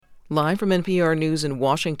Live from NPR News in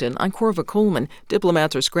Washington, I'm Corva Coleman.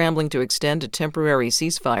 Diplomats are scrambling to extend a temporary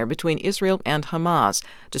ceasefire between Israel and Hamas.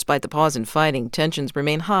 Despite the pause in fighting, tensions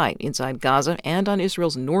remain high inside Gaza and on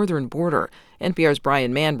Israel's northern border. NPR's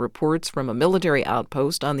Brian Mann reports from a military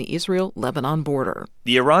outpost on the Israel-Lebanon border.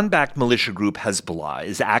 The Iran-backed militia group Hezbollah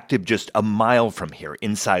is active just a mile from here,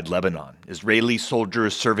 inside Lebanon. Israeli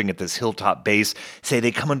soldiers serving at this hilltop base say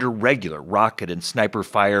they come under regular rocket and sniper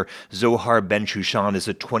fire. Zohar Ben-Shushan is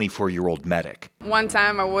a 24-year-old medic. One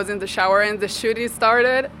time I was in the shower and the shooting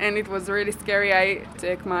started, and it was really scary. I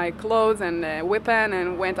took my clothes and weapon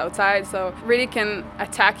and went outside, so really can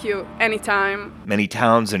attack you anytime. Many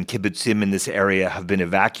towns and kibbutzim in this area have been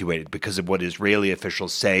evacuated because of what Israeli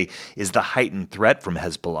officials say is the heightened threat from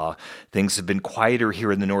Hezbollah. Things have been quieter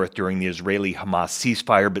here in the north during the Israeli-Hamas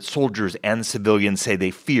ceasefire, but soldiers and civilians say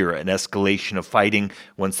they fear an escalation of fighting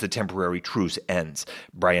once the temporary truce ends.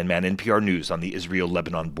 Brian Mann, NPR News on the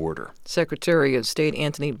Israel-Lebanon border. Secretary of State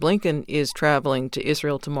Antony Blinken is traveling to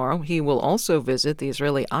Israel tomorrow. He will also visit the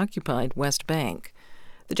Israeli-occupied West Bank.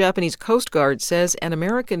 The Japanese Coast Guard says an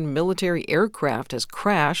American military aircraft has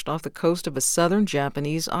crashed off the coast of a southern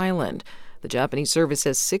Japanese island. The Japanese service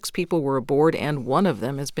says 6 people were aboard and one of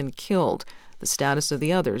them has been killed. The status of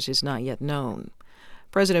the others is not yet known.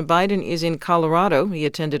 President Biden is in Colorado. He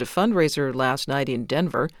attended a fundraiser last night in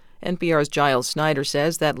Denver. NPR's Giles Snyder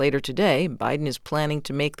says that later today, Biden is planning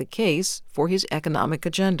to make the case for his economic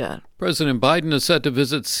agenda. President Biden is set to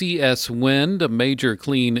visit CS Wind, a major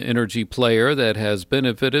clean energy player that has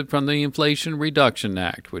benefited from the Inflation Reduction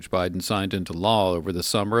Act, which Biden signed into law over the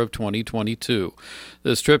summer of 2022.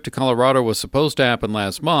 This trip to Colorado was supposed to happen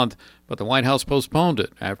last month, but the White House postponed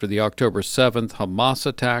it after the October 7th Hamas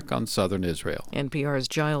attack on southern Israel. NPR's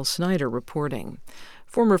Giles Snyder reporting.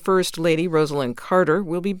 Former First Lady Rosalynn Carter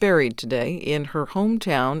will be buried today in her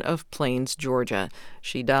hometown of Plains, Georgia.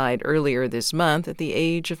 She died earlier this month at the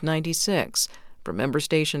age of 96. From member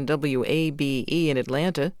station WABE in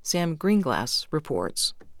Atlanta, Sam Greenglass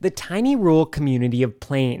reports. The tiny rural community of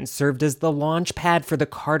Plains served as the launch pad for the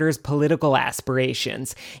Carters' political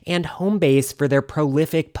aspirations and home base for their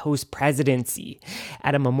prolific post-presidency.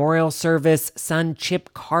 At a memorial service, son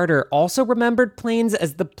Chip Carter also remembered Plains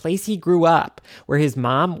as the place he grew up, where his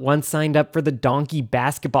mom once signed up for the donkey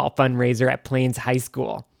basketball fundraiser at Plains High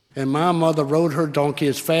School. And my mother rode her donkey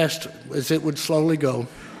as fast as it would slowly go,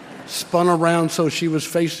 spun around so she was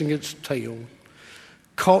facing its tail,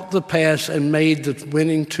 caught the pass and made the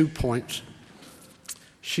winning 2 points.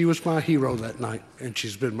 She was my hero that night, and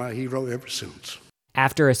she's been my hero ever since.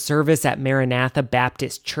 After a service at Maranatha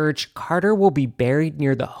Baptist Church, Carter will be buried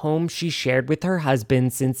near the home she shared with her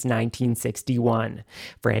husband since 1961.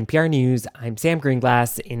 For NPR News, I'm Sam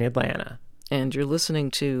Greenglass in Atlanta. And you're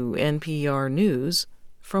listening to NPR News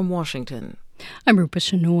from Washington. I'm Rupa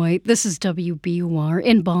Shenoy. This is WBUR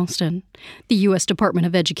in Boston. The U.S. Department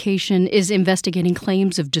of Education is investigating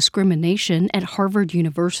claims of discrimination at Harvard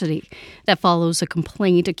University. That follows a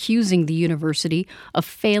complaint accusing the university of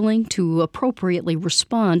failing to appropriately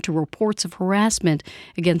respond to reports of harassment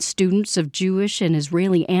against students of Jewish and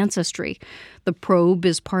Israeli ancestry. The probe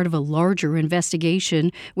is part of a larger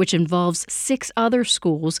investigation which involves 6 other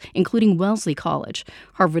schools, including Wellesley College.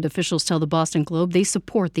 Harvard officials tell the Boston Globe they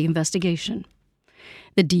support the investigation.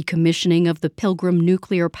 The decommissioning of the Pilgrim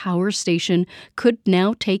nuclear power station could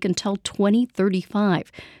now take until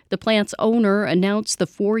 2035. The plant's owner announced the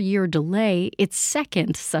 4-year delay, its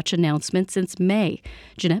second such announcement since May.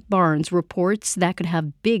 Jeanette Barnes reports that could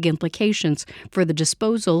have big implications for the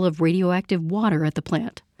disposal of radioactive water at the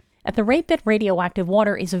plant. At the rate that radioactive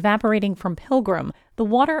water is evaporating from Pilgrim, the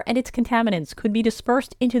water and its contaminants could be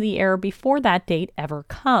dispersed into the air before that date ever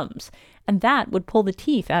comes. And that would pull the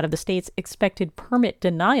teeth out of the state's expected permit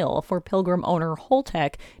denial for Pilgrim owner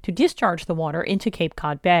Holtec to discharge the water into Cape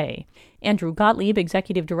Cod Bay. Andrew Gottlieb,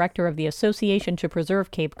 executive director of the Association to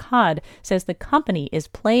Preserve Cape Cod, says the company is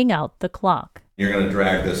playing out the clock. You're going to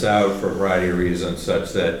drag this out for a variety of reasons,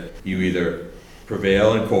 such that you either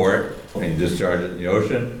prevail in court and discharge it in the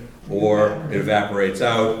ocean, or it evaporates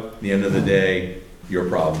out. At the end of the day, your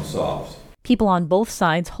problem solves. People on both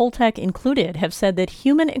sides, Holtec included, have said that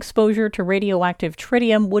human exposure to radioactive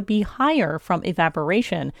tritium would be higher from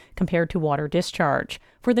evaporation compared to water discharge.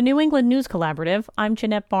 For the New England News Collaborative, I'm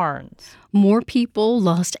Jeanette Barnes. More people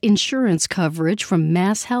lost insurance coverage from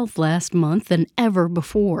Mass Health last month than ever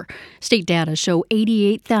before. State data show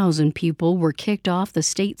 88,000 people were kicked off the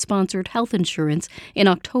state-sponsored health insurance in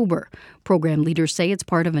October. Program leaders say it's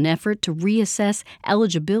part of an effort to reassess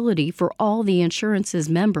eligibility for all the insurance's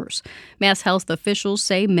members. Mass Health officials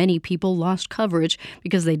say many people lost coverage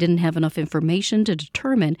because they didn't have enough information to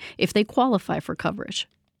determine if they qualify for coverage.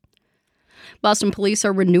 Boston police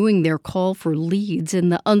are renewing their call for leads in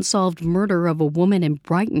the unsolved murder of a woman in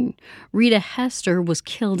Brighton. Rita Hester was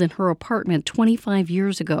killed in her apartment 25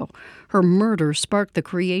 years ago. Her murder sparked the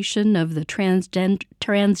creation of the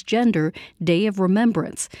Transgender Day of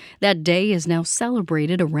Remembrance. That day is now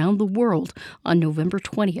celebrated around the world on November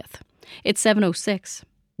 20th. It's 7:06.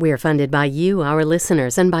 We are funded by you, our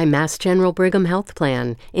listeners, and by Mass General Brigham Health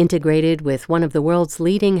Plan, integrated with one of the world's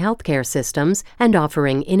leading healthcare systems and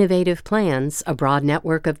offering innovative plans, a broad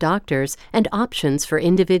network of doctors, and options for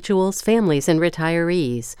individuals, families, and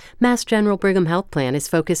retirees. Mass General Brigham Health Plan is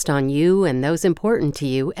focused on you and those important to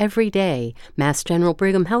you every day.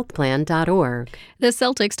 MassGeneralBrighamHealthPlan.org. The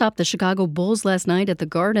Celtics topped the Chicago Bulls last night at the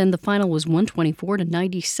Garden. The final was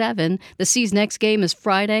 124-97. The C's next game is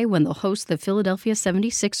Friday when they'll host the Philadelphia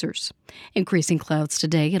 76ers. Increasing clouds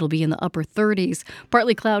today. It'll be in the upper 30s.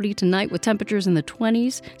 Partly cloudy tonight with temperatures in the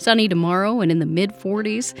 20s. Sunny tomorrow and in the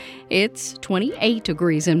mid-40s. It's 28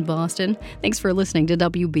 degrees in Boston. Thanks for listening to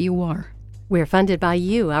WBUR. We're funded by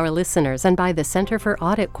you, our listeners, and by the Center for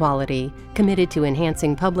Audit Quality, committed to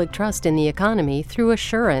enhancing public trust in the economy through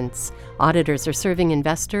assurance. Auditors are serving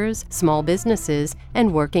investors, small businesses,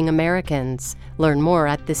 and working Americans. Learn more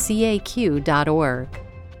at thecaq.org.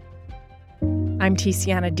 I'm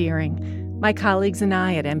Tiziana Deering. My colleagues and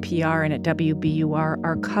I at NPR and at WBUR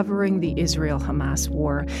are covering the Israel-Hamas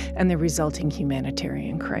war and the resulting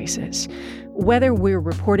humanitarian crisis. Whether we're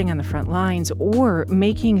reporting on the front lines or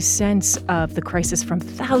making sense of the crisis from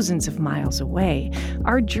thousands of miles away,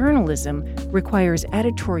 our journalism requires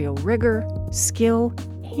editorial rigor, skill,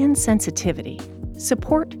 and sensitivity.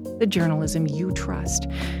 Support the journalism you trust.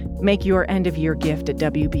 Make your end-of-year gift at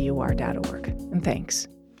WBUR.org. And thanks.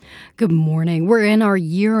 Good morning. We're in our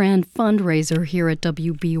year-end fundraiser here at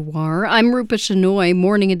WBUR. I'm Rupa Shenoy,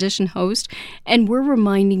 Morning Edition host, and we're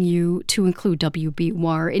reminding you to include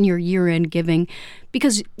WBUR in your year-end giving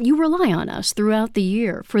because you rely on us throughout the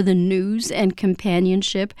year for the news and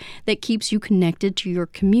companionship that keeps you connected to your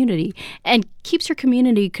community and keeps your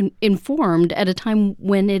community informed at a time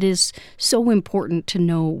when it is so important to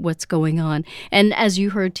know what's going on. And as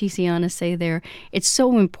you heard Tiziana say there, it's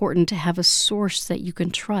so important to have a source that you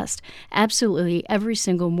can trust absolutely every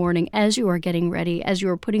single morning as you are getting ready, as you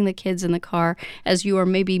are putting the kids in the car, as you are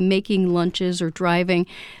maybe making lunches or driving.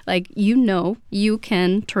 Like, you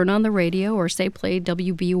can turn on the radio or say play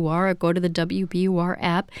WBUR or go to the WBUR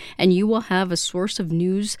app, and you will have a source of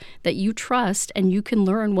news that you trust, and you can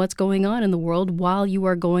learn what's going on in the world while you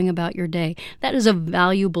are going about your day. That is a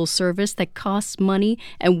valuable service that costs money,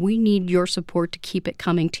 and we need your support to keep it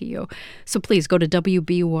coming to you. So please go to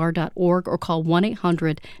WBUR.org or call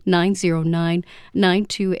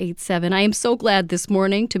 1-800-909-9287. I am so glad this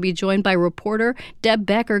morning to be joined by reporter Deb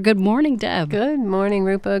Becker. Good morning, Deb. Good morning,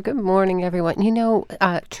 Rupa. Good morning, everyone.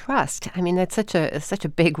 Trust. I mean, that's such a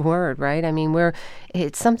big word, right? I mean,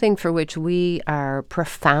 it's something for which we are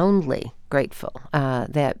profoundly grateful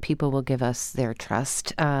that people will give us their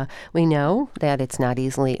trust. We know that it's not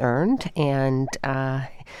easily earned,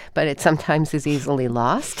 but it sometimes is easily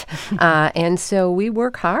lost. And so we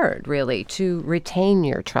work hard, really, to retain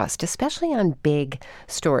your trust, especially on big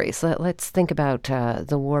stories. Let's think about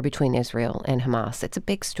the war between Israel and Hamas. It's a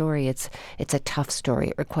big story. It's a tough story.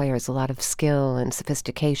 It requires a lot of skill and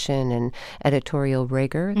sophistication and editorial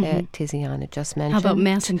rigor that Tiziana just mentioned. How about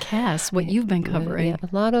Mass and Cass, what you've been covering? Yeah,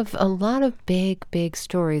 a lot of big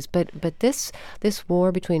stories. But this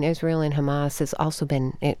war between Israel and Hamas has also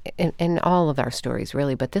been in all of our stories,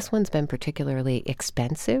 really. But this one's been particularly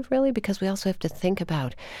expensive, really, because we also have to think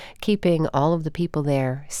about keeping all of the people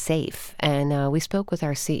there safe. And we spoke with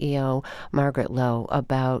our CEO, Margaret Lowe,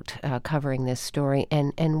 about covering this story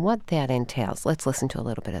and what that entails. Let's listen to a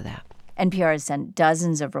little bit of that. NPR has sent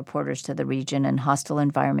dozens of reporters to the region, and hostile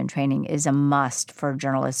environment training is a must for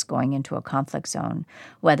journalists going into a conflict zone,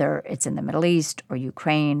 whether it's in the Middle East or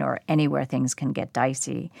Ukraine or anywhere things can get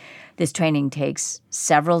dicey. This training takes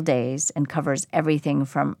several days and covers everything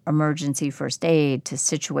from emergency first aid to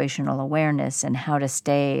situational awareness and how to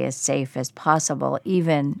stay as safe as possible,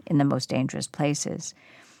 even in the most dangerous places.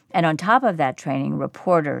 And on top of that training,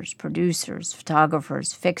 reporters, producers,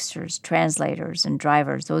 photographers, fixers, translators, and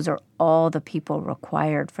drivers, those are all the people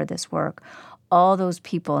required for this work. All those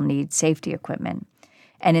people need safety equipment.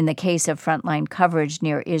 And in the case of frontline coverage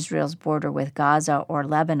near Israel's border with Gaza or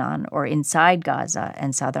Lebanon, or inside Gaza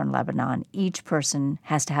and southern Lebanon, each person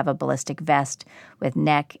has to have a ballistic vest with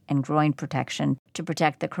neck and groin protection to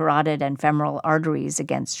protect the carotid and femoral arteries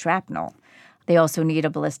against shrapnel. They also need a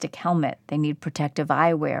ballistic helmet. They need protective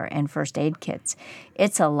eyewear and first aid kits.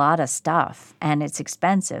 It's a lot of stuff, and it's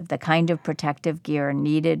expensive. The kind of protective gear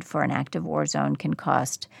needed for an active war zone can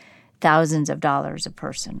cost thousands of dollars a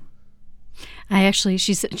person.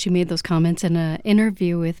 She made those comments in an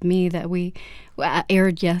interview with me that we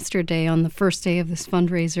aired yesterday on the first day of this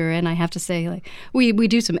fundraiser, and I have to say, like, we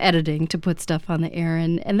do some editing to put stuff on the air,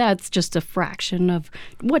 and that's just a fraction of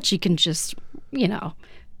what she can just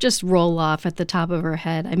roll off at the top of her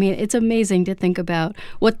head. I mean, it's amazing to think about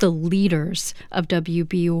what the leaders of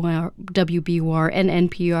WBUR and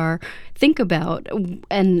NPR think about,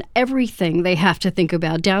 and everything they have to think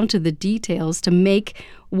about, down to the details, to make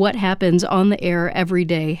what happens on the air every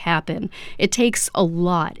day happen. It takes a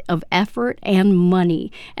lot of effort and money,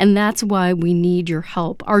 and that's why we need your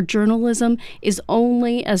help. Our journalism is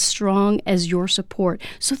only as strong as your support.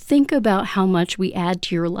 So think about how much we add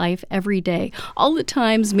to your life every day. All the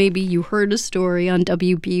times maybe you heard a story on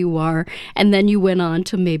WBUR, and then you went on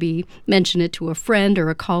to maybe mention it to a friend or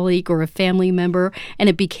a colleague or a family member, and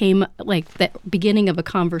it became like the beginning of a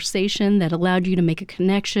conversation that allowed you to make a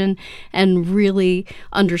connection and really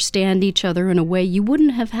understand each other in a way you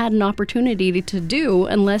wouldn't have had an opportunity to do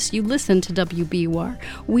unless you listened to WBUR.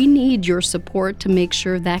 We need your support to make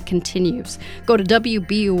sure that continues. Go to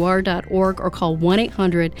WBUR.org or call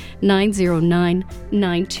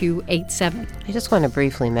 1-800-909-9287. I just want to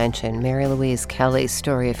briefly mention Mary Louise Kelly's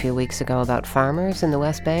story a few weeks ago about farmers in the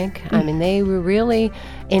West Bank. I mean, they were really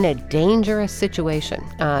in a dangerous situation.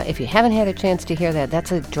 If you haven't had a chance to hear that,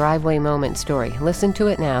 that's a driveway moment story. Listen to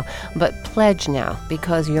it now, but pledge now,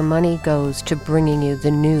 because your money goes to bringing you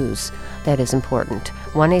the news that is important.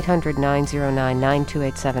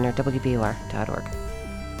 1-800-909-9287 or WBUR.org.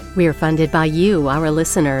 We're funded by you, our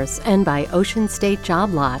listeners, and by Ocean State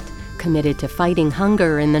Job Lot, committed to fighting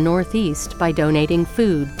hunger in the Northeast by donating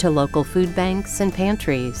food to local food banks and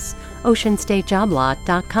pantries.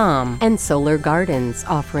 OceanStateJobLot.com, and Solar Gardens,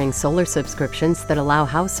 offering solar subscriptions that allow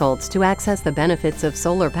households to access the benefits of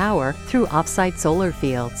solar power through off-site solar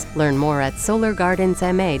fields. Learn more at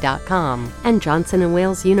SolarGardensMA.com. And Johnson &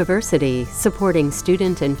 Wales University, supporting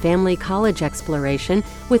student and family college exploration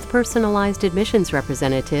with personalized admissions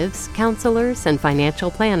representatives, counselors, and financial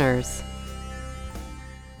planners.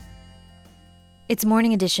 It's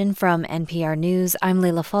Morning Edition from NPR News. I'm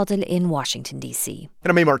Leila Fadel in Washington, D.C.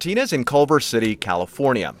 And I'm A. Martinez in Culver City,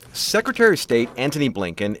 California. Secretary of State Antony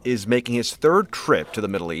Blinken is making his third trip to the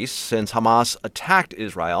Middle East since Hamas attacked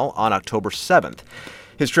Israel on October 7th.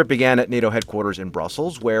 His trip began at NATO headquarters in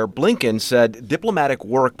Brussels, where Blinken said diplomatic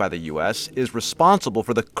work by the U.S. is responsible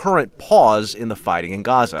for the current pause in the fighting in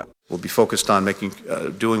Gaza. We'll be focused on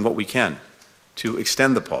doing what we can to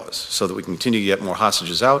extend the pause so that we can continue to get more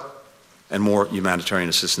hostages out and more humanitarian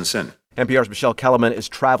assistance in. NPR's Michelle Kellerman is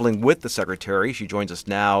traveling with the secretary. She joins us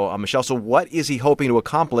now. Michelle, so what is he hoping to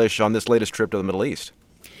accomplish on this latest trip to the Middle East?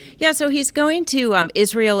 Yeah, so he's going to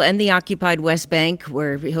Israel and the occupied West Bank,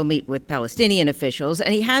 where he'll meet with Palestinian officials.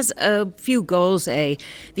 And he has a few goals. The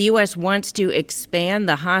U.S. wants to expand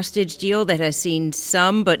the hostage deal that has seen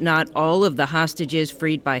some, but not all, of the hostages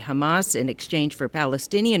freed by Hamas in exchange for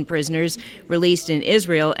Palestinian prisoners released in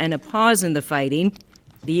Israel, and a pause in the fighting.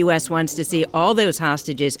 The U.S. wants to see all those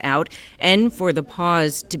hostages out and for the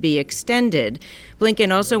pause to be extended.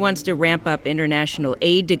 Blinken also wants to ramp up international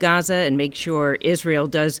aid to Gaza and make sure Israel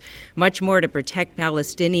does much more to protect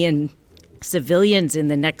Palestinian civilians in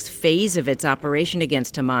the next phase of its operation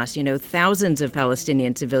against Hamas. You know, thousands of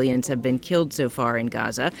Palestinian civilians have been killed so far in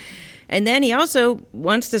Gaza. And then he also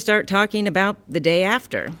wants to start talking about the day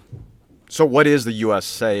after. So what is the U.S.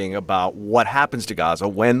 saying about what happens to Gaza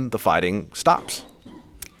when the fighting stops?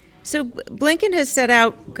 So Blinken has set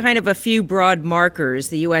out kind of a few broad markers.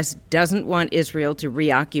 The U.S. doesn't want Israel to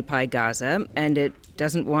reoccupy Gaza, and it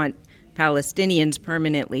doesn't want Palestinians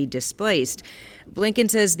permanently displaced.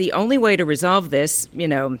 Blinken says the only way to resolve this,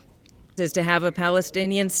 is to have a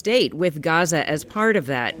Palestinian state with Gaza as part of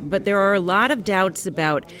that. But there are a lot of doubts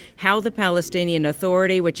about how the Palestinian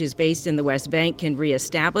Authority, which is based in the West Bank, can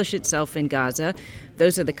reestablish itself in Gaza.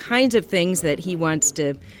 Those are the kinds of things that he wants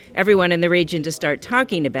everyone in the region to start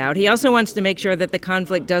talking about. He also wants to make sure that the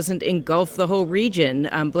conflict doesn't engulf the whole region.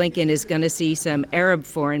 Blinken is going to see some Arab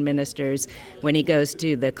foreign ministers when he goes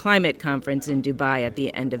to the climate conference in Dubai at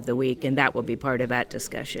the end of the week, and that will be part of that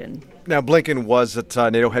discussion. Now, Blinken was at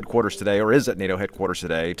NATO headquarters today, or is at NATO headquarters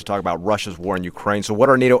today, to talk about Russia's war in Ukraine. So what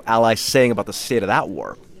are NATO allies saying about the state of that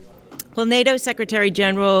war? Well, NATO Secretary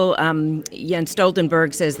General Jens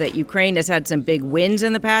Stoltenberg says that Ukraine has had some big wins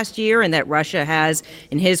in the past year and that Russia has,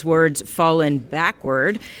 in his words, fallen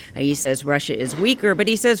backward. He says Russia is weaker, but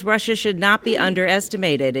he says Russia should not be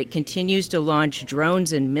underestimated. It continues to launch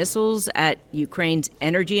drones and missiles at Ukraine's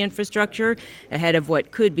energy infrastructure ahead of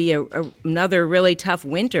what could be another really tough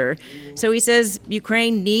winter. So he says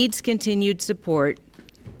Ukraine needs continued support.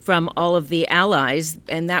 from all of the allies,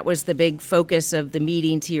 and that was the big focus of the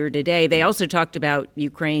meetings here today. They also talked about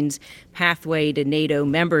Ukraine's pathway to NATO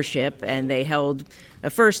membership, and they held a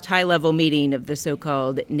first high-level meeting of the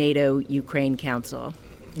so-called NATO-Ukraine Council.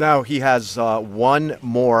 Now, he has one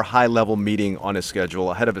more high-level meeting on his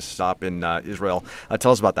schedule ahead of his stop in Israel.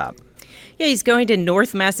 Tell us about that. Yeah, he's going to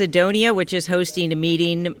North Macedonia, which is hosting a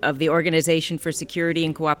meeting of the Organization for Security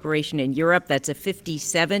and Cooperation in Europe. That's a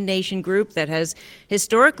 57-nation group that has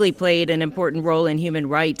historically played an important role in human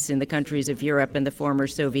rights in the countries of Europe and the former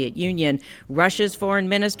Soviet Union. Russia's foreign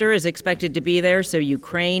minister is expected to be there, so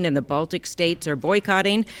Ukraine and the Baltic states are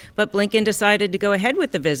boycotting. But Blinken decided to go ahead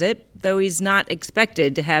with the visit, though he's not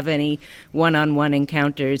expected to have any one-on-one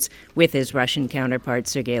encounters with his Russian counterpart,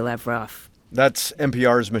 Sergei Lavrov. That's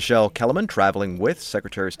NPR's Michelle Kellerman traveling with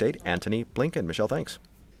Secretary of State Antony Blinken. Michelle, thanks.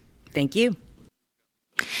 Thank you.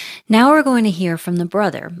 Now we're going to hear from the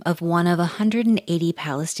brother of one of 180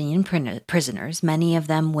 Palestinian prisoners, many of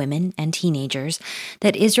them women and teenagers,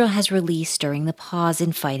 that Israel has released during the pause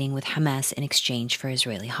in fighting with Hamas in exchange for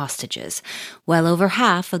Israeli hostages. Well over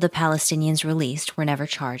half of the Palestinians released were never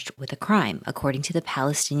charged with a crime, according to the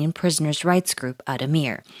Palestinian prisoners' rights group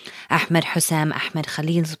Adamir. Ahmed Hussam Ahmed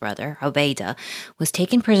Khalil's brother, Ubaida, was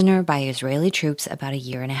taken prisoner by Israeli troops about a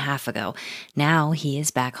year and a half ago. Now he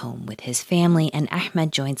is back home with his family, and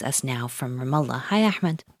Ahmed joins us now from Ramallah. Hi,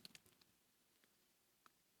 Ahmed.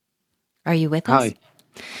 Are you with us? Hi.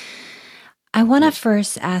 I want to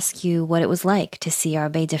first ask you what it was like to see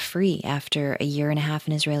Arbeida free after a year and a half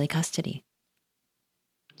in Israeli custody.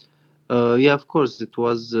 Yeah, of course, it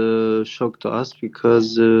was a shock to us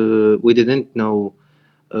because we didn't know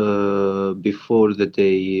before the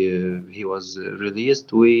day he was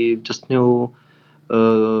released. We just knew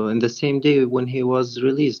in the same day when he was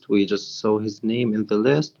released. We just saw his name in the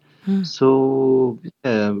list. So,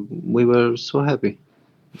 yeah, we were so happy.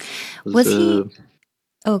 Was he?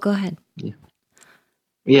 Oh, go ahead.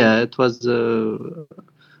 Yeah, it was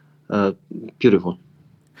beautiful.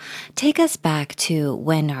 Take us back to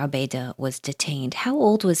when Arbeida was detained. How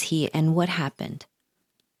old was he and what happened?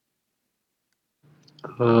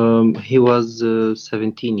 He was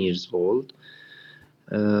 17 years old.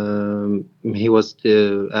 He was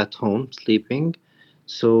at home sleeping.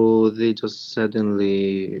 So they just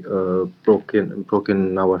suddenly broke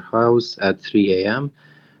in our house at 3 a.m.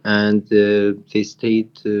 and they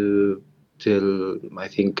stayed till I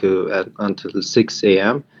think until 6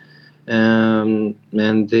 a.m. And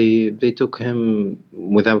they took him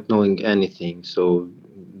without knowing anything. So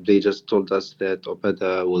they just told us that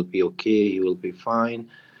Opeda will be okay, he will be fine,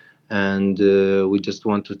 and we just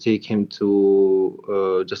want to take him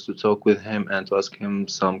to just to talk with him and to ask him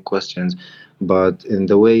some questions. But in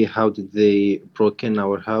the way how did they broke in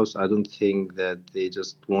our house, I don't think that they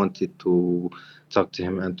just wanted to talk to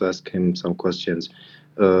him and to ask him some questions.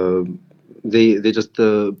 uh, they just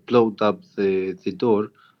blowed up the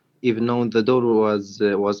door, even though the door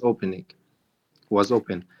was open.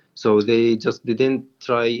 So they just didn't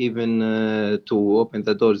try even to open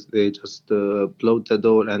the doors. They just blowed the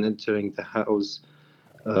door and entering the house,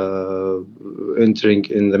 entering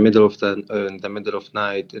in the middle of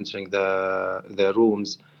night, entering the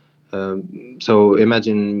rooms. So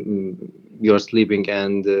imagine you're sleeping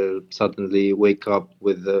and suddenly wake up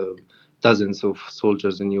with dozens of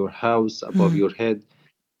soldiers in your house above your head.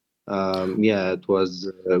 Yeah, it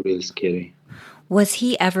was really scary. Was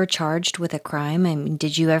he ever charged with a crime? I mean,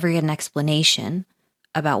 did you ever get an explanation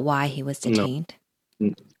about why he was detained?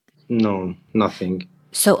 No, nothing.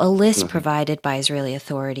 So a list Nothing. provided by Israeli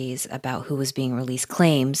authorities about who was being released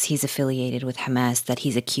claims he's affiliated with Hamas, that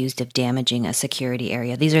he's accused of damaging a security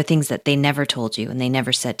area. These are things that they never told you and they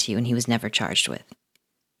never said to you, and he was never charged with.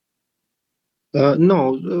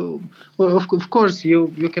 No, well, of course,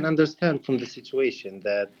 you can understand from the situation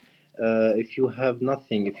that if you have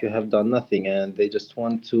nothing, if you have done nothing, and they just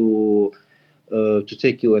want to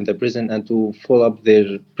take you in the prison and to fill up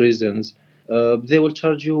their prisons, they will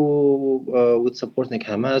charge you with supporting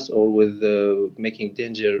Hamas or with making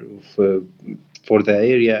danger for the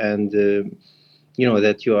area, and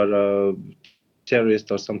that you are a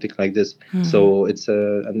terrorist or something like this. So it's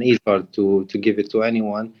an easy part to give it to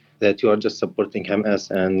anyone that you are just supporting Hamas,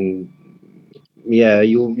 and yeah,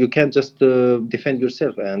 you can't just defend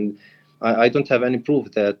yourself. And I don't have any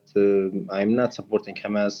proof that I'm not supporting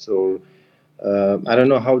Hamas, or I don't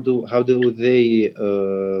know how do they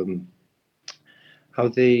how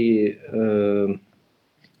they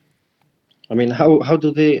I mean how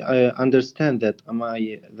do they understand that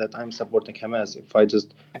I'm supporting Hamas if I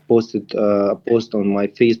just posted a post on my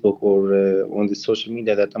Facebook or on the social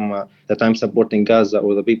media that I'm supporting Gaza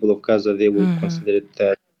or the people of Gaza? They will consider it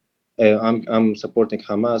that I'm supporting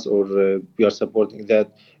Hamas, or we are supporting that.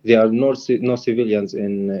 There are no civilians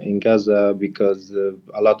in Gaza, because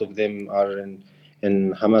a lot of them are in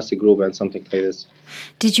Hamas group and something like this.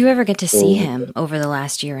 Did you ever get to see him over the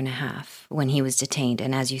last year and a half when he was detained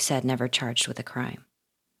and, as you said, never charged with a crime?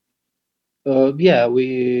 Yeah,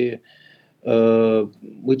 we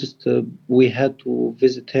just we had to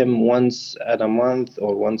visit him once at a month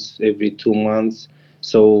or once every 2 months.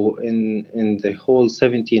 So in the whole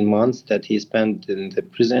 17 months that he spent in the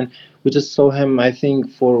prison, we just saw him, I think,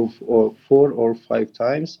 4 or 5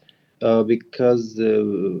 times, because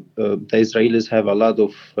the Israelis have a lot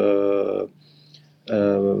of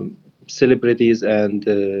celebrities and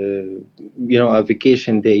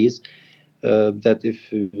vacation days, that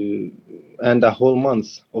if and a whole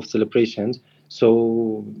month of celebrations.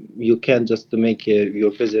 So you can just make your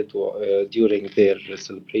visit during their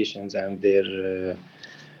celebrations and their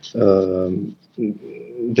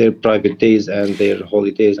private days and their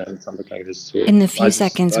holidays and something like this. So in the few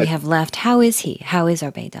seconds we have left, how is he? How is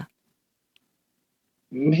Obeida?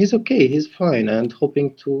 He's okay. He's fine, and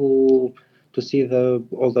hoping to see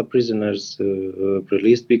all the prisoners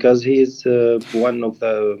released, because he is one of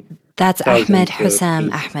the. That's Ahmed Hussam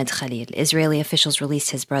Ahmed Khalil. Israeli officials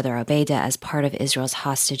released his brother Obeida as part of Israel's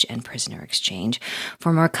hostage and prisoner exchange.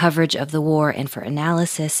 For more coverage of the war and for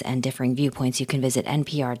analysis and differing viewpoints, you can visit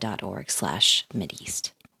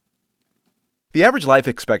npr.org/Mideast. The average life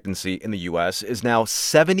expectancy in the U.S. is now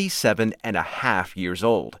 77.5 years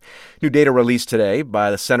old. New data released today by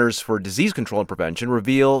the Centers for Disease Control and Prevention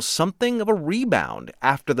reveal something of a rebound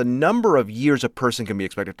after the number of years a person can be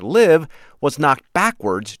expected to live was knocked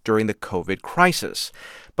backwards during the COVID crisis.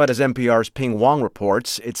 But as NPR's Ping Wong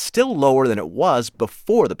reports, it's still lower than it was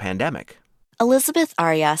before the pandemic. Elizabeth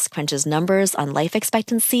Arias crunches numbers on life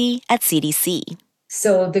expectancy at CDC.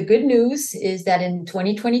 So the good news is that in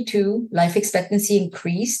 2022, life expectancy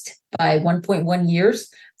increased by 1.1 years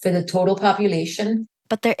for the total population.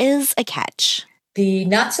 But there is a catch. The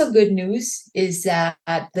not so good news is that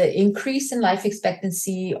the increase in life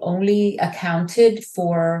expectancy only accounted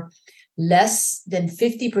for less than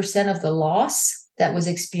 50% of the loss that was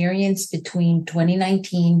experienced between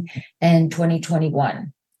 2019 and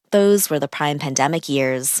 2021. Those were the prime pandemic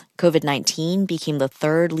years. COVID-19 became the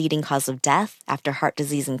third leading cause of death after heart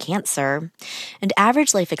disease and cancer. And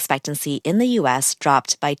average life expectancy in the U.S.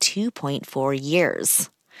 dropped by 2.4 years.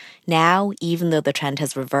 Now, even though the trend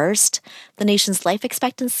has reversed, the nation's life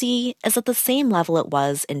expectancy is at the same level it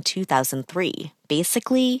was in 2003.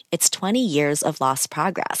 Basically, it's 20 years of lost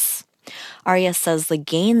progress. Arias says the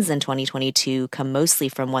gains in 2022 come mostly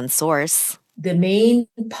from one source. The main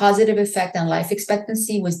positive effect on life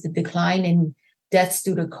expectancy was the decline in deaths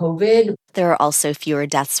due to COVID. There are also fewer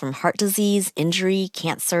deaths from heart disease, injury,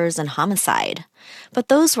 cancers, and homicide. But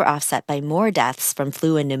those were offset by more deaths from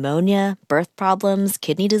flu and pneumonia, birth problems,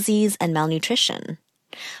 kidney disease, and malnutrition.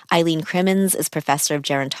 Eileen Crimmins is professor of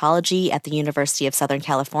gerontology at the University of Southern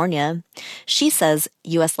California. She says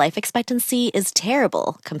U.S. life expectancy is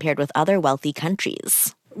terrible compared with other wealthy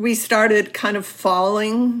countries. We started kind of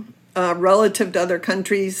falling relative to other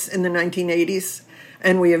countries in the 1980s,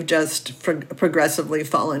 and we have just progressively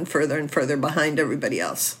fallen further and further behind everybody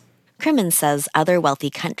else. Crimmins says other wealthy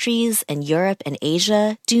countries in Europe and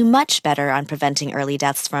Asia do much better on preventing early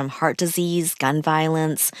deaths from heart disease, gun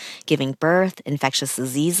violence, giving birth, infectious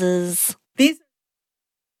diseases.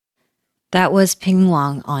 That was Ping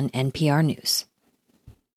Wong on NPR News.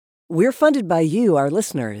 We're funded by you, our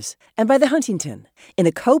listeners, and by The Huntington, in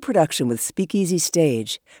a co-production with Speakeasy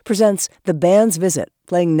Stage, presents The Band's Visit,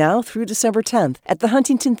 playing now through December 10th at the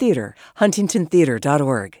Huntington Theater,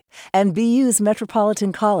 huntingtontheater.org, and BU's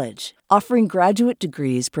Metropolitan College, offering graduate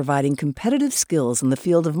degrees providing competitive skills in the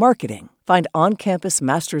field of marketing. Find on-campus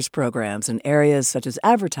master's programs in areas such as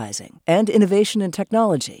advertising and innovation and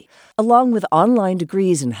technology, along with online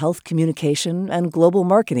degrees in health communication and global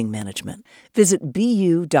marketing management. Visit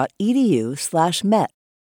bu.edu/met.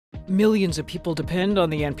 Millions of people depend on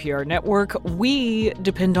the NPR network. We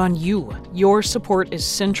depend on you. Your support is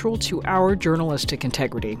central to our journalistic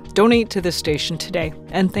integrity. Donate to this station today,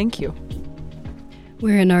 and thank you.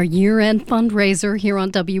 We're in our year-end fundraiser here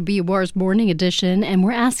on WBUR's Morning Edition, and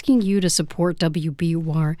we're asking you to support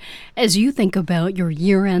WBUR as you think about your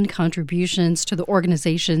year-end contributions to the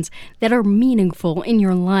organizations that are meaningful in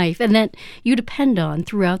your life and that you depend on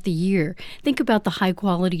throughout the year. Think about the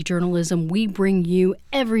high-quality journalism we bring you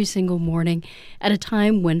every single morning at a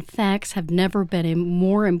time when facts have never been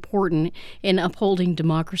more important in upholding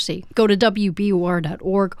democracy. Go to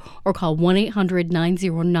WBUR.org or call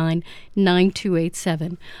 1-800-909-9287.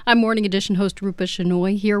 9287. I'm Morning Edition host Rupa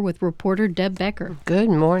Shenoy here with reporter Deb Becker. Good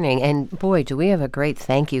morning. And boy, do we have a great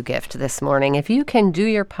thank you gift this morning. If you can do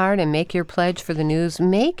your part and make your pledge for the news,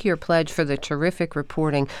 make your pledge for the terrific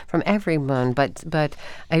reporting from everyone. But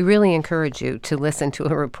I really encourage you to listen to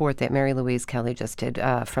a report that Mary Louise Kelly just did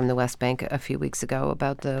from the West Bank a few weeks ago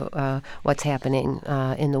about the what's happening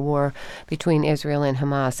in the war between Israel and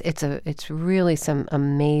Hamas. It's really some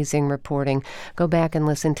amazing reporting. Go back and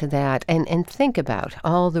listen to that and think about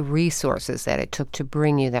all the resources that it took to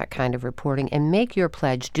bring you that kind of reporting, and make your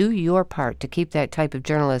pledge. Do your part to keep that type of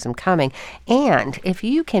journalism coming. And if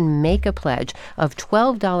you can make a pledge of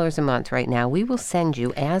 $12 a month right now, we will send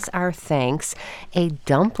you, as our thanks, a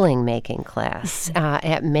dumpling making class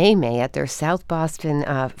at May at their South Boston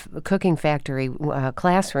cooking factory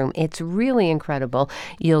classroom. It's really incredible.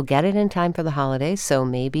 You'll get it in time for the holidays, so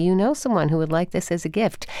maybe you know someone who would like this as a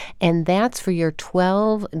gift. And that's for your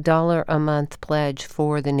 $12 a month pledge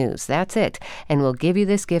for the news. That's it. And we'll give you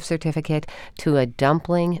this gift certificate to a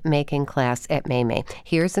dumpling making class at May.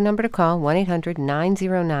 Here's the number to call,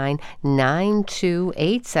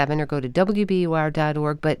 1-800-909-9287, or go to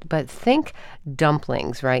WBUR.org. But think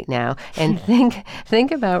dumplings right now, and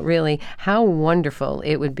think about really how wonderful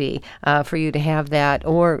it would be for you to have that,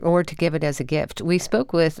 or to give it as a gift. We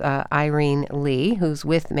spoke with Irene Lee, who's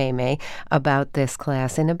with May, about this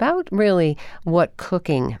class and about really what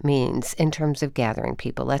cooking means in terms of gathering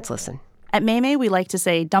people. Let's listen. At May, we like to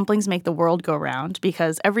say dumplings make the world go round,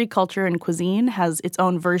 because every culture and cuisine has its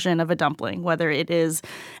own version of a dumpling, whether it is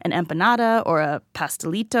an empanada or a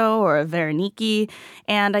pastelito or a vareniki.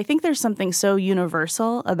 And I think there's something so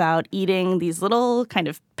universal about eating these little kind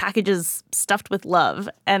of packages stuffed with love.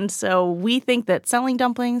 And so we think that selling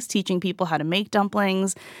dumplings, teaching people how to make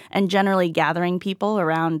dumplings, and generally gathering people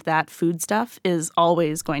around that food stuff is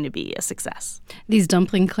always going to be a success. These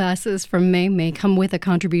dumpling classes from May come with a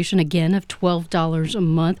contribution again of $12 a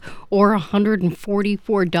month or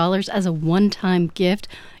 $144 as a one-time gift.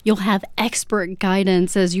 You'll have expert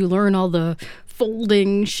guidance as you learn all the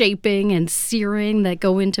folding, shaping, and searing that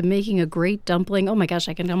go into making a great dumpling. Oh my gosh,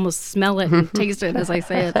 I can almost smell it and taste it as I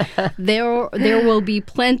say it. There will be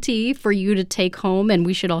plenty for you to take home, and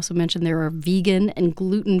we should also mention there are vegan and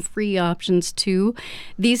gluten-free options too.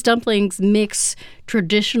 These dumplings mix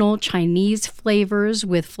traditional Chinese flavors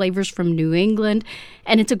with flavors from New England,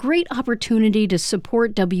 and it's a great opportunity to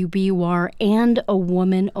support WBUR and a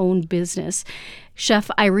woman-owned business.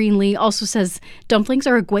 Chef Irene Lee also says dumplings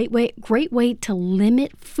are a great way to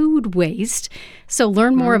limit food waste. So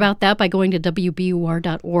learn more about that by going to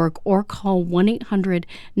WBUR.org or call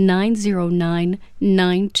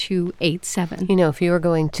 1-800-909-9287. You know, if you were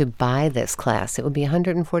going to buy this class, it would be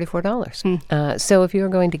 $144. So if you were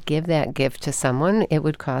going to give that gift to someone, it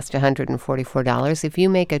would cost $144. If you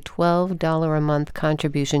make a $12 a month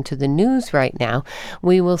contribution to the news right now,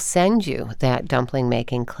 we will send you that dumpling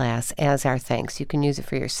making class as our thanks. You can use it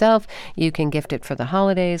for yourself. You can gift it for the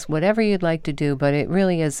holidays, whatever you'd like to do. But it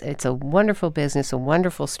really is, it's a wonderful business, a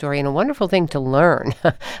wonderful story, and a wonderful thing to learn.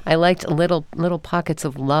 I liked little pockets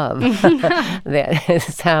of love. That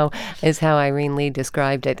is how Irene Lee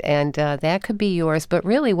described it. And that could be yours. But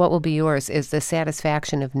really what will be yours is the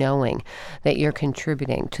satisfaction of knowing that you're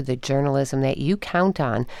contributing to the journalism that you count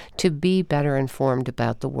on to be better informed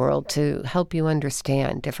about the world, to help you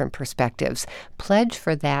understand different perspectives. Pledge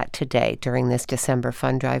for that today during this December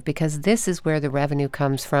fund drive, because this is where the revenue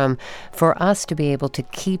comes from for us to be able to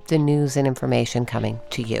keep the news and information coming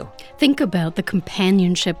to you. Think about the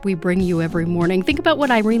companionship we bring you every morning. Think about what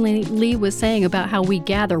Irene Lee was saying about how we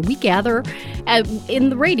gather. We gather in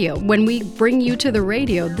the radio. When we bring you to the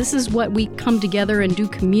radio, this is what we come together and do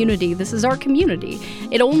community. This is our community.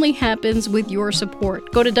 It only happens with your support.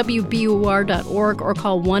 Go to WBUR.org or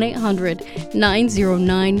call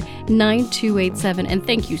 1-800-909-9287. And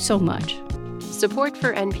thank you so much. Support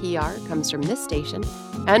for NPR comes from this station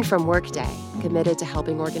and from Workday, committed to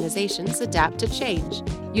helping organizations adapt to change,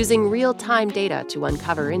 using real-time data to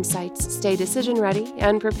uncover insights, stay decision-ready,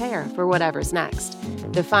 and prepare for whatever's next.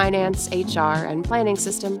 The finance, HR, and planning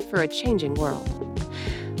system for a changing world.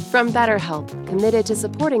 From BetterHelp, committed to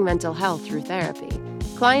supporting mental health through therapy.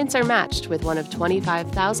 Clients are matched with one of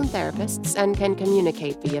 25,000 therapists and can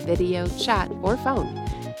communicate via video, chat, or phone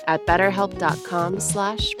at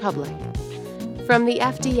betterhelp.com/public. From the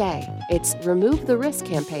FDA, its Remove the Risk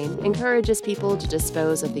campaign encourages people to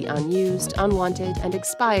dispose of the unused, unwanted, and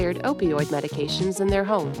expired opioid medications in their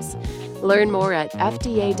homes. Learn more at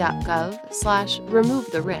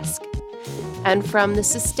fda.gov/remove the risk. And from the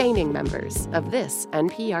sustaining members of this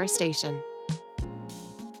NPR station.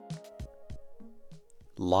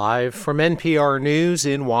 Live from NPR News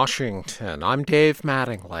in Washington, I'm Dave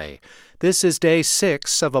Mattingly. This is day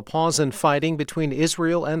 6 of a pause in fighting between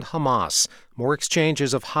Israel and Hamas. More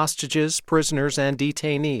exchanges of hostages, prisoners, and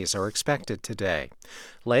detainees are expected today.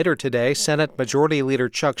 Later today, Senate Majority Leader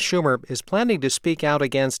Chuck Schumer is planning to speak out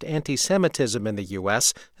against anti-Semitism in the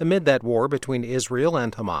U.S. amid that war between Israel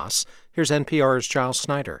and Hamas. Here's NPR's Giles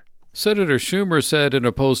Snyder. Senator Schumer said in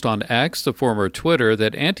a post on X, the former Twitter,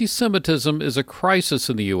 that anti-Semitism is a crisis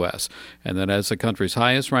in the U.S., and that as the country's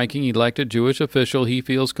highest-ranking elected Jewish official, he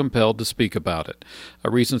feels compelled to speak about it. A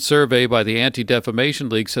recent survey by the Anti-Defamation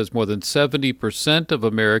League says more than 70% of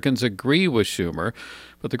Americans agree with Schumer,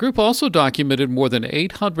 but the group also documented more than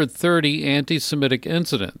 830 anti-Semitic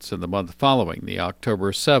incidents in the month following the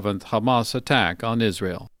October 7th Hamas attack on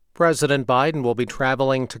Israel. President Biden will be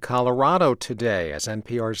traveling to Colorado today, as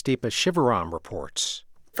NPR's Deepa Shivaram reports.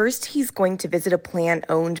 First, he's going to visit a plant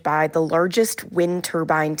owned by the largest wind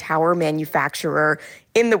turbine tower manufacturer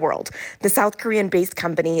in the world. The South Korean-based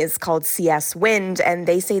company is called CS Wind, and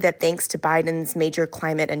they say that thanks to Biden's major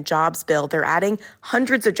climate and jobs bill, they're adding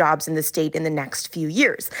hundreds of jobs in the state in the next few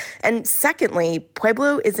years. And secondly,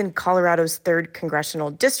 Pueblo is in Colorado's 3rd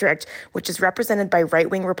congressional district, which is represented by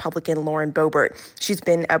right-wing Republican Lauren Boebert. She's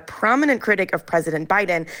been a prominent critic of President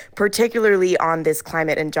Biden, particularly on this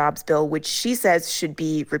climate and jobs bill, which she says should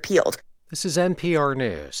be repealed. This is NPR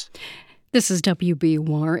News. This is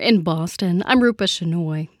WBUR in Boston. I'm Rupa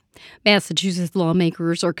Shenoy. Massachusetts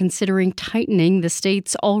lawmakers are considering tightening the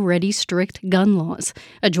state's already strict gun laws.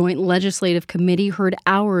 A joint legislative committee heard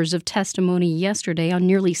hours of testimony yesterday on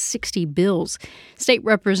nearly 60 bills. State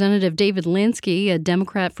Representative David Lansky, a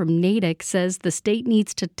Democrat from Natick, says the state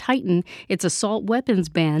needs to tighten its assault weapons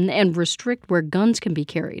ban and restrict where guns can be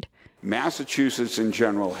carried. Massachusetts in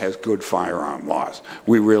general has good firearm laws.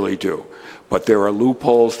 We really do. But there are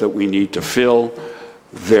loopholes that we need to fill.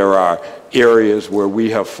 There are areas where we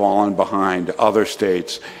have fallen behind other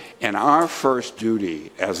states. And our first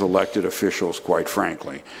duty as elected officials, quite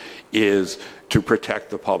frankly, is to protect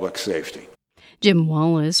the public safety. Jim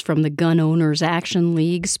Wallace from the Gun Owners Action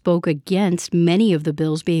League spoke against many of the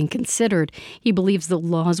bills being considered. He believes the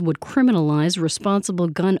laws would criminalize responsible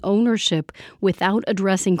gun ownership without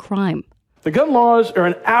addressing crime. The gun laws are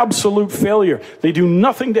an absolute failure. They do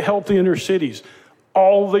nothing to help the inner cities.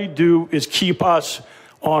 All they do is keep us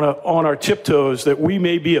on our tiptoes that we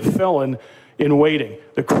may be a felon in waiting.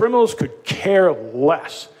 The criminals could care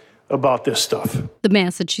less about this stuff. The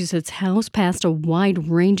Massachusetts House passed a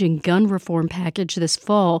wide-ranging gun reform package this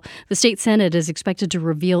fall. The state Senate is expected to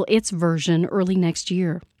reveal its version early next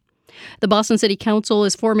year. The Boston City Council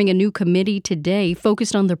is forming a new committee today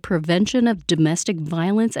focused on the prevention of domestic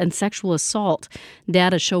violence and sexual assault.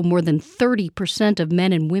 Data show more than 30% of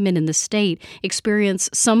men and women in the state experience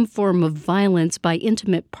some form of violence by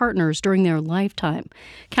intimate partners during their lifetime.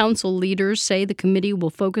 Council leaders say the committee will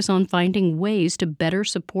focus on finding ways to better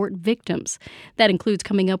support victims. That includes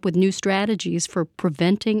coming up with new strategies for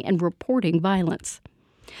preventing and reporting violence.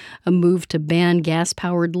 A move to ban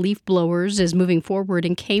gas-powered leaf blowers is moving forward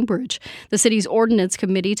in Cambridge. The city's ordinance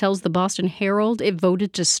committee tells the Boston Herald it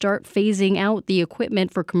voted to start phasing out the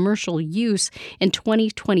equipment for commercial use in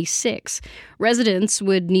 2026. Residents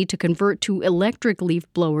would need to convert to electric leaf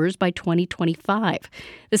blowers by 2025.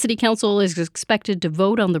 The city council is expected to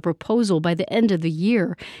vote on the proposal by the end of the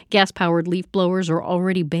year. Gas-powered leaf blowers are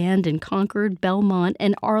already banned in Concord, Belmont,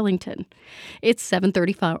 and Arlington. It's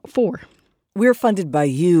 7:34. We're funded by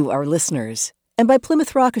you, our listeners, and by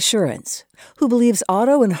Plymouth Rock Assurance, who believes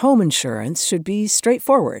auto and home insurance should be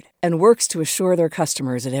straightforward and works to assure their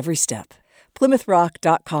customers at every step.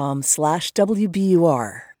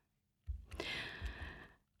 PlymouthRock.com/WBUR.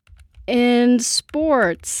 In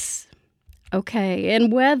sports. Okay,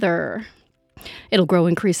 and weather. It'll grow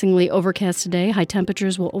increasingly overcast today. High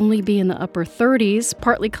temperatures will only be in the upper 30s.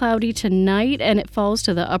 Partly cloudy tonight, and it falls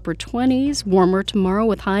to the upper 20s. Warmer tomorrow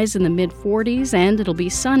with highs in the mid-40s, and it'll be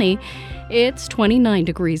sunny. It's 29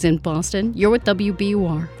 degrees in Boston. You're with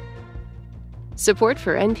WBUR. Support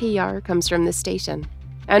for NPR comes from this station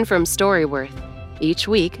and from Storyworth. Each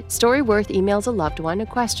week, Storyworth emails a loved one a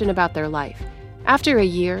question about their life. After a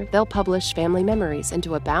year, they'll publish family memories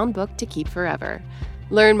into a bound book to keep forever.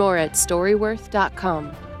 Learn more at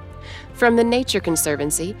Storyworth.com. From the Nature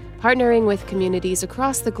Conservancy, partnering with communities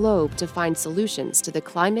across the globe to find solutions to the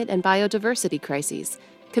climate and biodiversity crises,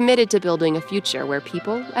 committed to building a future where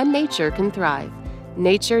people and nature can thrive.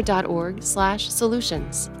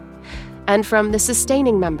 nature.org/solutions. And from the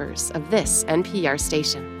sustaining members of this NPR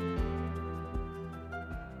station.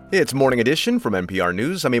 It's Morning Edition from NPR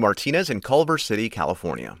News. I'm A. Martinez in Culver City,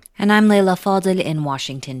 California. And I'm Leila Fadel in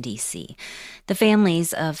Washington, D.C. The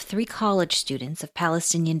families of 3 college students of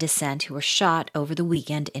Palestinian descent who were shot over the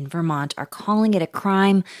weekend in Vermont are calling it a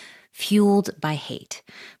crime fueled by hate.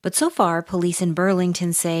 But so far, police in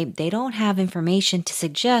Burlington say they don't have information to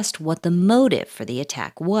suggest what the motive for the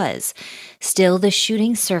attack was. Still, the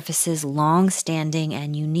shooting surfaces long-standing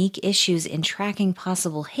and unique issues in tracking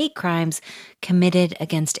possible hate crimes committed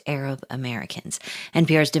against Arab Americans.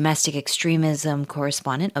 NPR's domestic extremism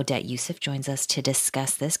correspondent Odette Youssef joins us to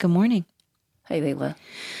discuss this. Good morning. Hey, Leila.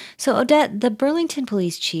 So, Odette, the Burlington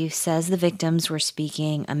police chief says the victims were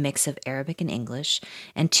speaking a mix of Arabic and English,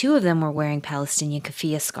 and 2 of them were wearing Palestinian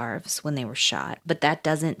keffiyeh scarves when they were shot. But that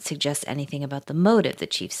doesn't suggest anything about the motive, the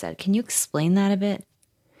chief said. Can you explain that a bit?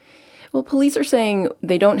 Well, police are saying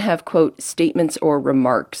they don't have, quote, statements or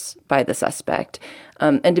remarks by the suspect.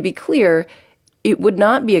 And to be clear, it would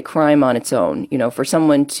not be a crime on its own, for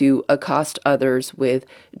someone to accost others with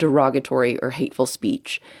derogatory or hateful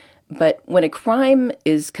speech. But when a crime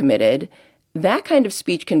is committed, that kind of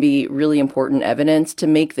speech can be really important evidence to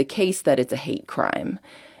make the case that it's a hate crime.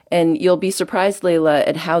 And you'll be surprised, Leila,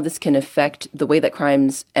 at how this can affect the way that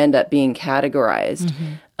crimes end up being categorized.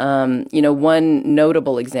 One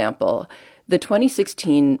notable example, the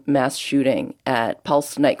 2016 mass shooting at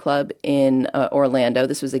Pulse nightclub in Orlando.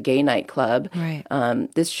 This was a gay nightclub. Right.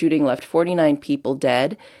 This shooting left 49 people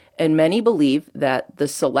dead, and many believe that the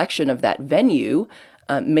selection of that venue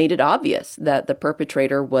made it obvious that the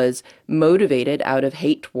perpetrator was motivated out of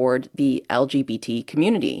hate toward the LGBT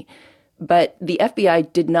community. But the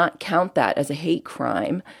FBI did not count that as a hate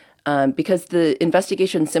crime because the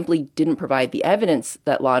investigation simply didn't provide the evidence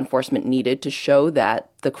that law enforcement needed to show that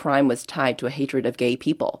the crime was tied to a hatred of gay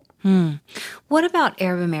people. What about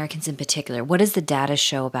Arab Americans in particular? What does the data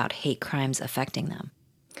show about hate crimes affecting them?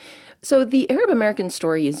 So the Arab American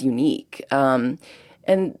story is unique.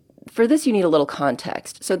 And for this, you need a little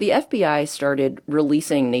context. So the FBI started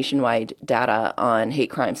releasing nationwide data on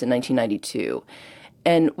hate crimes in 1992.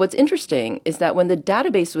 And what's interesting is that when the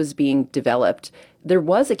database was being developed, there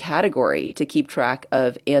was a category to keep track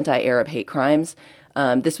of anti-Arab hate crimes.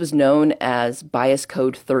 This was known as Bias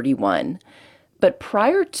Code 31. But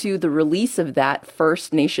prior to the release of that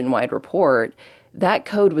first nationwide report, that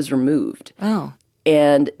code was removed. Oh.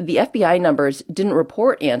 And the FBI numbers didn't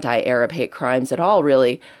report anti-Arab hate crimes at all,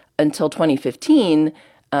 really, until 2015,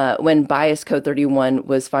 when Bias Code 31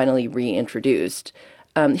 was finally reintroduced.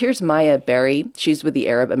 Here's Maya Berry. She's with the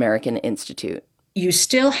Arab American Institute. You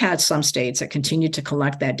still had some states that continued to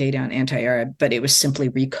collect that data on anti-Arab, but it was simply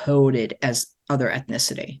recoded as other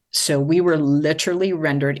ethnicity. So we were literally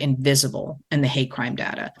rendered invisible in the hate crime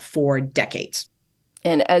data for decades.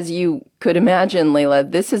 And as you could imagine, Leila,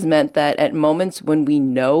 this has meant that at moments when we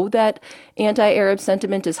know that anti-Arab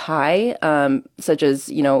sentiment is high, such as,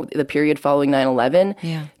 the period following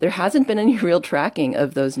 9/11, there hasn't been any real tracking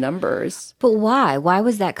of those numbers. But why? Why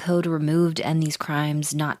was that code removed and these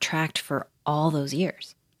crimes not tracked for all those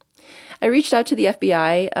years? I reached out to the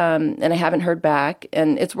FBI, and I haven't heard back.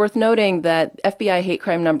 And it's worth noting that FBI hate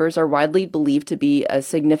crime numbers are widely believed to be a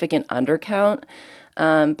significant undercount.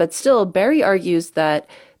 But still, Berry argues that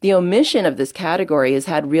the omission of this category has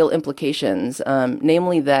had real implications,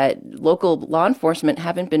 namely that local law enforcement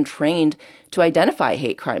haven't been trained to identify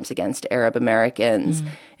hate crimes against Arab Americans.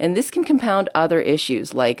 And this can compound other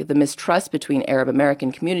issues like the mistrust between Arab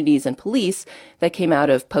American communities and police that came out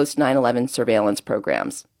of post-9/11 surveillance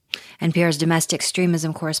programs. NPR's domestic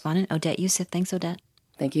extremism correspondent, Odette Youssef. Thanks, Odette.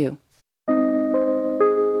 Thank you.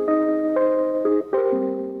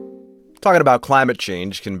 Talking about climate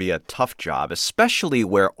change can be a tough job, especially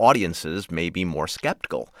where audiences may be more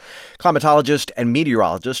skeptical. Climatologists and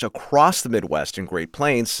meteorologists across the Midwest and Great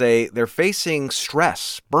Plains say they're facing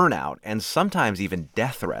stress, burnout, and sometimes even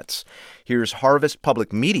death threats. Here's Harvest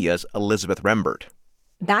Public Media's Elizabeth Rembert.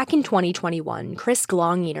 Back in 2021, Chris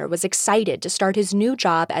Glonginer was excited to start his new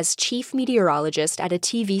job as chief meteorologist at a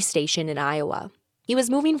TV station in Iowa. He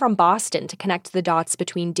was moving from Boston to connect the dots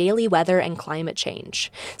between daily weather and climate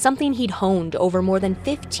change, something he'd honed over more than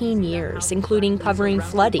 15 years, including covering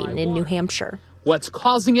flooding in New Hampshire. What's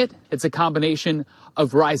causing it? It's a combination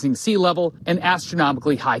of rising sea level and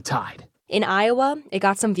astronomically high tide. In Iowa, it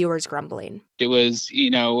got some viewers grumbling. It was,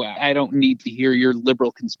 I don't need to hear your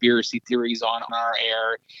liberal conspiracy theories on our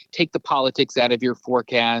air. Take the politics out of your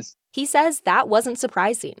forecast. He says that wasn't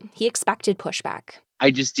surprising. He expected pushback. I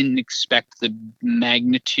just didn't expect the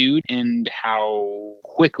magnitude and how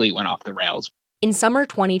quickly it went off the rails. In summer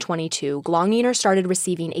 2022, Glonginer started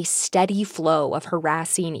receiving a steady flow of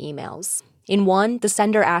harassing emails. In one, the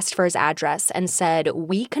sender asked for his address and said,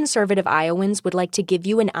 "We conservative Iowans would like to give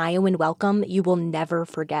you an Iowan welcome you will never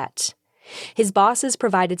forget." His bosses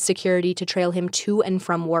provided security to trail him to and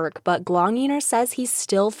from work, but Glonginer says he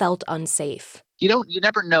still felt unsafe. You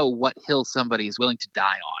never know what hill somebody is willing to die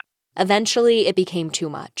on. Eventually, it became too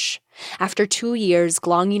much. After 2 years,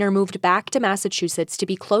 Glonginer moved back to Massachusetts to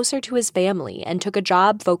be closer to his family and took a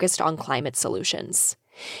job focused on climate solutions.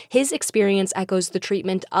 His experience echoes the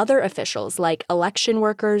treatment other officials like election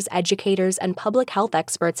workers, educators, and public health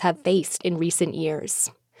experts have faced in recent years.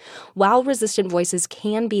 While resistant voices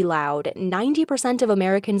can be loud, 90% of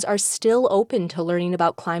Americans are still open to learning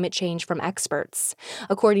about climate change from experts,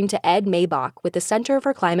 according to Ed Maybach with the Center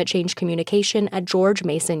for Climate Change Communication at George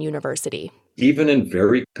Mason University. Even in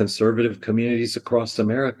very conservative communities across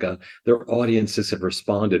America, their audiences have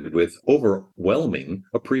responded with overwhelming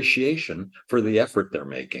appreciation for the effort they're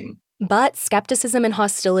making. But skepticism and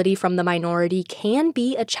hostility from the minority can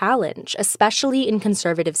be a challenge, especially in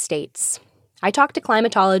conservative states. I talked to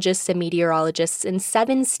climatologists and meteorologists in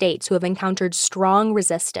 7 states who have encountered strong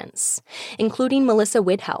resistance, including Melissa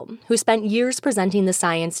Widhelm, who spent years presenting the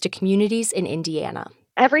science to communities in Indiana.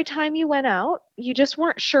 Every time you went out, you just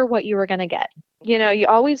weren't sure what you were going to get. You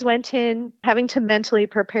always went in having to mentally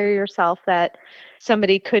prepare yourself that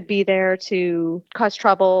somebody could be there to cause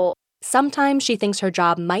trouble. Sometimes she thinks her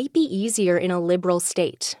job might be easier in a liberal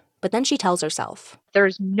state, but then she tells herself,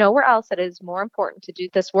 there's nowhere else that is more important to do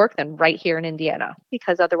this work than right here in Indiana,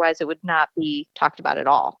 because otherwise it would not be talked about at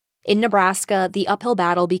all. In Nebraska, the uphill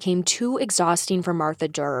battle became too exhausting for Martha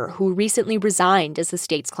Durr, who recently resigned as the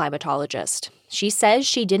state's climatologist. She says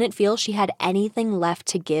she didn't feel she had anything left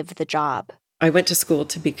to give the job. I went to school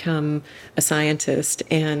to become a scientist,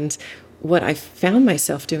 and what I found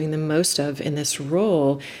myself doing the most of in this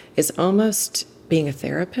role is almost being a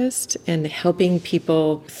therapist and helping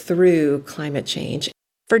people through climate change.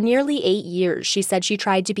 For nearly 8 years, she said she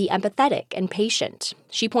tried to be empathetic and patient.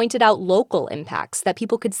 She pointed out local impacts that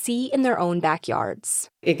people could see in their own backyards.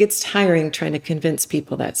 It gets tiring trying to convince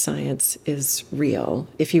people that science is real.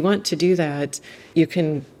 If you want to do that, you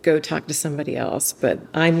can go talk to somebody else, but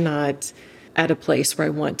I'm not at a place where I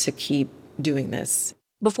want to keep doing this.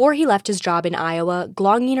 Before he left his job in Iowa,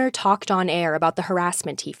 Glonginer talked on air about the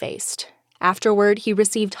harassment he faced. Afterward, he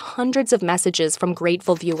received hundreds of messages from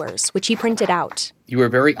grateful viewers, which he printed out. You were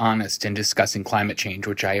very honest in discussing climate change,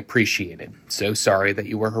 which I appreciated. So sorry that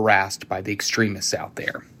you were harassed by the extremists out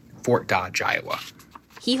there. Fort Dodge, Iowa.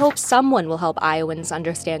 He hopes someone will help Iowans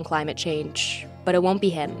understand climate change, but it won't be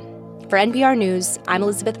him. For NPR News, I'm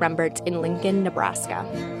Elizabeth Rembert in Lincoln, Nebraska.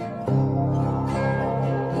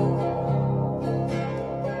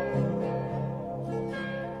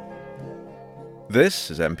 This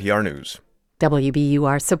is NPR News.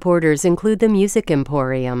 WBUR supporters include the Music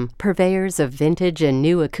Emporium, purveyors of vintage and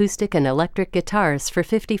new acoustic and electric guitars for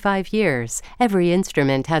 55 years. Every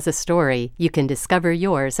instrument has a story. You can discover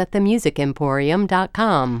yours at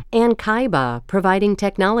themusicemporium.com. And Kaiba, providing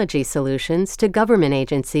technology solutions to government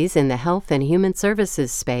agencies in the health and human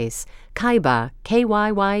services space. Kaiba,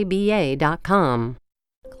 KYYBA.com.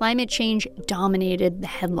 Climate change dominated the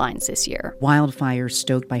headlines this year. Wildfires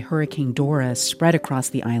stoked by Hurricane Dora spread across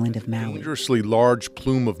the island of Maui. A dangerously large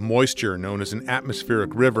plume of moisture known as an atmospheric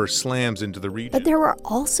river slams into the region. But there were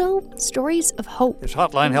also stories of hope. This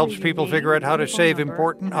hotline helps people figure out how to save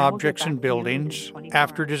important objects and buildings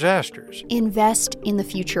after disasters. Invest in the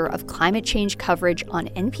future of climate change coverage on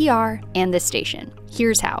NPR and this station.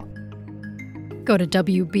 Here's how. Go to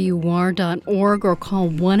WBUR.org or call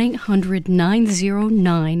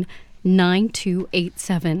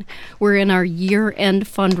 1-800-909-9287. We're in our year-end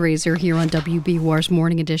fundraiser here on WBUR's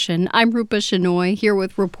Morning Edition. I'm Rupa Shenoy here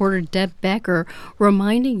with reporter Deb Becker,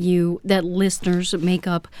 reminding you that listeners make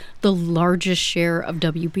up the largest share of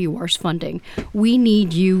WBUR's funding. We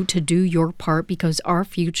need you to do your part because our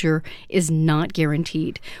future is not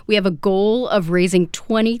guaranteed. We have a goal of raising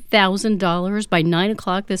 $20,000 by 9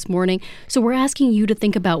 o'clock this morning, so we're asking you to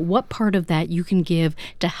think about what part of that you can give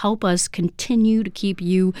to help us continue to keep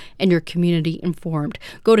you and your community informed.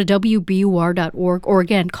 Go to WBUR.org or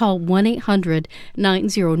again, call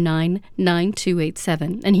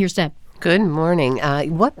 1-800-909-9287. And here's Deb. Good morning.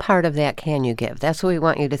 What part of that can you give? That's what we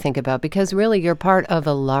want you to think about, because really you're part of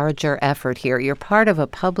a larger effort here. You're part of a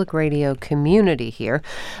public radio community here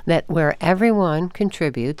where everyone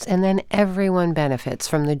contributes and then everyone benefits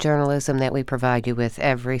from the journalism that we provide you with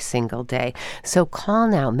every single day. So call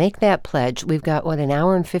now. Make that pledge. We've got, an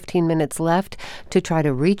hour and 15 minutes left to try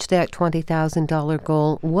to reach that $20,000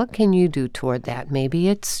 goal. What can you do toward that? Maybe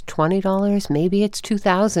it's $20. Maybe it's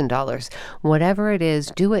 $2,000. Whatever it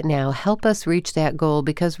is, do it now. Help us reach that goal,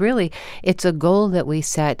 because really it's a goal that we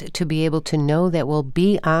set to be able to know that we'll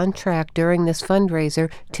be on track during this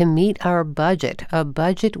fundraiser to meet our budget, a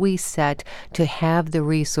budget we set to have the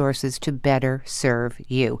resources to better serve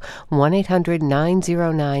you.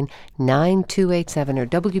 1-800-909-9287 or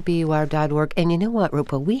WBUR.org. And you know what,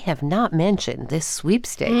 Rupa? We have not mentioned this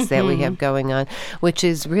sweepstakes that we have going on, which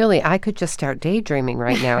is really, I could just start daydreaming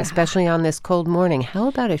right now, especially on this cold morning. How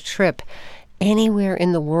about a trip anywhere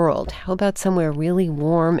in the world? How about somewhere really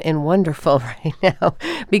warm and wonderful right now?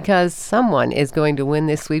 Because someone is going to win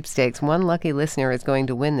this sweepstakes. One lucky listener is going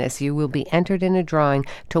to win this. You will be entered in a drawing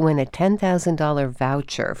to win a $10,000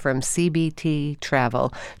 voucher from CBT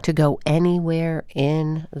Travel to go anywhere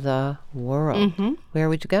in the world. Where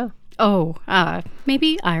would you go?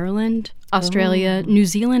 Maybe Ireland, Australia, New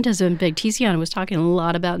Zealand has been big. Tiziana was talking a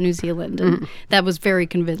lot about New Zealand, and that was very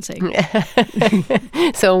convincing.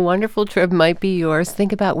 So a wonderful trip might be yours.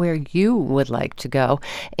 Think about where you would like to go,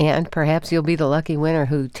 and perhaps you'll be the lucky winner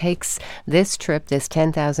who takes this trip, this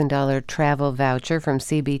 $10,000 travel voucher from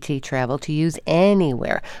CBT Travel to use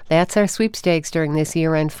anywhere. That's our sweepstakes during this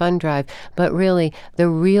year-end fund drive. But really, the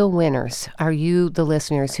real winners are you, the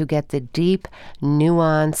listeners, who get the deep,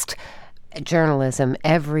 nuanced journalism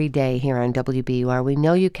every day here on WBUR. We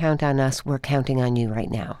know you count on us. We're counting on you right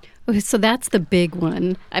now. So that's the big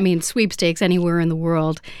one. I mean, sweepstakes anywhere in the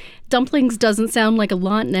world. Dumplings doesn't sound like a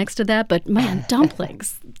lot next to that, but man,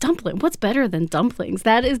 dumplings. What's better than dumplings?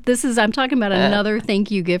 I'm talking about another thank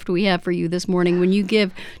you gift we have for you this morning. When you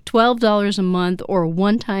give $12 a month or a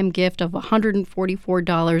one-time gift of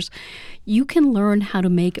 $144, you can learn how to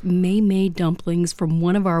make May dumplings from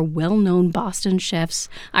one of our well-known Boston chefs,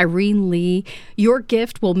 Irene Lee. Your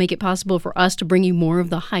gift will make it possible for us to bring you more of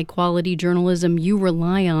the high-quality journalism you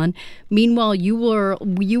rely on. Meanwhile, you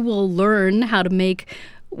will learn how to make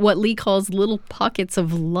what Lee calls little pockets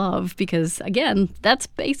of love, because, again, that's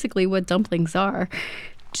basically what dumplings are.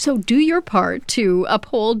 So do your part to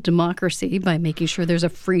uphold democracy by making sure there's a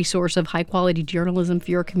free source of high-quality journalism for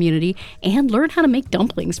your community, and learn how to make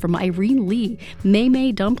dumplings from Irene Lee,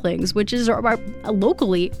 May Dumplings, which is our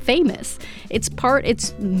locally famous. It's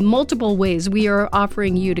multiple ways we are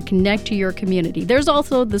offering you to connect to your community. There's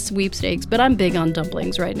also the sweepstakes, but I'm big on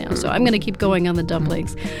dumplings right now, so I'm going to keep going on the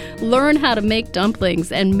dumplings. Learn how to make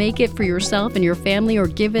dumplings and make it for yourself and your family, or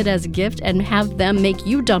give it as a gift and have them make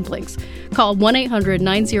you dumplings. Call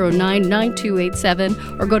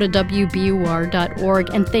 1-800-909-9287 or go to WBUR.org,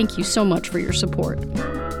 and thank you so much for your support.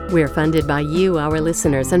 We're funded by you, our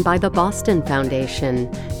listeners, and by the Boston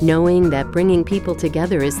Foundation. Knowing that bringing people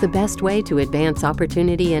together is the best way to advance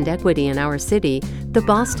opportunity and equity in our city, the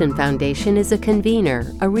Boston Foundation is a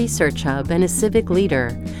convener, a research hub, and a civic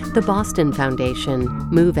leader. The Boston Foundation.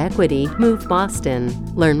 Move equity, move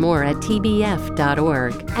Boston. Learn more at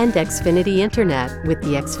tbf.org. And Xfinity Internet with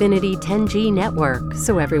the Xfinity 10G network,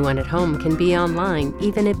 so everyone at home can be online,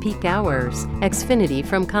 even at peak hours. Xfinity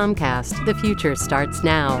from Comcast. The future starts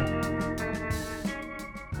now.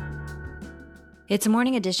 It's a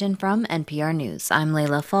morning edition from NPR News. I'm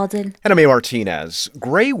Layla Faldin. And I'm A. Martinez.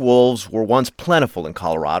 Gray wolves were once plentiful in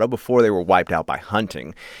Colorado before they were wiped out by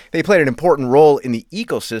hunting. They played an important role in the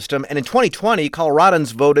ecosystem, and in 2020,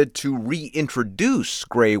 Coloradans voted to reintroduce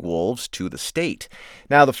gray wolves to the state.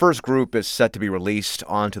 Now, the first group is set to be released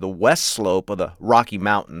onto the west slope of the Rocky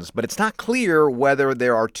Mountains, but it's not clear whether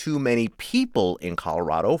there are too many people in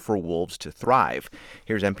Colorado for wolves to thrive.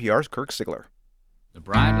 Here's NPR's Kirk Sigler. The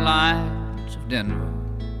bright lights of Denver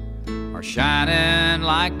are shining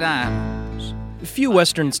like diamonds. Few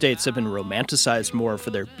western states have been romanticized more for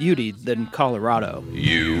their beauty than Colorado.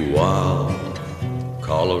 You wild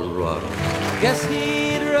Colorado. Guess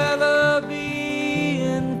he'd rather be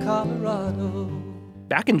in Colorado.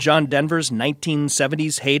 Back in John Denver's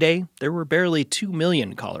 1970s heyday, there were barely 2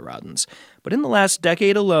 million Coloradans. But in the last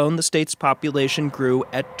decade alone, the state's population grew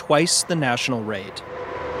at twice the national rate.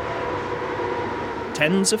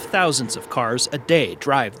 Tens of thousands of cars a day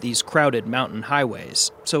drive these crowded mountain highways.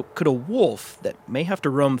 So could a wolf that may have to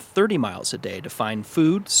roam 30 miles a day to find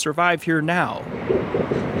food survive here now?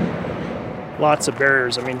 lots of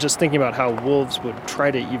barriers. I mean, just thinking about how wolves would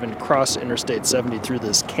try to even cross Interstate 70 through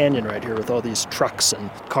this canyon right here with all these trucks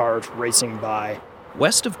and cars racing by.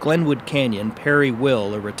 West of Glenwood Canyon, Perry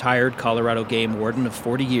Will, a retired Colorado game warden of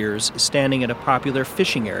 40 years, is standing at a popular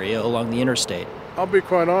fishing area along the interstate. I'll be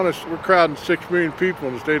quite honest, we're crowding 6 million people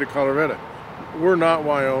in the state of Colorado. We're not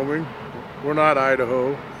Wyoming. We're not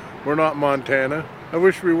Idaho. We're not Montana. I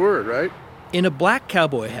wish we were, right? In a black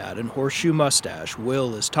cowboy hat and horseshoe mustache,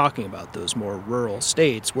 Will is talking about those more rural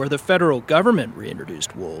states where the federal government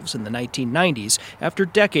reintroduced wolves in the 1990s after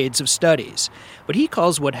decades of studies. But he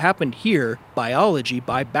calls what happened here biology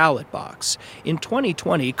by ballot box. In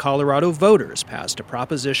 2020, Colorado voters passed a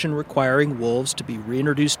proposition requiring wolves to be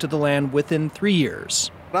reintroduced to the land within 3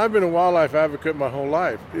 years. I've been a wildlife advocate my whole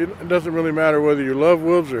life. It doesn't really matter whether you love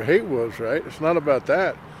wolves or hate wolves, right? It's not about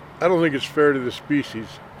that. I don't think it's fair to the species.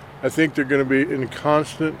 I think they're going to be in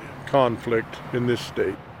constant conflict in this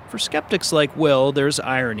state. For skeptics like Will, there's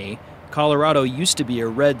irony. Colorado used to be a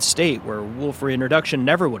red state where wolf reintroduction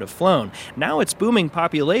never would have flown. Now its booming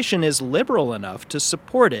population is liberal enough to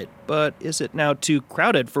support it, but is it now too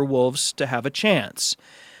crowded for wolves to have a chance?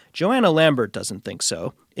 Joanna Lambert doesn't think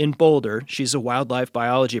so. In Boulder, she's a wildlife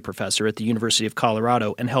biology professor at the University of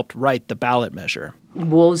Colorado and helped write the ballot measure.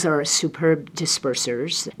 Wolves are superb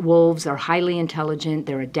dispersers. Wolves are highly intelligent,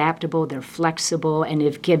 they're adaptable, they're flexible, and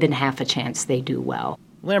if given half a chance, they do well.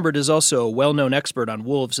 Lambert is also a well-known expert on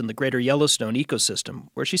wolves in the greater Yellowstone ecosystem,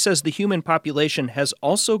 where she says the human population has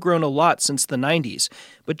also grown a lot since the 90s,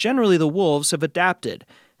 but generally the wolves have adapted.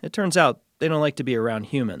 It turns out they don't like to be around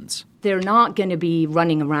humans. They're not going to be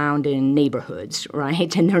running around in neighborhoods,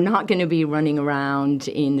 right? And they're not going to be running around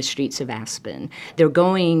in the streets of Aspen. They're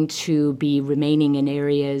going to be remaining in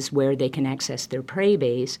areas where they can access their prey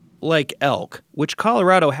base. Like elk, which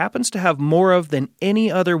Colorado happens to have more of than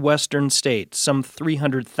any other western state, some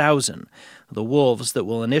 300,000. The wolves that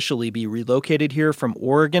will initially be relocated here from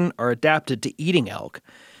Oregon are adapted to eating elk.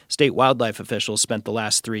 State wildlife officials spent the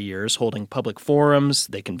last 3 years holding public forums.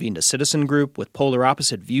 They convened a citizen group with polar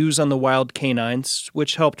opposite views on the wild canines,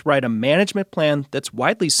 which helped write a management plan that's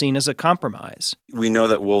widely seen as a compromise. We know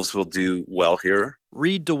that wolves will do well here.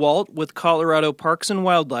 Reed DeWalt with Colorado Parks and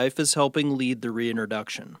Wildlife is helping lead the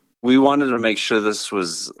reintroduction. We wanted to make sure this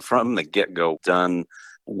was from the get-go done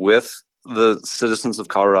with the citizens of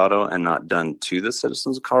Colorado and not done to the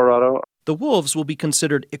citizens of Colorado. The wolves will be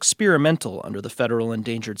considered experimental under the Federal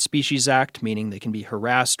Endangered Species Act, meaning they can be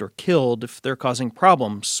harassed or killed if they're causing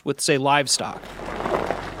problems with, say, livestock.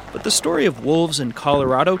 But the story of wolves in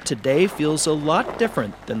Colorado today feels a lot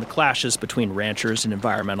different than the clashes between ranchers and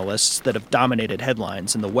environmentalists that have dominated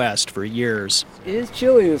headlines in the West for years. It is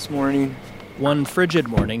chilly this morning. One frigid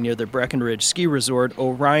morning near the Breckenridge ski resort,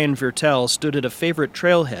 Orion Viertel stood at a favorite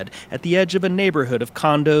trailhead at the edge of a neighborhood of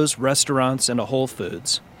condos, restaurants, and a Whole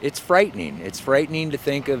Foods. It's frightening. It's frightening to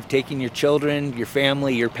think of taking your children, your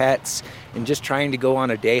family, your pets, and just trying to go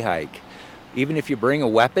on a day hike. Even if you bring a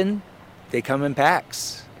weapon, they come in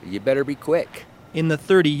packs. You better be quick. In the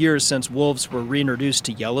 30 years since wolves were reintroduced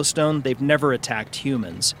to Yellowstone, they've never attacked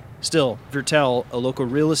humans. Still, Viertel, a local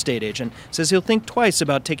real estate agent, says he'll think twice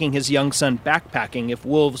about taking his young son backpacking if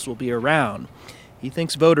wolves will be around. He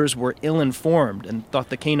thinks voters were ill-informed and thought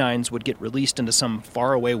the canines would get released into some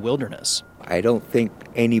faraway wilderness. I don't think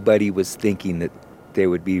anybody was thinking that they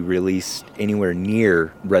would be released anywhere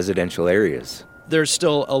near residential areas. There's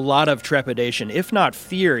still a lot of trepidation, if not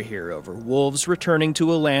fear, here over wolves returning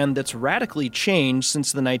to a land that's radically changed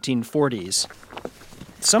since the 1940s.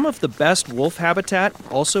 Some of the best wolf habitat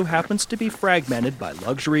also happens to be fragmented by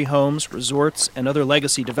luxury homes, resorts, and other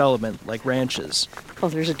legacy development like ranches. Oh,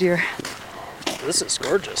 there's a deer. This is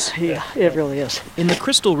gorgeous. Yeah, it really is. In the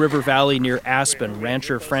Crystal River Valley near Aspen,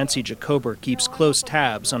 rancher Francie Jacober keeps close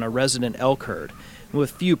tabs on a resident elk herd.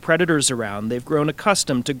 With few predators around, they've grown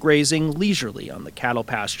accustomed to grazing leisurely on the cattle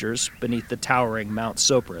pastures beneath the towering Mount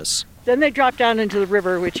Sopris. Then they drop down into the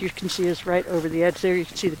river, which you can see is right over the edge there. You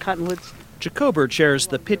can see the cottonwoods. Jacober chairs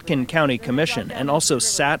the Pitkin County Commission and also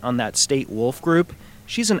sat on that state wolf group.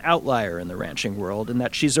 She's an outlier in the ranching world in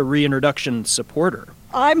that she's a reintroduction supporter.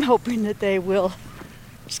 I'm hoping that they will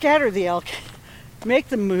scatter the elk, make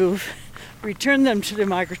them move, return them to their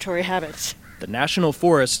migratory habits. The national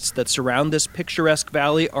forests that surround this picturesque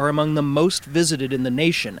valley are among the most visited in the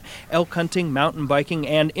nation. Elk hunting, mountain biking,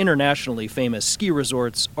 and internationally famous ski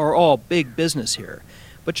resorts are all big business here.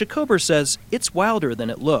 But Jacober says it's wilder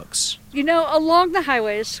than it looks. You know, along the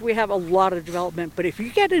highways, we have a lot of development, but if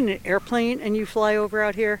you get in an airplane and you fly over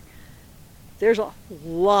out here, there's a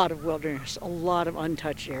lot of wilderness, a lot of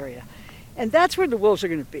untouched area. And that's where the wolves are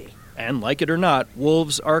going to be. And like it or not,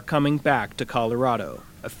 wolves are coming back to Colorado.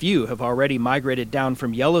 A few have already migrated down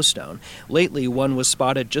from Yellowstone. Lately, one was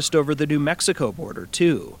spotted just over the New Mexico border,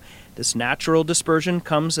 too. This natural dispersion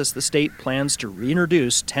comes as the state plans to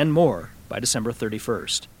reintroduce 10 more by December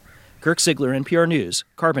 31st. Kirk Sigler, NPR News,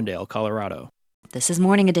 Carbondale, Colorado. This is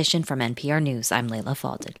Morning Edition from NPR News. I'm Layla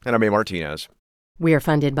Falded. And I'm A. Martinez. We are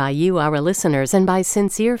funded by you, our listeners, and by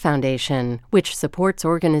Sincere Foundation, which supports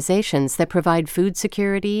organizations that provide food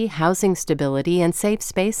security, housing stability, and safe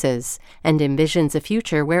spaces, and envisions a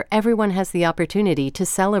future where everyone has the opportunity to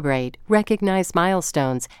celebrate, recognize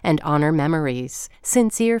milestones, and honor memories.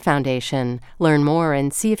 Sincere Foundation. Learn more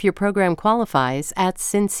and see if your program qualifies at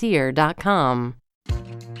sincere.com.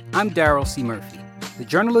 I'm Daryl C. Murphy. The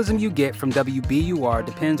journalism you get from WBUR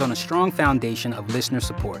depends on a strong foundation of listener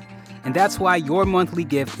support. And that's why your monthly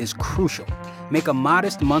gift is crucial. Make a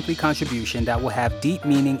modest monthly contribution that will have deep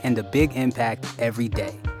meaning and a big impact every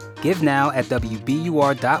day. Give now at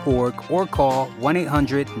WBUR.org or call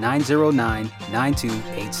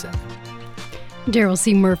 1-800-909-9287. Daryl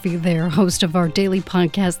C. Murphy there, host of our daily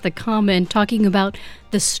podcast, The Comment, talking about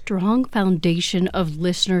the strong foundation of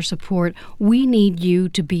listener support we need you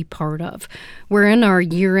to be part of. We're in our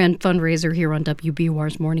year-end fundraiser here on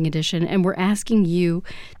WBUR's Morning Edition, and we're asking you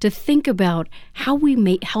to think about how we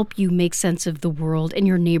may help you make sense of the world and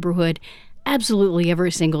your neighborhood absolutely every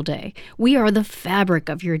single day. We are the fabric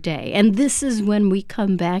of your day, and this is when we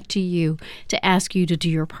come back to you to ask you to do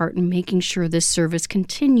your part in making sure this service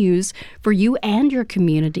continues for you and your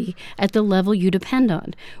community at the level you depend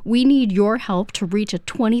on. We need your help to reach a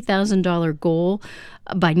 $20,000 goal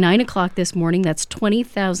by 9 o'clock this morning. That's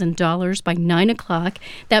 $20,000 by 9 o'clock.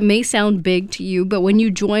 That may sound big to you, but when you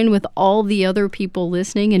join with all the other people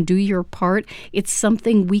listening and do your part, it's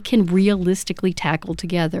something we can realistically tackle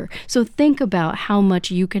together. So think about how much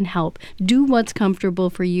you can help. Do what's comfortable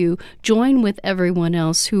for you. Join with everyone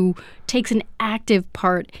else who takes an active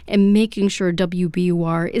part in making sure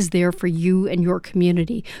WBUR is there for you and your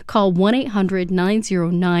community. Call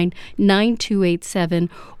 1-800-909-9287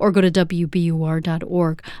 or go to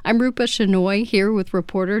WBUR.org. I'm Rupa Shenoy here with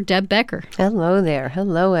reporter Deb Becker. Hello there.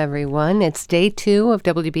 Hello, everyone. It's day 2 of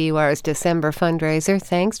WBUR's December fundraiser.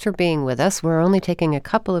 Thanks for being with us. We're only taking a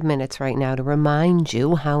couple of minutes right now to remind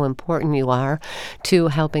you how important you are to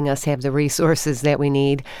helping us have the resources that we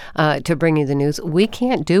need to bring you the news. We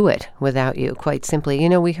can't do it without you, quite simply. You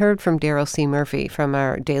know, we heard from Daryl C. Murphy from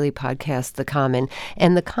our daily podcast, The Common.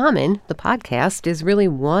 And The Common, the podcast, is really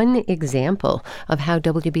one example of how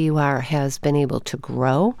WBUR has been able to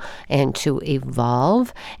grow and to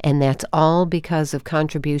evolve. And that's all because of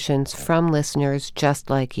contributions from listeners just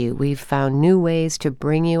like you. We've found new ways to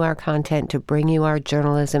bring you our content, to bring you our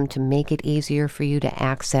journalism, to make it easier for you to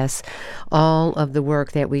access all of the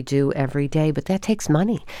work that we do every day. But that takes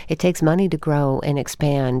money. It takes money to grow and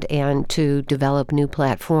expand and to develop new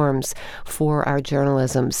platforms for our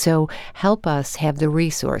journalism. So help us have the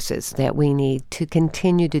resources that we need to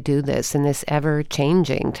continue to do this in this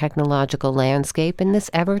ever-changing technological landscape, in this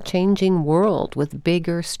ever-changing world with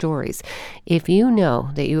bigger stories. If you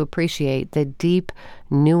know that you appreciate the deep,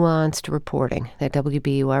 nuanced reporting that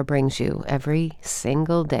WBUR brings you every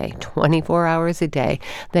single day, 24 hours a day,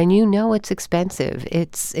 then you know it's expensive.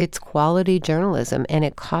 It's quality journalism, and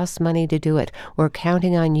it costs money to do it. We're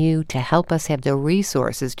counting on you to help us have the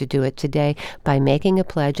resources to do it today by making a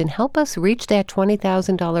pledge and help us reach that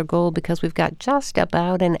 $20,000 goal, because we've got just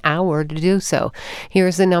about an hour to do so.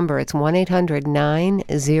 Here's the number. It's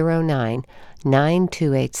 1-800-909-9287.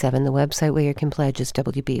 The website where you can pledge is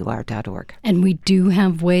WBUR.org. And we do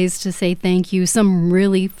have ways to say thank you, some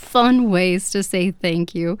really fun ways to say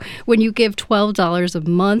thank you. When you give $12 a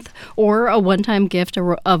month or a one-time gift of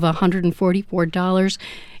 $144,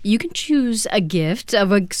 you can choose a gift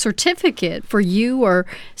of a certificate for you or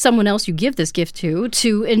someone else you give this gift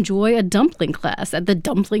to enjoy a dumpling class at the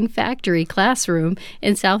Dumpling Factory classroom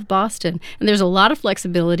in South Boston. And there's a lot of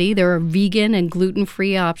flexibility. There are vegan and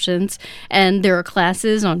gluten-free options, and there are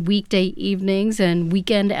classes on weekday evenings and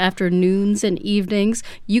weekend afternoons and evenings.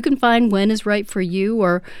 You can find when is right for you,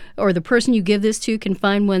 or the person you give this to can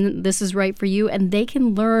find when this is right for you, and they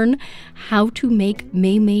can learn how to make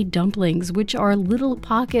May dumplings, which are little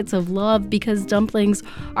pockets of love, because dumplings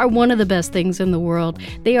are one of the best things in the world.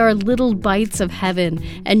 They are little bites of heaven,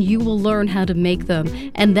 and you will learn how to make them.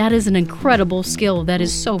 And that is an incredible skill that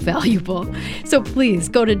is so valuable. So please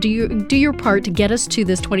go to do your part to get us to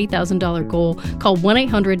this $20,000 goal. Call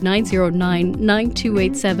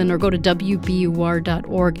 1-800-909-9287 or go to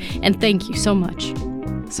WBUR.org. And thank you so much.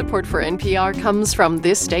 Support for NPR comes from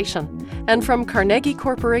this station and from Carnegie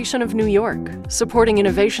Corporation of New York, supporting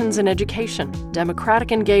innovations in education,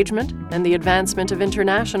 democratic engagement, and the advancement of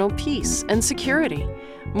international peace and security.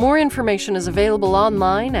 More information is available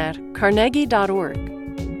online at carnegie.org.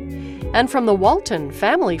 And from the Walton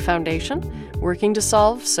Family Foundation, working to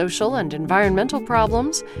solve social and environmental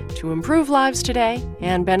problems to improve lives today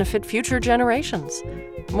and benefit future generations.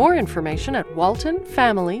 More information at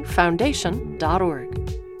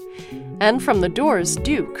waltonfamilyfoundation.org. And from the Doors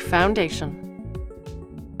Duke Foundation.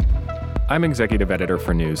 I'm Executive Editor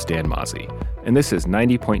for News Dan Mozzie, and this is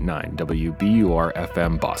 90.9 WBUR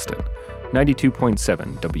FM Boston,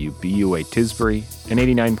 92.7 WBUA Tisbury, and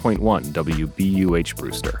 89.1 WBUH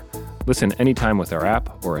Brewster. Listen anytime with our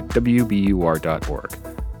app or at WBUR.org.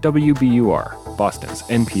 WBUR, Boston's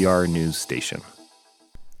NPR news station.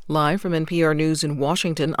 Live from NPR News in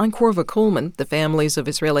Washington, I'm Korva Coleman. The families of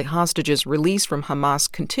Israeli hostages released from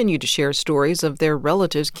Hamas continue to share stories of their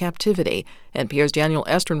relatives' captivity. NPR's Daniel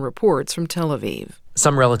Estrin reports from Tel Aviv.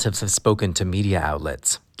 Some relatives have spoken to media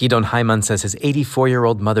outlets. Gidon Hyman says his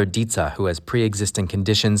 84-year-old mother Ditza, who has pre-existing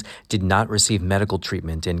conditions, did not receive medical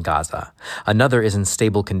treatment in Gaza. Another is in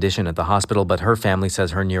stable condition at the hospital, but her family says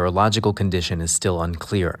her neurological condition is still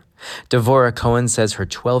unclear. Devorah Cohen says her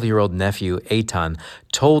 12-year-old nephew, Eitan,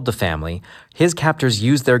 told the family his captors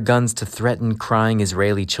used their guns to threaten crying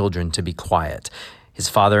Israeli children to be quiet. His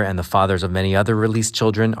father and the fathers of many other released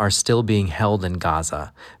children are still being held in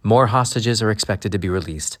Gaza. More hostages are expected to be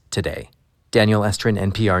released today. Daniel Estrin,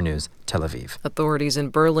 NPR News, Tel Aviv. Authorities in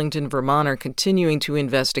Burlington, Vermont are continuing to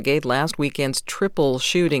investigate last weekend's triple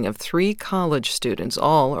shooting of 3 college students.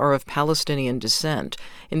 All are of Palestinian descent.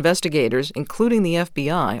 Investigators, including the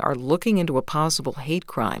FBI, are looking into a possible hate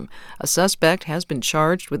crime. A suspect has been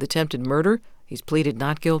charged with attempted murder. He's pleaded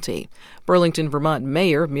not guilty. Burlington, Vermont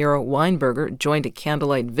Mayor Mira Weinberger joined a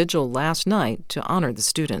candlelight vigil last night to honor the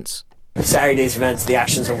students. Saturday's events, the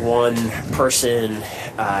actions of one person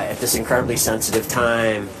at this incredibly sensitive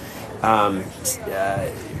time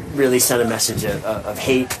really sent a message of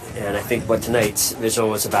hate. And I think what tonight's vigil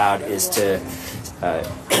was about is to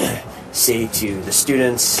say to the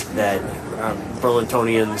students that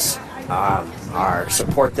Burlingtonians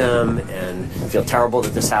support them and feel terrible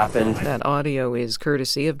that this happened. That audio is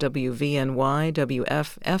courtesy of WVNY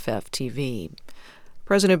WFFF-TV.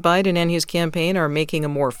 President Biden and his campaign are making a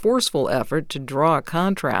more forceful effort to draw a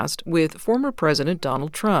contrast with former President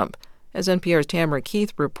Donald Trump. As NPR's Tamara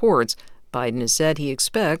Keith reports, Biden has said he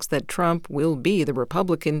expects that Trump will be the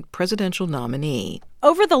Republican presidential nominee.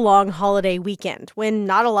 Over the long holiday weekend, when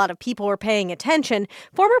not a lot of people were paying attention,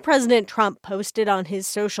 former President Trump posted on his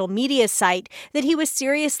social media site that he was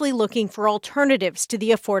seriously looking for alternatives to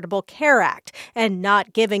the Affordable Care Act and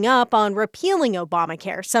not giving up on repealing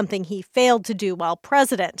Obamacare, something he failed to do while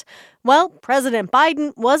president. Well, President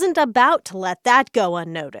Biden wasn't about to let that go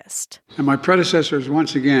unnoticed. And my predecessors,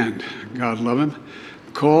 once again, God love him,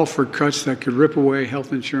 call for cuts that could rip away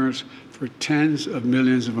health insurance for tens of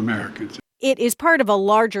millions of Americans. It is part of a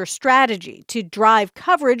larger strategy to drive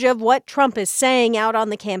coverage of what Trump is saying out on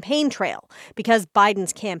the campaign trail, because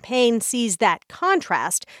Biden's campaign sees that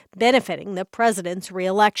contrast benefiting the president's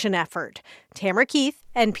reelection effort. Tamara Keith,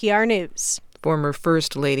 NPR News. Former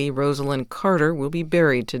First Lady Rosalind Carter will be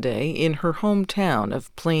buried today in her hometown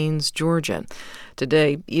of Plains, Georgia.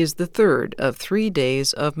 Today is the third of 3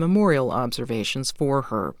 days of memorial observations for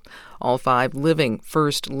her. All 5 living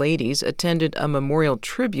First Ladies attended a memorial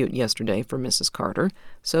tribute yesterday for Mrs. Carter.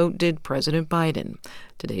 So did President Biden.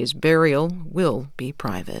 Today's burial will be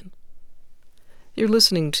private. You're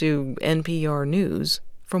listening to NPR News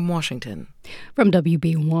from Washington. From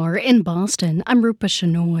WBUR in Boston, I'm Rupa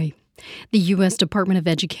Shenoy. The U.S. Department of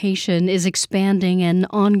Education is expanding an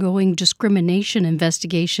ongoing discrimination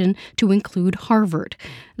investigation to include Harvard.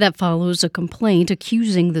 That follows a complaint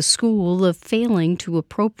accusing the school of failing to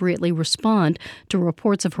appropriately respond to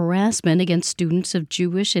reports of harassment against students of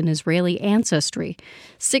Jewish and Israeli ancestry.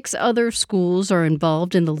 6 other schools are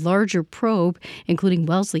involved in the larger probe, including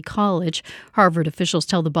Wellesley College. Harvard officials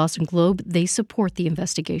tell the Boston Globe they support the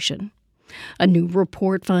investigation. A new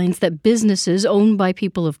report finds that businesses owned by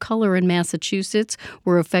people of color in Massachusetts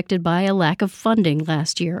were affected by a lack of funding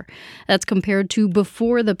last year. That's compared to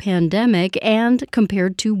before the pandemic and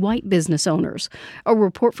compared to white business owners. A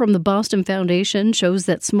report from the Boston Foundation shows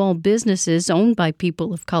that small businesses owned by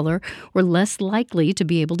people of color were less likely to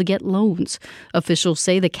be able to get loans. Officials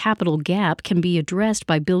say the capital gap can be addressed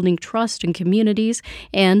by building trust in communities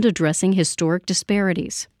and addressing historic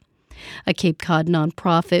disparities. A Cape Cod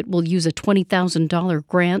nonprofit will use a $20,000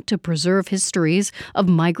 grant to preserve histories of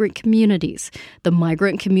migrant communities. The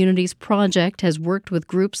Migrant Communities Project has worked with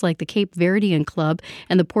groups like the Cape Verdean Club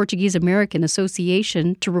and the Portuguese American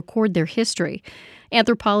Association to record their history.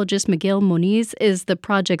 Anthropologist Miguel Moniz is the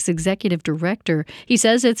project's executive director. He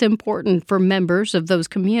says it's important for members of those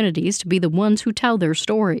communities to be the ones who tell their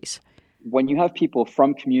stories. When you have people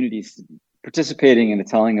from communities participating in the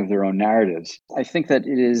telling of their own narratives, I think that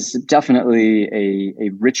it is definitely a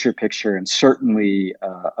richer picture and certainly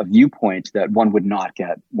a viewpoint that one would not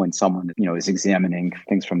get when someone, is examining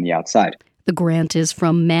things from the outside. The grant is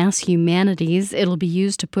from Mass Humanities. It'll be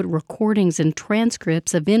used to put recordings and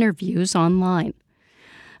transcripts of interviews online.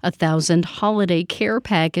 1,000 holiday care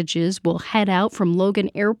packages will head out from Logan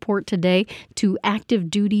Airport today to active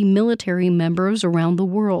duty military members around the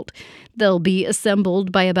world. They'll be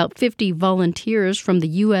assembled by about 50 volunteers from the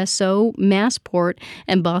USO, Massport,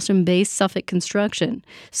 and Boston-based Suffolk Construction.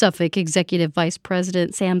 Suffolk Executive Vice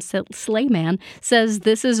President Sam Slayman says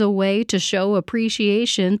this is a way to show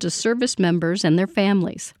appreciation to service members and their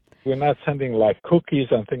families. We're not sending like cookies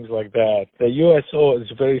and things like that. The USO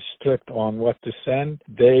is very strict on what to send.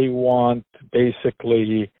 They want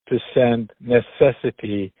basically to send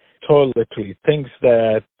necessity, toiletry, things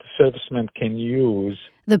that servicemen can use.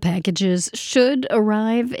 The packages should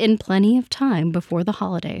arrive in plenty of time before the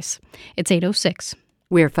holidays. It's 8:06.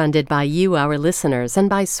 We're funded by you, our listeners, and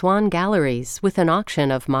by Swan Galleries, with an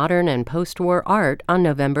auction of modern and post-war art on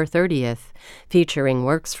November 30th, featuring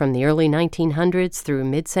works from the early 1900s through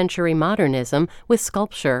mid-century modernism with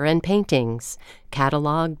sculpture and paintings.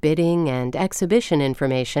 Catalog, bidding, and exhibition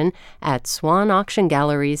information at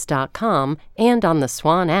swanauctiongalleries.com and on the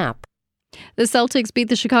Swan app. The Celtics beat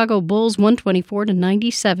the Chicago Bulls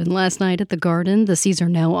 124-97 last night at the Garden. The Seas are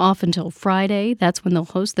now off until Friday. That's when they'll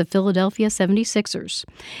host the Philadelphia 76ers.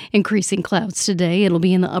 Increasing clouds today. It'll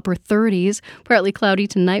be in the upper 30s. Partly cloudy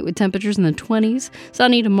tonight with temperatures in the 20s.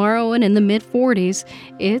 Sunny tomorrow and in the mid-40s.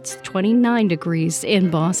 It's 29 degrees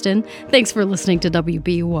in Boston. Thanks for listening to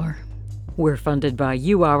WBUR. We're funded by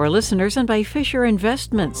you, our listeners, and by Fisher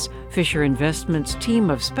Investments. Fisher Investments' team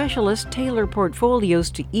of specialists tailor portfolios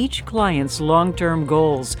to each client's long-term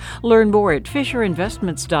goals. Learn more at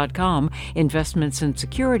FisherInvestments.com. Investments in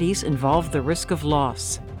securities involve the risk of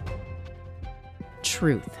loss.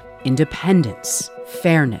 Truth, independence,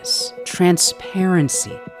 fairness,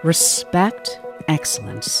 transparency, respect,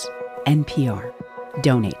 excellence. NPR.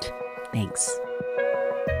 Donate. Thanks.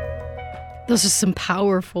 Those are some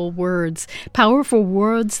powerful words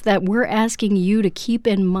that we're asking you to keep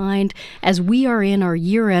in mind as we are in our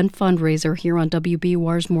year-end fundraiser here on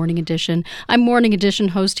WBUR's Morning Edition. I'm Morning Edition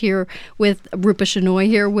host here with Rupa Shenoy,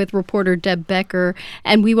 here with reporter Deb Becker.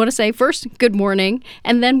 And we want to say first, good morning.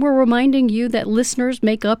 And then we're reminding you that listeners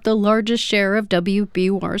make up the largest share of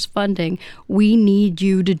WBUR's funding. We need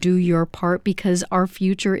you to do your part because our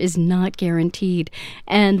future is not guaranteed.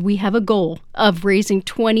 And we have a goal of raising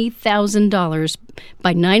 $20,000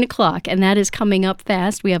 by 9 o'clock, and that is coming up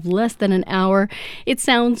fast. We have less than an hour. It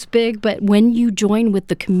sounds big, but when you join with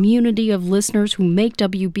the community of listeners who make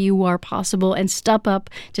WBUR possible and step up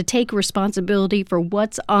to take responsibility for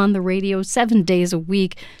what's on the radio 7 days a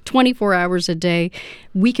week, 24 hours a day,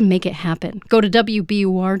 we can make it happen. Go to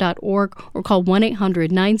WBUR.org or call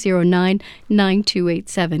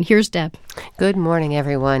 1-800-909-9287. Here's Deb. Good morning,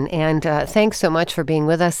 everyone, and thanks so much for being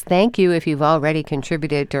with us. Thank you if you've already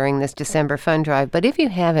contributed during this December fund drive, but if you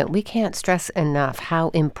haven't, we can't stress enough how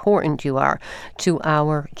important you are to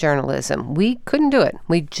our journalism. We couldn't do it.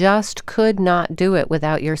 We just could not do it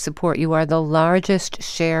without your support. You are the largest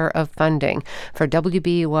share of funding for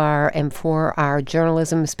WBUR and for our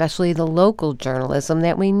journalism, especially the local journalism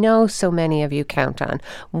that we know so many of you count on.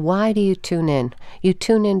 Why do you tune in? You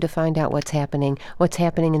tune in to find out what's happening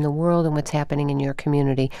in the world and what's happening in your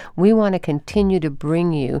community. We want to continue to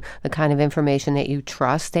bring you the kind of information that you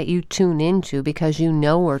trust, that you tune into because you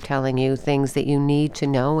know we're telling you things that you need to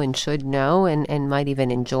know and should know and might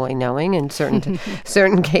even enjoy knowing in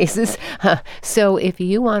certain cases. So if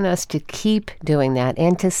you want us to keep doing that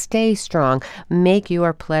and to stay strong, make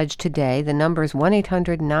your pledge today. The number is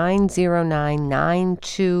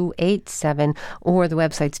 1-800-909-9287 or the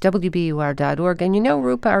website's WBUR.org. And you know,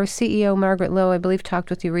 Rupa, our CEO, Margaret Lowe, I believe, talked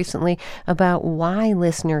with you recently about why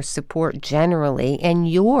listeners support generally and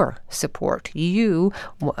your support, you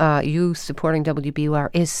supporting WBUR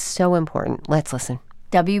is so important. Let's listen.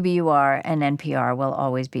 WBUR and NPR will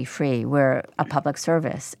always be free. We're a public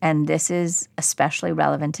service. And this is especially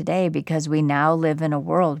relevant today because we now live in a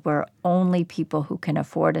world where only people who can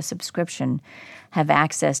afford a subscription have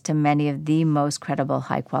access to many of the most credible,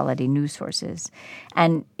 high-quality news sources.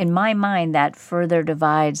 And in my mind, that further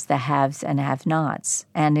divides the haves and have-nots.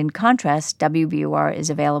 And in contrast, WBUR is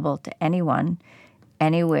available to anyone,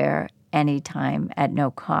 anywhere, anytime, at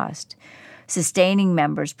no cost. Sustaining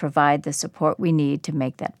members provide the support we need to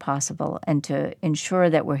make that possible and to ensure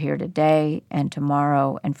that we're here today and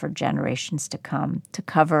tomorrow and for generations to come to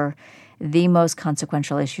cover the most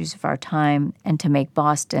consequential issues of our time and to make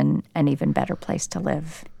Boston an even better place to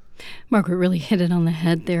live. Margaret really hit it on the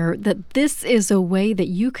head there, that this is a way that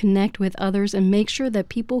you connect with others and make sure that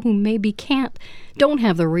people who maybe don't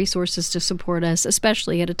have the resources to support us,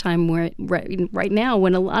 especially at a time where right now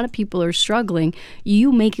when a lot of people are struggling,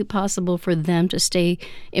 you make it possible for them to stay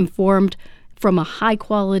informed from a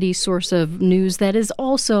high-quality source of news that is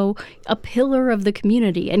also a pillar of the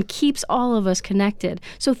community and keeps all of us connected.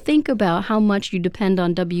 So think about how much you depend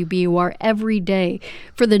on WBUR every day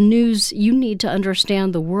for the news you need to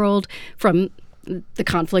understand the world, from the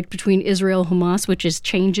conflict between Israel and Hamas, which is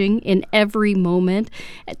changing in every moment,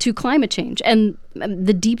 to climate change and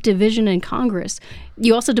the deep division in Congress.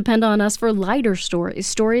 You also depend on us for lighter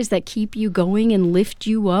stories that keep you going and lift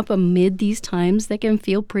you up amid these times that can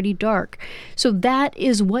feel pretty dark. So that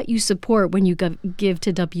is what you support when you give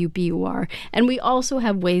to WBUR. And we also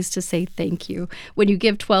have ways to say thank you. When you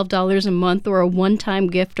give $12 a month or a one-time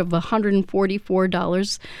gift of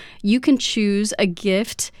 $144, you can choose a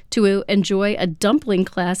gift to enjoy a dumpling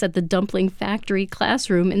class at the Dumpling Factory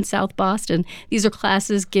Classroom in South Boston. These are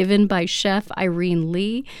classes given by Chef Irene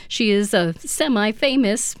Lee. She is a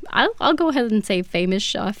semi-famous, I'll go ahead and say famous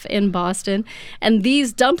chef in Boston. And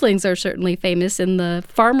these dumplings are certainly famous in the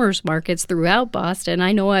farmers markets throughout Boston.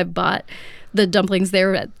 I know I've bought the dumplings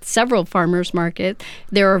there at several farmers markets.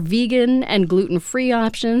 There are vegan and gluten-free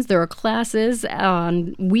options. There are classes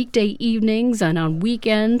on weekday evenings and on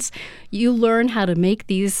weekends. You learn how to make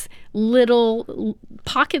these little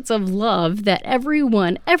pockets of love that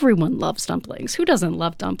everyone loves dumplings. Who doesn't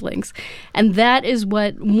love dumplings? And that is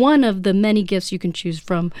one of the many gifts you can choose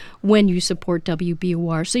from when you support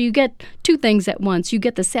WBUR. So you get two things at once. You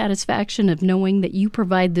get the satisfaction of knowing that you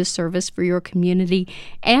provide this service for your community,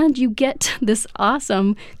 and you get this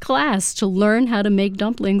awesome class to learn how to make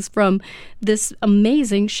dumplings from this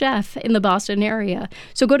amazing chef in the Boston area.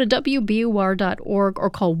 So go to WBUR.org or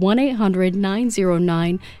call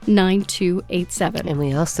 1-800-909-9287. And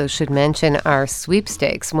we also should mention our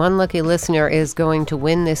sweepstakes. One lucky listener is going to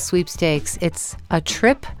win this sweepstakes. It's a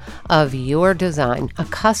trip of your design, a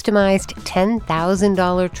customized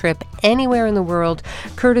 $10,000 trip anywhere in the world,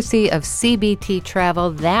 courtesy of CBT Travel.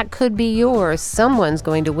 That could be yours. Someone's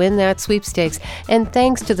going to win that sweepstakes. And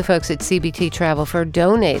thanks to the folks at CBT Travel for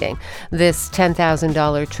donating this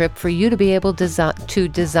 $10,000 trip for you to be able to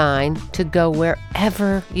design to go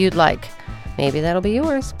wherever you'd like. Maybe that'll be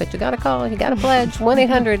yours, but you got to call. You got to pledge.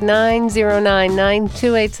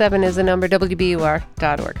 1-800-909-9287 is the number,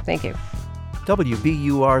 WBUR.org. Thank you.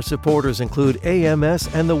 WBUR supporters include AMS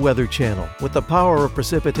and the Weather Channel with the power of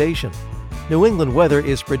precipitation. New England weather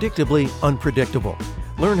is predictably unpredictable.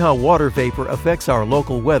 Learn how water vapor affects our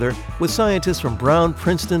local weather with scientists from Brown,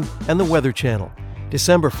 Princeton, and the Weather Channel.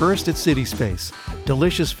 December 1st at City Space.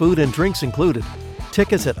 Delicious food and drinks included.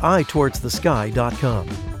 Tickets at eyetowardsthesky.com.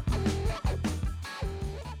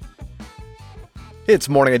 It's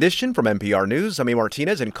Morning Edition from NPR News. I'm E.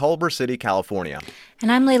 Martinez in Culver City, California. And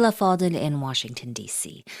I'm Layla Falden in Washington,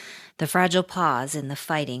 D.C. The fragile pause in the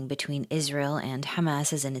fighting between Israel and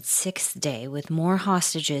Hamas is in its sixth day, with more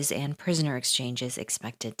hostages and prisoner exchanges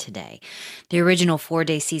expected today. The original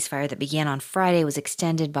 4-day ceasefire that began on Friday was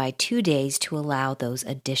extended by 2 days to allow those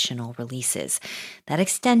additional releases. That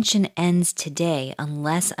extension ends today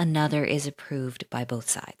unless another is approved by both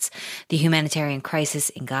sides. The humanitarian crisis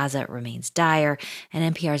in Gaza remains dire,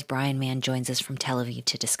 and NPR's Brian Mann joins us from Tel Aviv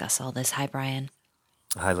to discuss all this. Hi, Brian.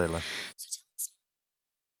 Hi, Layla.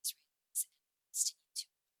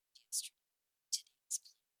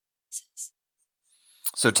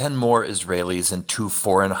 So 10 more Israelis and 2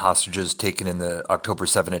 foreign hostages taken in the October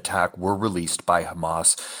 7 attack were released by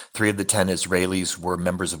Hamas. 3 of the 10 Israelis were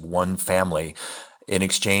members of one family. In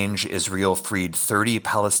exchange, Israel freed 30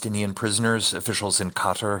 Palestinian prisoners. Officials in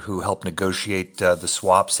Qatar who helped negotiate the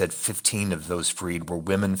swap said 15 of those freed were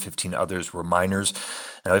women, 15 others were minors.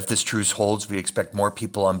 Now, if this truce holds, we expect more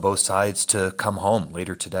people on both sides to come home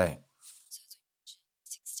later today.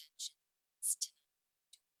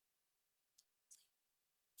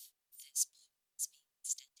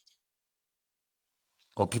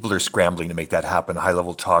 Well, people are scrambling to make that happen.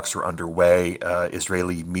 High-level talks are underway.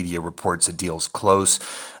 Israeli media reports a deal's close.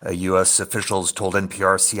 U.S. officials told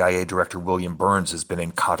NPR CIA Director William Burns has been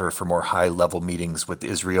in Qatar for more high-level meetings with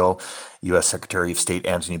Israel. U.S. Secretary of State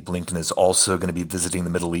Antony Blinken is also going to be visiting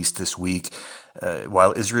the Middle East this week.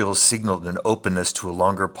 While Israel signaled an openness to a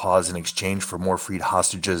longer pause in exchange for more freed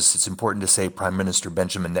hostages, it's important to say Prime Minister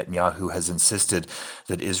Benjamin Netanyahu has insisted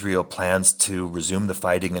that Israel plans to resume the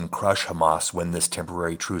fighting and crush Hamas when this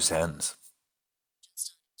temporary truce ends.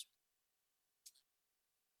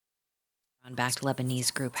 Back to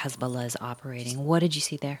Lebanese group Hezbollah is operating. What did you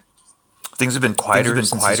see there? Things have been quieter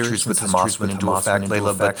since this truce with Hamas went into effect,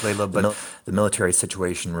 Layla, but the military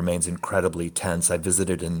situation remains incredibly tense. I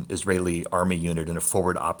visited an Israeli army unit in a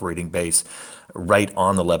forward operating base right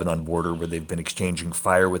on the Lebanon border where they've been exchanging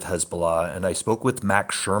fire with Hezbollah, and I spoke with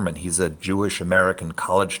Max Sherman. He's a Jewish-American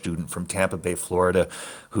college student from Tampa Bay, Florida,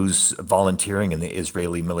 who's volunteering in the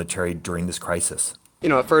Israeli military during this crisis.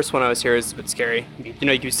 At first when I was here, it was a bit scary.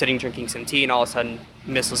 You'd be sitting drinking some tea, and all of a sudden,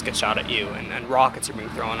 missiles get shot at you, and rockets are being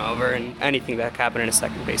thrown over, and anything that could happen in a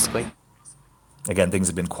second, basically. Again, things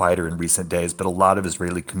have been quieter in recent days, but a lot of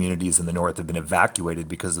Israeli communities in the north have been evacuated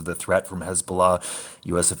because of the threat from Hezbollah.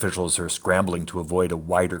 U.S. officials are scrambling to avoid a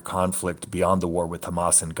wider conflict beyond the war with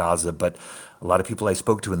Hamas in Gaza, but a lot of people I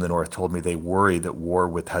spoke to in the north told me they worry that war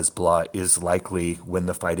with Hezbollah is likely when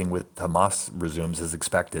the fighting with Hamas resumes as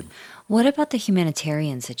expected. What about the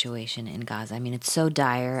humanitarian situation in Gaza? I mean, it's so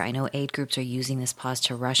dire. I know aid groups are using this pause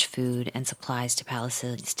to rush food and supplies to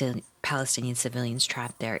Palestinian civilians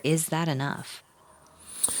trapped there. Is that enough?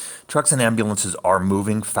 Trucks and ambulances are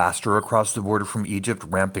moving faster across the border from Egypt,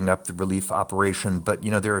 ramping up the relief operation. But,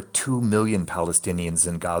 there are 2 million Palestinians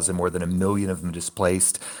in Gaza, more than 1 million of them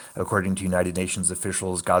displaced. According to United Nations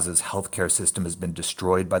officials, Gaza's healthcare system has been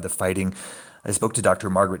destroyed by the fighting. I spoke to Dr.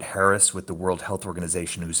 Margaret Harris with the World Health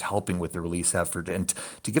Organization, who's helping with the release effort. And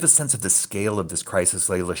to give a sense of the scale of this crisis,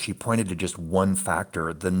 Layla, she pointed to just one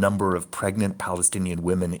factor: the number of pregnant Palestinian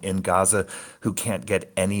women in Gaza who can't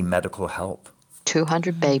get any medical help.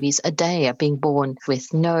 200 babies a day are being born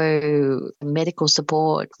with no medical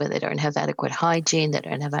support, where they don't have adequate hygiene, they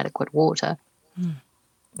don't have adequate water.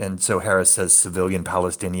 And so Harris says civilian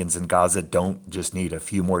Palestinians in Gaza don't just need a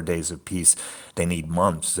few more days of peace. They need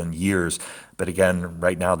months and years. But again,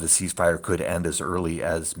 right now, the ceasefire could end as early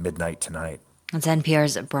as midnight tonight. That's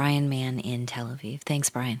NPR's Brian Mann in Tel Aviv. Thanks,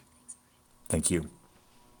 Brian. Thank you.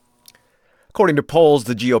 According to polls,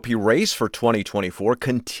 the GOP race for 2024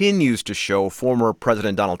 continues to show former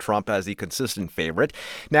President Donald Trump as the consistent favorite.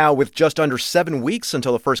 Now, with just under 7 weeks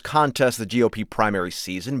until the first contest of the GOP primary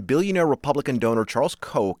season, billionaire Republican donor Charles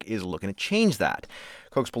Koch is looking to change that.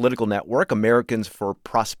 Koch's political network, Americans for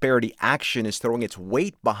Prosperity Action, is throwing its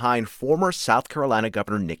weight behind former South Carolina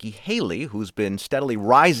Governor Nikki Haley, who's been steadily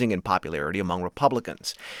rising in popularity among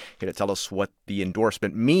Republicans. Here to tell us what the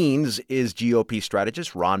endorsement means is GOP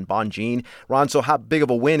strategist Ron Bonjean. Ron, so how big of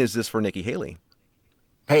a win is this for Nikki Haley?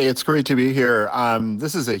 Hey, it's great to be here.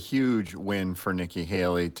 This is a huge win for Nikki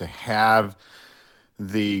Haley to have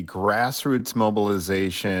the grassroots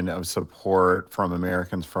mobilization of support from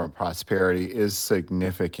Americans for Prosperity is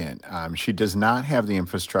significant. She does not have the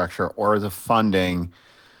infrastructure or the funding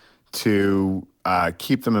to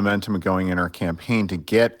keep the momentum going in her campaign to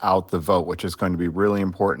get out the vote, which is going to be really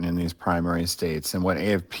important in these primary states. And what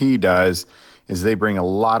AFP does is they bring a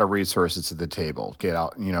lot of resources to the table, get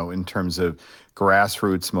out, in terms of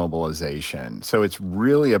grassroots mobilization. So it's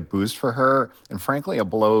really a boost for her, and frankly, a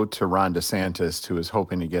blow to Ron DeSantis, who is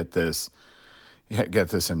hoping to get this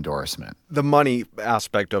endorsement. The money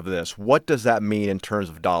aspect of this, what does that mean in terms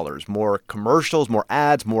of dollars? More commercials, more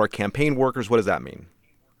ads, more campaign workers? What does that mean?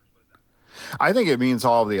 I think it means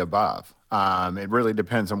all of the above. It really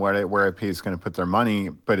depends on where AFP is going to put their money,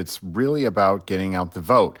 but it's really about getting out the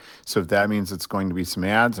vote. So if that means it's going to be some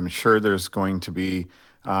ads, I'm sure there's going to be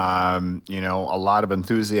a lot of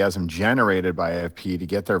enthusiasm generated by AFP to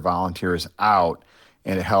get their volunteers out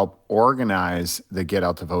and to help organize the get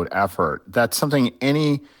out the vote effort. That's something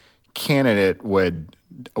any candidate would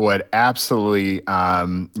absolutely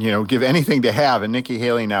give anything to have, and Nikki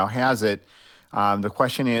Haley now has it. The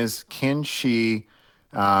question is, can she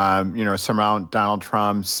surmount Donald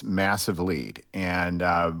Trump's massive lead? And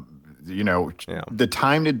the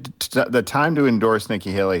time to endorse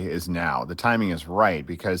Nikki Haley is now. The timing is right,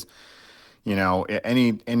 because any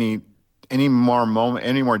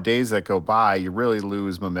more days that go by, you really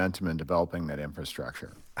lose momentum in developing that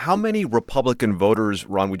infrastructure. How many Republican voters,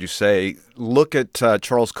 Ron, would you say, look at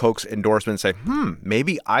Charles Koch's endorsement and say,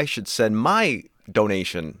 maybe I should send my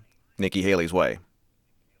donation Nikki Haley's way?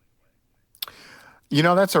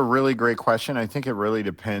 That's a really great question. I think it really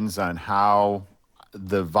depends on how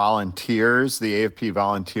the volunteers, the AFP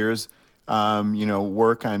volunteers,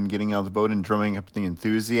 work on getting out the vote and drumming up the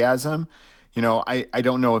enthusiasm. I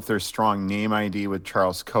don't know if there's strong name ID with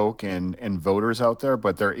Charles Koch and voters out there,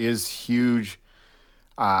 but there is huge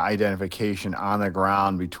identification on the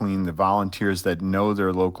ground between the volunteers that know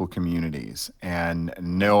their local communities and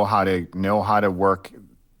know how to work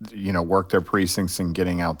their precincts and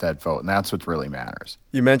getting out that vote. And that's what really matters.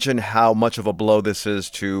 You mentioned how much of a blow this is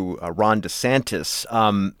to Ron DeSantis.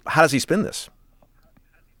 How does he spin this?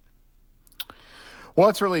 Well,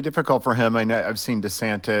 it's really difficult for him. I've seen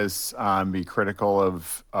DeSantis be critical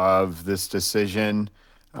of this decision,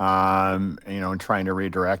 and trying to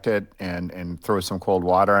redirect it and throw some cold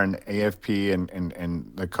water on AFP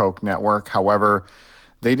and the Koch network. However,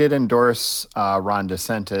 they did endorse Ron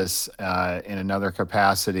DeSantis in another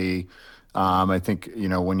capacity. I think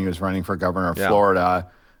when he was running for governor of Florida.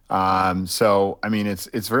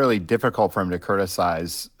 It's really difficult for him to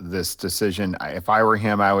criticize this decision. If I were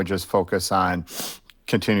him, I would just focus on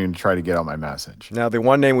continuing to try to get out my message. Now, the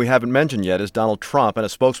one name we haven't mentioned yet is Donald Trump, and a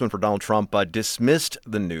spokesman for Donald Trump dismissed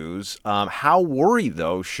the news. How worried,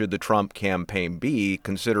 though, should the Trump campaign be,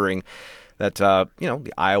 considering that,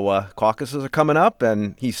 the Iowa caucuses are coming up,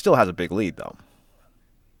 and he still has a big lead, though?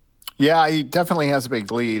 Yeah, he definitely has a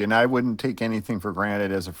big lead, and I wouldn't take anything for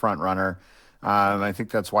granted as a front runner. I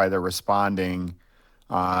think that's why they're responding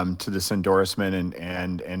to this endorsement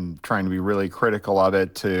and trying to be really critical of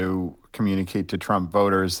it to communicate to Trump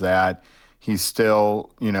voters that he's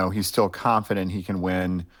still confident he can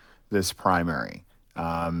win this primary.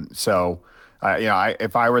 If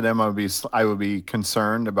I were them, I would be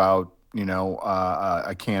concerned about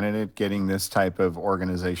a candidate getting this type of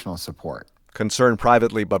organizational support. Concerned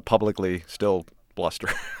privately, but publicly still bluster,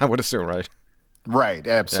 I would assume, right? Right,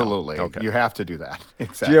 absolutely. Yeah, okay. You have to do that.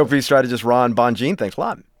 Exactly. GOP strategist Ron Bonjean, thanks a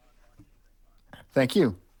lot. Thank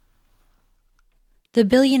you. The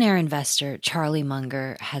billionaire investor Charlie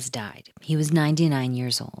Munger has died. He was 99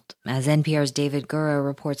 years old. As NPR's David Gura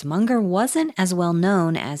reports, Munger wasn't as well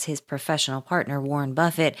known as his professional partner Warren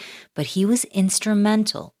Buffett, but he was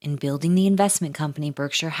instrumental in building the investment company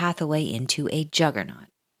Berkshire Hathaway into a juggernaut.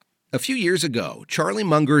 A few years ago, Charlie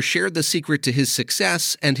Munger shared the secret to his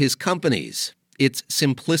success and his company's. It's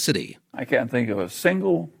simplicity. I can't think of a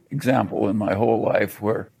single example in my whole life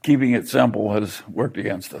where keeping it simple has worked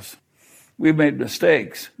against us. We've made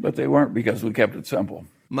mistakes, but they weren't because we kept it simple.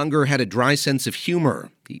 Munger had a dry sense of humor.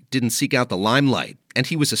 He didn't seek out the limelight, and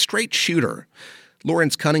he was a straight shooter.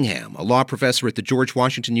 Lawrence Cunningham, a law professor at the George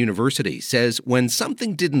Washington University, says when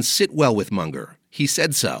something didn't sit well with Munger, he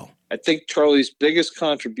said so. I think Charlie's biggest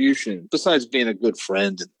contribution, besides being a good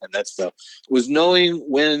friend and that stuff, was knowing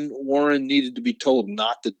when Warren needed to be told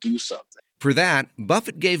not to do something. For that,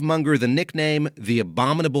 Buffett gave Munger the nickname the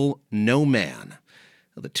Abominable No Man.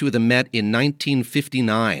 The two of them met in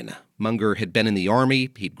 1959. Munger had been in the Army,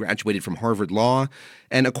 he'd graduated from Harvard Law,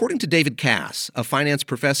 and according to David Cass, a finance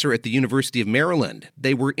professor at the University of Maryland,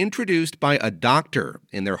 they were introduced by a doctor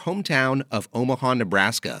in their hometown of Omaha,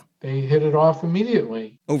 Nebraska. They hit it off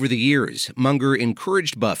immediately. Over the years, Munger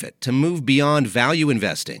encouraged Buffett to move beyond value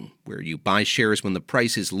investing, where you buy shares when the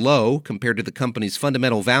price is low compared to the company's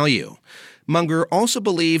fundamental value. Munger also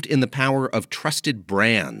believed in the power of trusted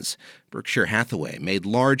brands. Berkshire Hathaway made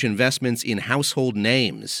large investments in household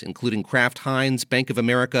names, including Kraft Heinz, Bank of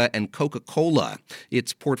America, and Coca-Cola.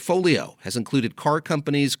 Its portfolio has included car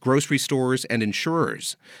companies, grocery stores, and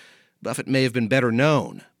insurers. Buffett may have been better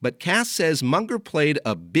known, but Cass says Munger played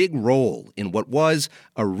a big role in what was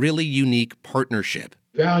a really unique partnership.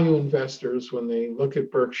 Value investors, when they look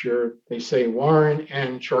at Berkshire, they say Warren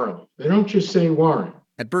and Charlie. They don't just say Warren.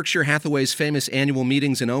 At Berkshire Hathaway's famous annual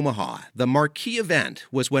meetings in Omaha, the marquee event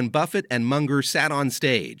was when Buffett and Munger sat on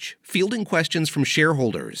stage, fielding questions from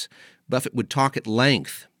shareholders. Buffett would talk at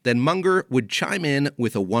length, then Munger would chime in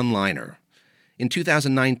with a one-liner. In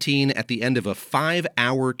 2019, at the end of a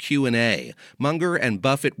 5-hour Q&A, Munger and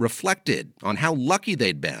Buffett reflected on how lucky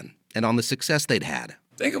they'd been and on the success they'd had.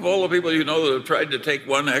 Think of all the people you know that have tried to take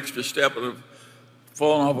one extra step and have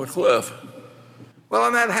fallen off a cliff. Well,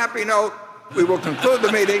 on that happy note, we will conclude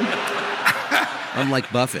the meeting.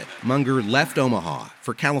 Unlike Buffett, Munger left Omaha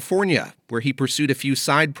for California, where he pursued a few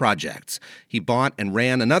side projects. He bought and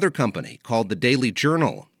ran another company called the Daily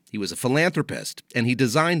Journal. He was a philanthropist, and he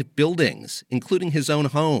designed buildings, including his own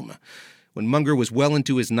home. When Munger was well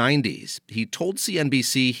into his 90s, he told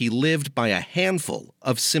CNBC he lived by a handful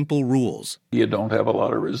of simple rules. You don't have a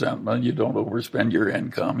lot of resentment. You don't overspend your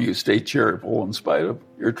income. You stay cheerful in spite of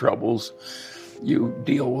your troubles. You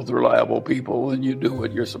deal with reliable people and you do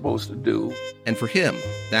what you're supposed to do. And for him,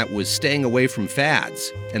 that was staying away from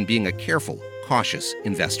fads and being a careful, cautious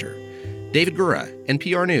investor. David Gura,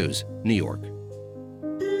 NPR News, New York.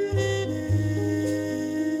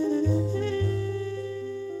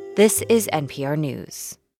 This is NPR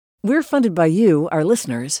News. We're funded by you, our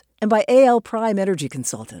listeners, and by AL Prime Energy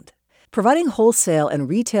Consultant, providing wholesale and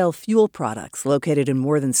retail fuel products located in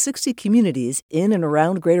more than 60 communities in and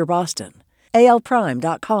around Greater Boston.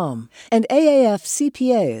 ALPrime.com and AAF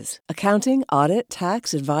CPAs, accounting, audit,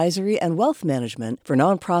 tax, advisory, and wealth management for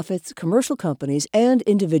nonprofits, commercial companies, and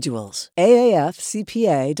individuals.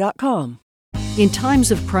 AAFCPA.com. In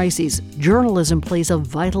times of crises, journalism plays a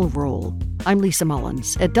vital role. I'm Lisa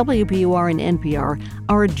Mullins. At WBUR and NPR,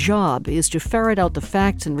 our job is to ferret out the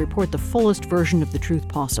facts and report the fullest version of the truth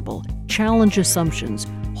possible, challenge assumptions,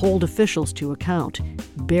 hold officials to account,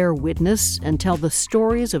 bear witness, and tell the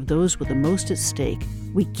stories of those with the most at stake.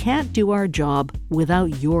 We can't do our job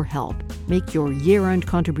without your help. Make your year-end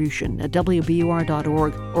contribution at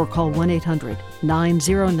WBUR.org or call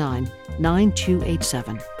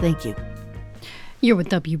 1-800-909-9287. Thank you. You're with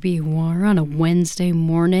WBUR on a Wednesday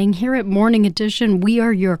morning. Here at Morning Edition, we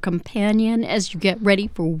are your companion as you get ready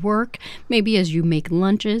for work, maybe as you make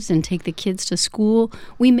lunches and take the kids to school.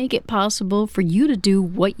 We make it possible for you to do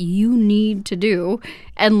what you need to do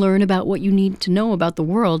and learn about what you need to know about the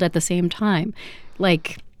world at the same time.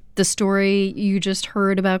 Like the story you just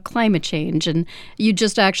heard about climate change, and you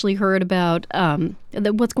just actually heard about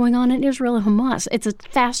what's going on in Israel and Hamas. It's a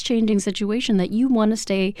fast-changing situation that you want to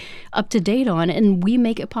stay up to date on, and we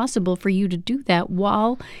make it possible for you to do that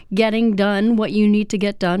while getting done what you need to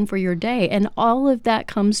get done for your day. And all of that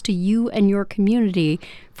comes to you and your community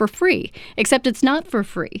for free, except it's not for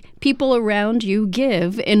free. People around you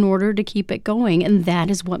give in order to keep it going, and that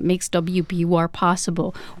is what makes WBUR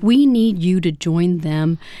possible. We need you to join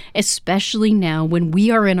them, especially now when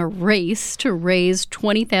we are in a race to raise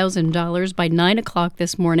 $20,000 by 9 o'clock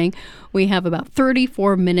this morning. We have about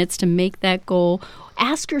 34 minutes to make that goal.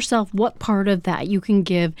 Ask yourself what part of that you can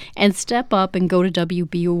give and step up and go to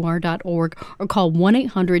WBUR.org or call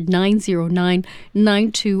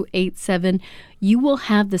 1-800-909-9287. You will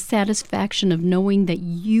have the satisfaction of knowing that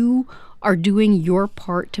you are doing your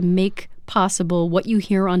part to make possible what you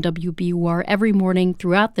hear on WBUR every morning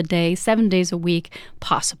throughout the day, 7 days a week,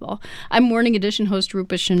 possible. I'm Morning Edition host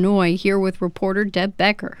Rupa Shenoy here with reporter Deb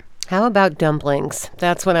Becker. How about dumplings?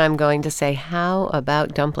 That's what I'm going to say. How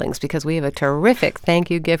about dumplings? Because we have a terrific thank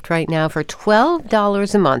you gift right now for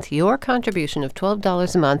 $12 a month. Your contribution of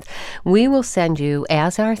 $12 a month. We will send you,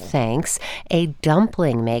 as our thanks, a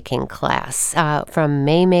dumpling making class from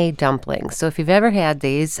May Dumplings. So if you've ever had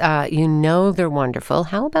these, you know they're wonderful.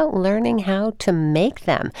 How about learning how to make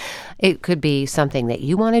them? It could be something that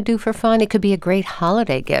you want to do for fun. It could be a great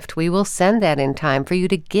holiday gift. We will send that in time for you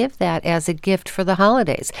to give that as a gift for the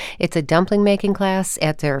holidays. It's a dumpling making class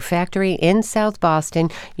at their factory in South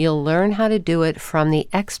Boston. You'll learn how to do it from the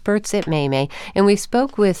experts at May. And we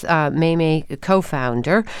spoke with May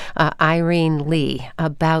co-founder Irene Lee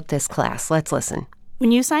about this class. Let's listen.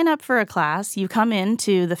 When you sign up for a class, you come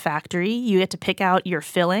into the factory, you get to pick out your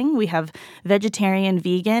filling. We have vegetarian,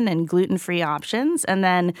 vegan, and gluten-free options. And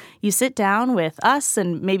then you sit down with us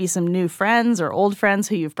and maybe some new friends or old friends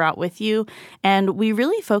who you've brought with you. And we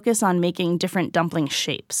really focus on making different dumpling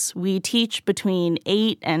shapes. We teach between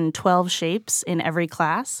 8 and 12 shapes in every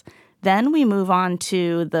class. Then we move on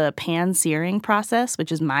to the pan searing process,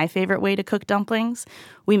 which is my favorite way to cook dumplings.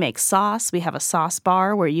 We make sauce. We have a sauce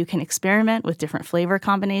bar where you can experiment with different flavor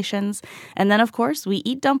combinations. And then, of course, we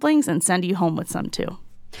eat dumplings and send you home with some, too.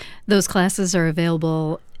 Those classes are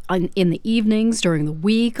available in the evenings, during the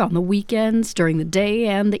week, on the weekends, during the day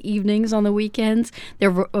and the evenings on the weekends.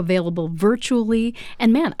 They're available virtually.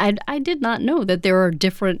 And man, I did not know that there are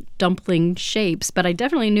different dumpling shapes, but I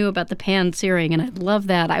definitely knew about the pan searing, and I love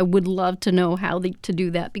that. I would love to know how to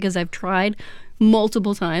do that because I've tried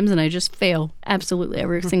multiple times and I just fail absolutely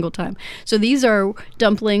every single time. So these are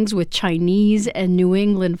dumplings with Chinese and New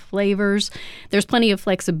England flavors. There's plenty of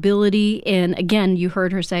flexibility, and again, you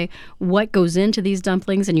heard her say what goes into these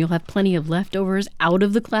dumplings, and you'll have plenty of leftovers out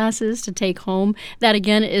of the classes to take home. That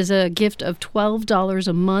again is a gift of $12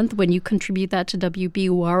 a month when you contribute that to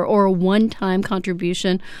WBUR, or a one-time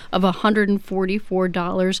contribution of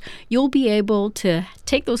 $144. You'll be able to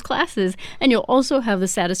take those classes, and you'll also have the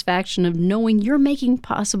satisfaction of knowing you're You're making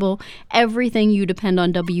possible everything you depend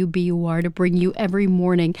on WBUR to bring you every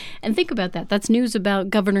morning. And think about that. That's news about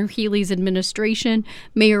Governor Healey's administration,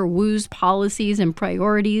 Mayor Wu's policies and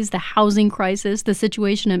priorities, the housing crisis, the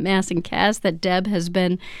situation at Mass and Cass that Deb has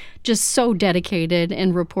been just so dedicated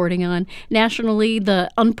in reporting on. Nationally, the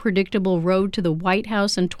unpredictable road to the White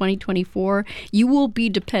House in 2024. You will be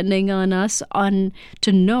depending on us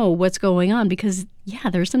to know what's going on because,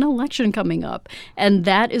 there's an election coming up. And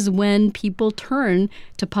that is when people turn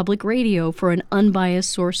to public radio for an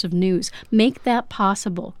unbiased source of news. Make that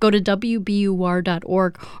possible. Go to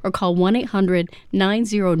WBUR.org or call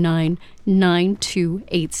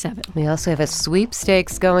 1-800-909-9287. We also have a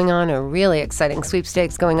sweepstakes going on, a really exciting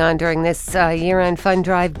sweepstakes going on during this year-end fund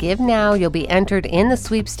drive. Give now. You'll be entered in the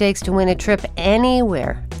sweepstakes to win a trip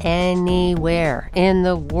anywhere in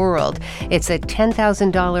the world. It's a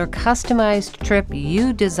 $10,000 customized trip.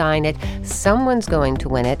 You design it. Someone's going to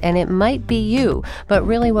win it, and it might be you. But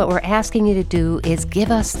really what we're asking you to do is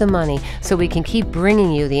give us the money so we can keep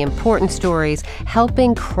bringing you the important stories,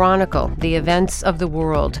 helping chronicle the events of the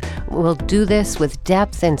world. We'll do this with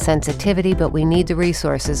depth and sensitivity, but we need the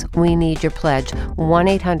resources. We need your pledge.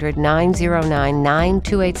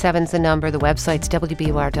 1-800-909-9287 is the number. The website's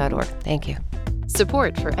WBUR.org. Thank you.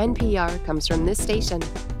 Support for NPR comes from this station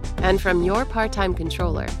and from Your Part-Time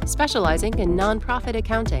Controller, specializing in nonprofit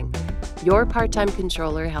accounting. Your Part-Time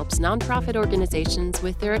Controller helps nonprofit organizations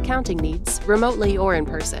with their accounting needs, remotely or in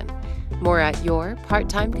person. More at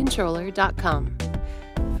yourparttimecontroller.com.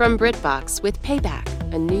 From BritBox with Payback,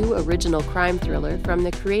 a new original crime thriller from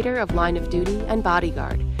the creator of Line of Duty and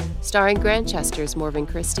Bodyguard, starring Grantchester's Morven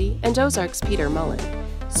Christie and Ozark's Peter Mullen.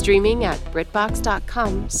 Streaming at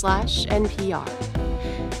BritBox.com/NPR.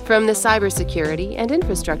 From the Cybersecurity and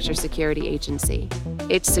Infrastructure Security Agency,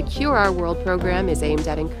 its Secure Our World program is aimed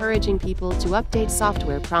at encouraging people to update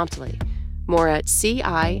software promptly. More at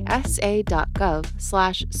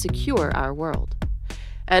cisa.gov/SecureOurWorld.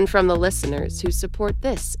 And from the listeners who support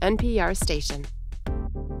this NPR station.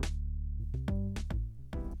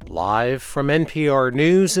 Live from NPR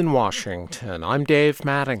News in Washington, I'm Dave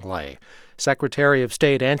Mattingly. Secretary of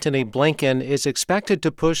State Antony Blinken is expected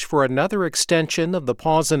to push for another extension of the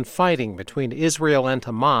pause in fighting between Israel and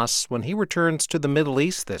Hamas when he returns to the Middle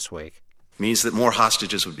East this week. It means that more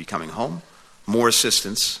hostages would be coming home, more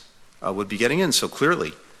assistance would be getting in. So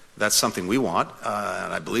clearly, that's something we want,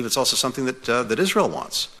 and I believe it's also something that Israel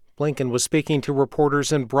wants. Blinken was speaking to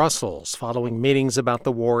reporters in Brussels following meetings about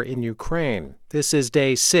the war in Ukraine. This is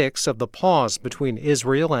day 6 of the pause between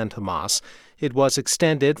Israel and Hamas. It was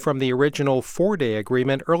extended from the original 4-day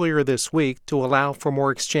agreement earlier this week to allow for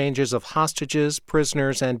more exchanges of hostages,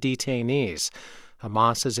 prisoners, and detainees.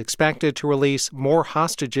 Hamas is expected to release more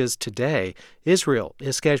hostages today. Israel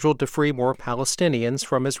is scheduled to free more Palestinians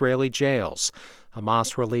from Israeli jails.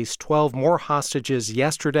 Hamas released 12 more hostages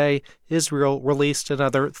yesterday. Israel released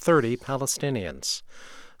another 30 Palestinians.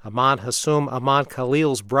 Ahmad Hassoum Ahmad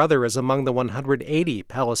Khalil's brother is among the 180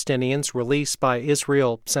 Palestinians released by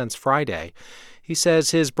Israel since Friday. He says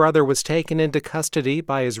his brother was taken into custody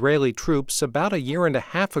by Israeli troops about a year and a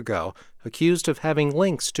half ago, accused of having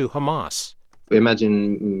links to Hamas.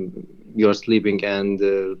 Imagine you're sleeping and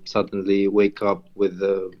suddenly wake up with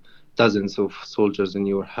dozens of soldiers in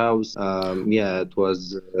your house. It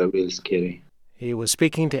was really scary. He was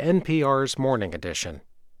speaking to NPR's Morning Edition.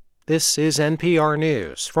 This is NPR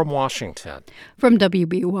News from Washington. From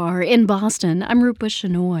WBUR in Boston, I'm Rupa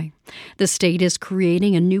Shenoy. The state is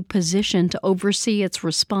creating a new position to oversee its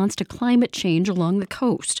response to climate change along the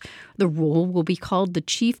coast. The role will be called the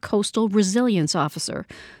Chief Coastal Resilience Officer.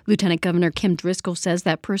 Lieutenant Governor Kim Driscoll says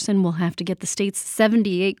that person will have to get the state's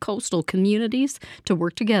 78 coastal communities to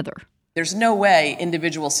work together. There's no way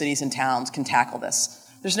individual cities and towns can tackle this.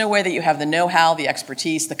 There's no way that you have the know-how, the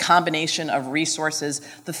expertise, the combination of resources,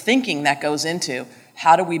 the thinking that goes into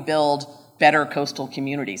how do we build better coastal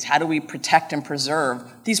communities? How do we protect and preserve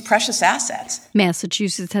these precious assets?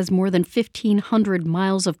 Massachusetts has more than 1,500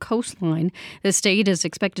 miles of coastline. The state is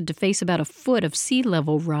expected to face about a foot of sea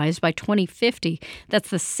level rise by 2050.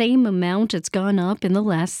 That's the same amount it's gone up in the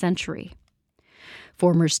last century.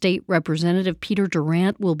 Former State Representative Peter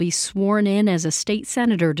Durant will be sworn in as a state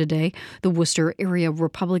senator today. The Worcester area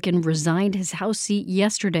Republican resigned his House seat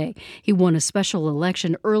yesterday. He won a special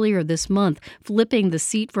election earlier this month, flipping the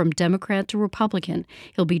seat from Democrat to Republican.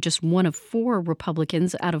 He'll be just one of 4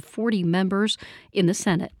 Republicans out of 40 members in the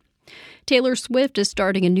Senate. Taylor Swift is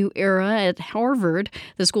starting a new era at Harvard.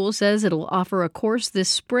 The school says it'll offer a course this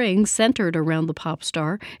spring centered around the pop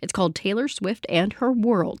star. It's called Taylor Swift and Her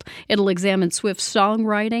World. It'll examine Swift's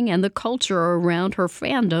songwriting and the culture around her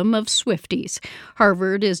fandom of Swifties.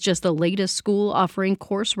 Harvard is just the latest school offering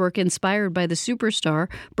coursework inspired by the superstar.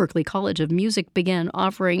 Berklee College of Music began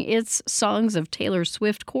offering its Songs of Taylor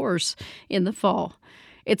Swift course in the fall.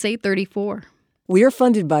 It's 8:34. We are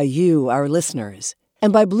funded by you, our listeners,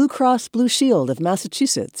 and by Blue Cross Blue Shield of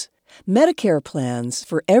Massachusetts. Medicare plans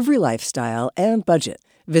for every lifestyle and budget.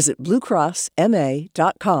 Visit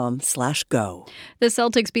bluecrossma.com/go. The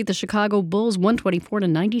Celtics beat the Chicago Bulls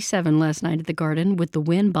 124-97 last night at the Garden. With the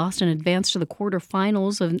win, Boston advanced to the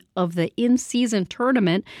quarterfinals of the in-season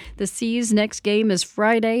tournament. The C's next game is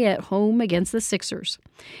Friday at home against the Sixers.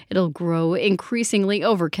 It'll grow increasingly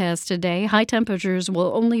overcast today. High temperatures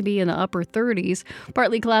will only be in the upper 30s.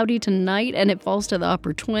 Partly cloudy tonight, and it falls to the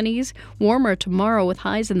upper 20s. Warmer tomorrow with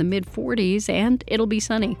highs in the mid-40s, and it'll be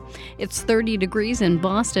sunny. It's 30 degrees in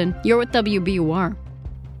Boston. You're with WBUR.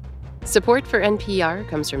 Support for NPR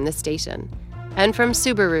comes from this station. And from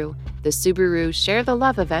Subaru. The Subaru Share the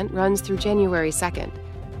Love event runs through January 2nd.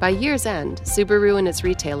 By year's end, Subaru and its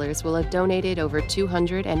retailers will have donated over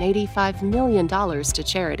 $285 million to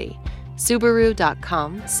charity.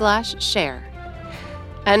 Subaru.com/share.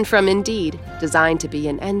 And from Indeed, designed to be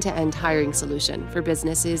an end-to-end hiring solution for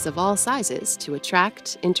businesses of all sizes to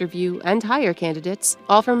attract, interview, and hire candidates,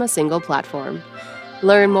 all from a single platform.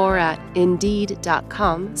 Learn more at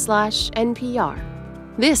Indeed.com/NPR.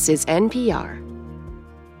 This is NPR.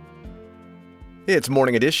 It's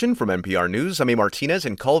Morning Edition from NPR News. I'm A. Martinez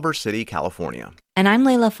in Culver City, California. And I'm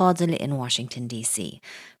Leila Fadel in Washington, D.C.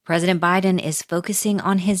 President Biden is focusing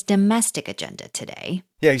on his domestic agenda today.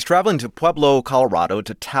 Yeah, he's traveling to Pueblo, Colorado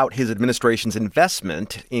to tout his administration's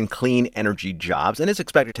investment in clean energy jobs and is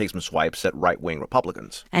expected to take some swipes at right-wing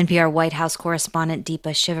Republicans. NPR White House correspondent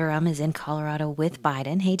Deepa Shivaram is in Colorado with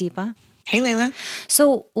Biden. Hey, Deepa. Hey, Leila.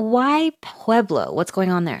 So why Pueblo? What's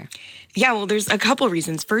going on there? Yeah, well, there's a couple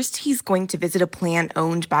reasons. First, he's going to visit a plant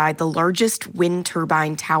owned by the largest wind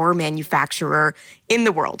turbine tower manufacturer in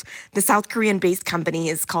the world. The South Korean-based company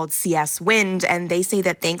is called CS Wind, and they say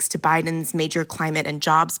that thanks to Biden's major climate and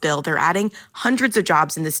jobs bill, they're adding hundreds of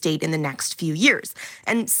jobs in the state in the next few years.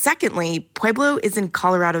 And secondly, Pueblo is in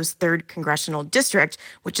Colorado's 3rd congressional district,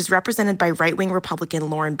 which is represented by right-wing Republican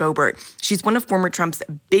Lauren Boebert. She's one of former Trump's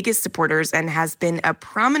biggest supporters and has been a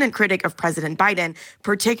prominent critic of President Biden,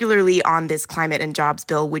 particularly on this climate and jobs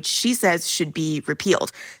bill, which she says should be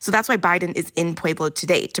repealed. So that's why Biden is in Pueblo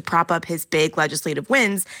today, to prop up his big legislative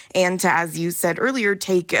wins and to, as you said earlier,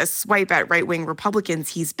 take a swipe at right-wing Republicans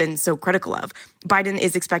he's been so critical of. Biden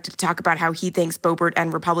is expected to talk about how he thinks Boebert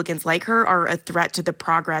and Republicans like her are a threat to the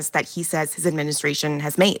progress that he says his administration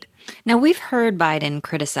has made. Now, we've heard Biden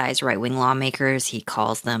criticize right-wing lawmakers. He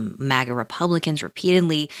calls them MAGA Republicans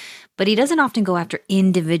repeatedly, but he doesn't often go after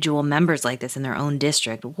individual members like this in their own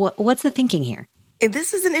district. What's the thinking here?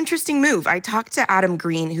 This is an interesting move. I talked to Adam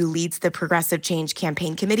Green, who leads the Progressive Change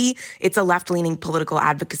Campaign Committee. It's a left-leaning political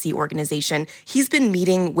advocacy organization. He's been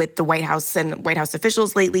meeting with the White House and White House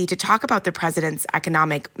officials lately to talk about the president's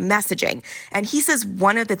economic messaging. And he says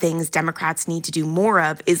one of the things Democrats need to do more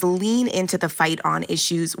of is lean into the fight on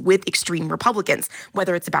issues with extreme Republicans,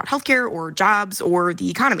 whether it's about healthcare or jobs or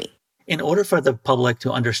the economy. In order for the public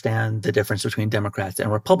to understand the difference between Democrats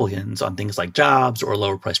and Republicans on things like jobs or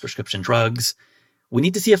lower price prescription drugs, we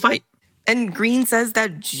need to see a fight. And Green says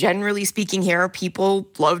that generally speaking here, people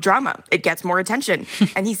love drama. It gets more attention.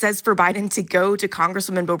 And he says for Biden to go to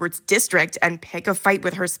Congresswoman Boebert's district and pick a fight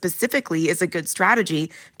with her specifically is a good strategy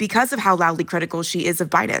because of how loudly critical she is of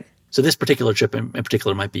Biden. So this particular trip in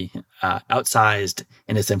particular might be outsized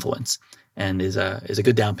in its influence and is a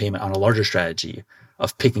good down payment on a larger strategy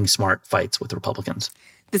of picking smart fights with Republicans.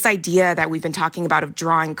 This idea that we've been talking about of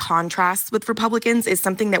drawing contrasts with Republicans is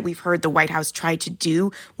something that we've heard the White House try to do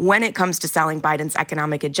when it comes to selling Biden's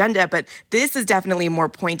economic agenda. But this is definitely a more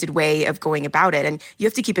pointed way of going about it. And you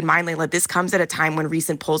have to keep in mind, Leila, this comes at a time when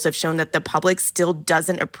recent polls have shown that the public still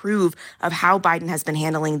doesn't approve of how Biden has been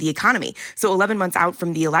handling the economy. So 11 months out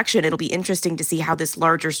from the election, it'll be interesting to see how this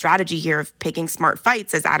larger strategy here of picking smart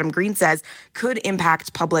fights, as Adam Green says, could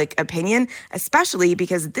impact public opinion, especially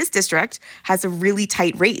because this district has a really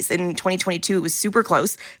tight race. In 2022, it was super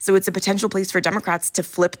close. So it's a potential place for Democrats to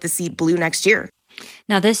flip the seat blue next year.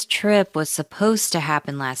 Now, this trip was supposed to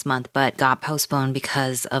happen last month, but got postponed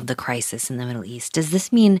because of the crisis in the Middle East. Does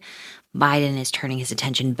this mean Biden is turning his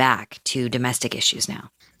attention back to domestic issues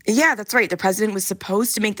now? Yeah, that's right. The president was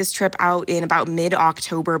supposed to make this trip out in about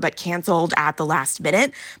mid-October, but canceled at the last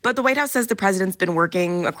minute. But the White House says the president's been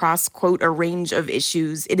working across, quote, a range of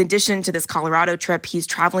issues. In addition to this Colorado trip, he's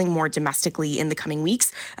traveling more domestically in the coming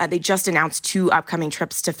weeks. They just announced 2 upcoming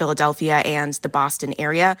trips to Philadelphia and the Boston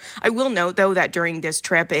area. I will note, though, that during this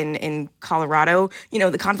trip in Colorado,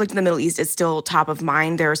 the conflict in the Middle East is still top of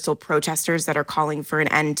mind. There are still protesters that are calling for an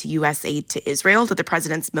end to U.S. aid to Israel that the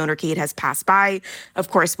president's motorcade has passed by. Of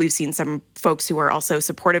course, we've seen some folks who are also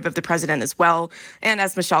supportive of the president as well. And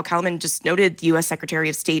as Michelle Kellerman just noted, the U.S. Secretary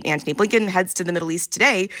of State Antony Blinken heads to the Middle East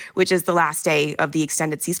today, which is the last day of the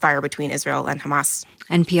extended ceasefire between Israel and Hamas.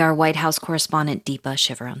 NPR White House correspondent Deepa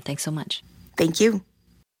Shivaram, thanks so much. Thank you.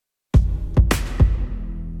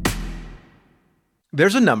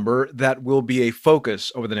 There's a number that will be a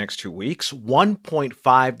focus over the next 2 weeks,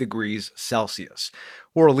 1.5 degrees Celsius.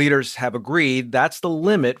 World leaders have agreed that's the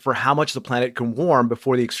limit for how much the planet can warm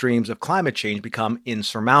before the extremes of climate change become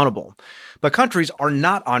insurmountable. But countries are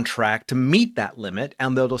not on track to meet that limit,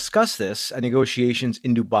 and they'll discuss this at negotiations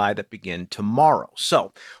in Dubai that begin tomorrow.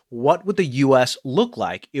 So, what would the U.S. look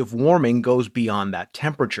like if warming goes beyond that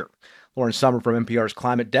temperature? Lauren Sommer from NPR's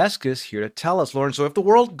Climate Desk is here to tell us. Lauren, so if the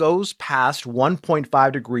world goes past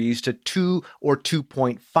 1.5 degrees to 2 or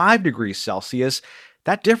 2.5 degrees Celsius,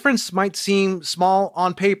 that difference might seem small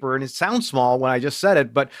on paper, and it sounds small when I just said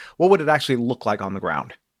it, but what would it actually look like on the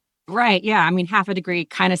ground? Right. Yeah. I mean, half a degree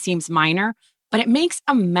kind of seems minor, but it makes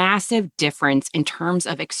a massive difference in terms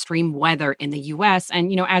of extreme weather in the US.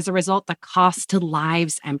 And, as a result, the cost to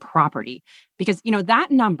lives and property. Because,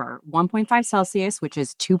 that number, 1.5 Celsius, which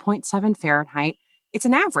is 2.7 Fahrenheit, it's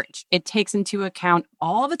an average. It takes into account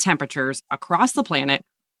all the temperatures across the planet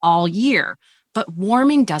all year. But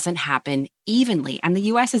warming doesn't happen evenly, and the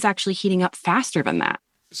U.S. is actually heating up faster than that.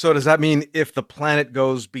 So does that mean if the planet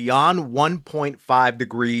goes beyond 1.5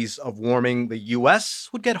 degrees of warming, the U.S.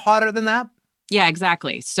 would get hotter than that? Yeah,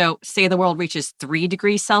 exactly. So say the world reaches 3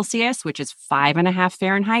 degrees Celsius, which is 5.5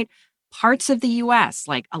 Fahrenheit, parts of the U.S.,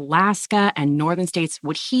 like Alaska and northern states,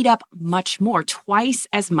 would heat up much more, twice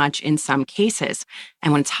as much in some cases.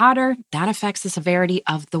 And when it's hotter, that affects the severity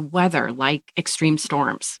of the weather, like extreme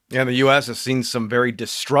storms. Yeah, the U.S. has seen some very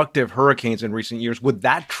destructive hurricanes in recent years. Would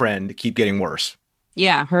that trend keep getting worse?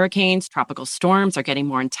 Yeah, hurricanes, tropical storms are getting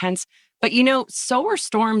more intense. But, so are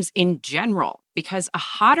storms in general, because a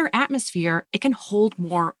hotter atmosphere, it can hold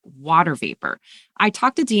more water vapor. I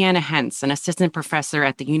talked to Deanna Hentz, an assistant professor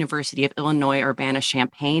at the University of Illinois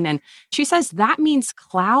Urbana-Champaign, and she says that means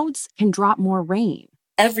clouds can drop more rain.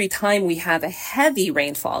 Every time we have a heavy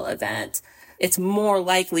rainfall event, it's more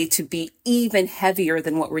likely to be even heavier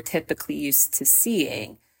than what we're typically used to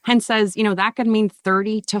seeing. Hentz says, that could mean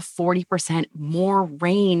 30 to 40% more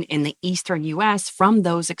rain in the eastern U.S. from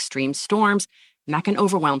those extreme storms. And that can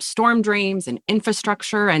overwhelm storm drains and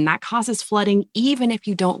infrastructure, and that causes flooding even if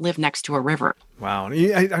you don't live next to a river. Wow.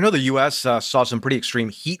 I know the U.S. saw some pretty extreme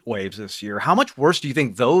heat waves this year. How much worse do you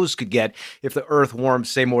think those could get if the Earth warms,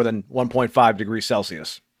 say, more than 1.5 degrees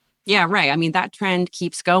Celsius? Yeah, right. I mean, that trend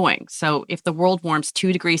keeps going. So if the world warms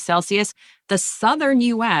 2 degrees Celsius, the southern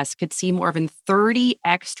U.S. could see more than 30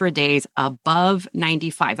 extra days above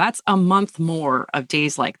 95. That's a month more of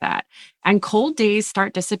days like that. And cold days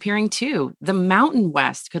start disappearing too. The Mountain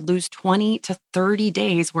West could lose 20 to 30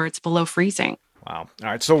 days where it's below freezing. Wow. All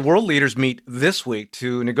right. So world leaders meet this week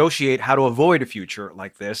to negotiate how to avoid a future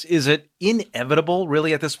like this. Is it inevitable,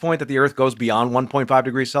 really, at this point, that the Earth goes beyond 1.5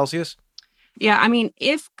 degrees Celsius? Yeah, I mean,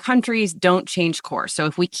 if countries don't change course, so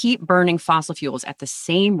if we keep burning fossil fuels at the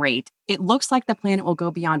same rate, it looks like the planet will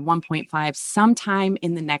go beyond 1.5 sometime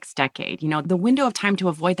in the next decade. The window of time to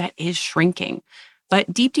avoid that is shrinking.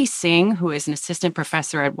 But Deepti Singh, who is an assistant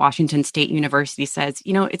professor at Washington State University, says,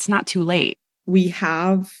 it's not too late. We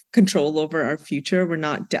have control over our future. We're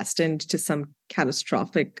not destined to some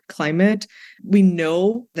catastrophic climate. We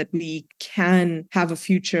know that we can have a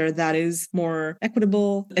future that is more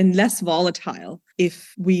equitable and less volatile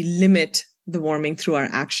if we limit the warming through our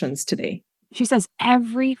actions today. She says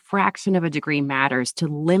every fraction of a degree matters to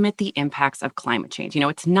limit the impacts of climate change.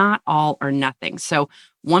 It's not all or nothing. So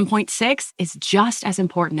 1.6 is just as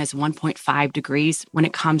important as 1.5 degrees when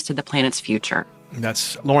it comes to the planet's future.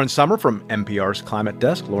 That's Lauren Sommer from NPR's Climate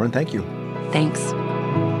Desk. Lauren, thank you. Thanks.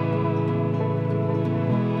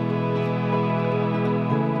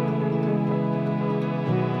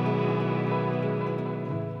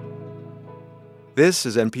 This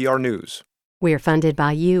is NPR News. We're funded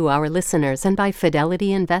by you, our listeners, and by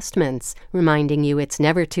Fidelity Investments, reminding you it's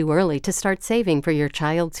never too early to start saving for your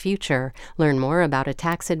child's future. Learn more about a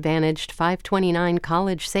tax-advantaged 529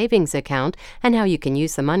 college savings account and how you can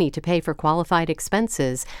use the money to pay for qualified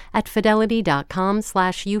expenses at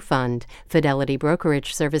fidelity.com/ufund. Fidelity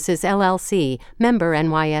Brokerage Services, LLC, member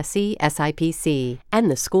NYSE SIPC,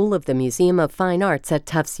 and the School of the Museum of Fine Arts at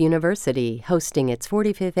Tufts University, hosting its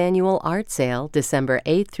 45th annual art sale December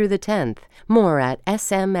 8th through the 10th. More at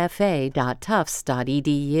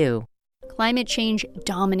smfa.tufts.edu. Climate change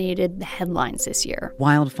dominated the headlines this year.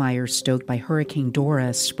 Wildfires stoked by Hurricane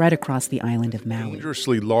Dora spread across the island of Maui.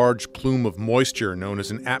 Dangerously large plume of moisture known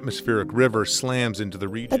as an atmospheric river slams into the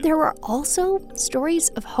region. But there were also stories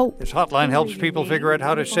of hope. This hotline helps people figure out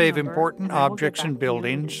how to save important objects and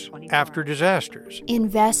buildings after disasters.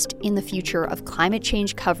 Invest in the future of climate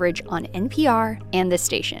change coverage on NPR and this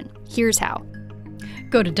station. Here's how.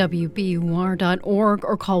 Go to WBUR.org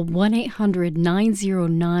or call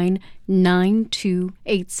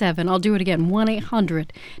 1-800-909-9287. I'll do it again,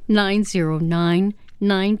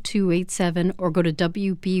 1-800-909-9287, or go to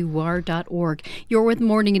WBUR.org. You're with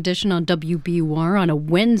Morning Edition on WBUR on a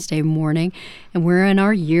Wednesday morning, and we're in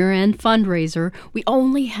our year-end fundraiser. We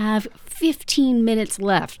only have 15 minutes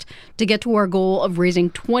left to get to our goal of raising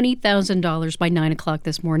 $20,000 by 9 o'clock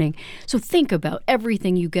this morning. So think about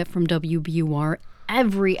everything you get from WBUR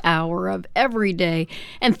every hour of every day,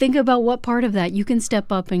 and think about what part of that you can step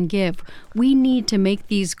up and give. We need to make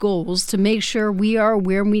these goals to make sure we are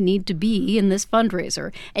where we need to be in this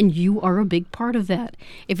fundraiser, and you are a big part of that.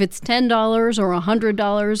 If it's $10 or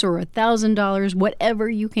 $100 or $1,000, whatever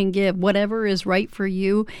you can give, whatever is right for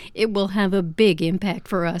you, it will have a big impact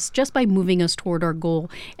for us just by moving us toward our goal,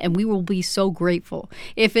 and we will be so grateful.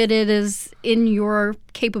 If it is in your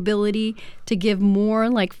capability to give more,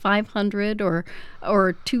 like $500 or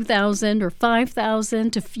 $2,000 or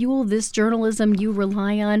 $5,000 to fuel this journalism you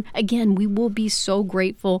rely on, again, we will be so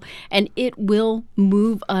grateful, and it will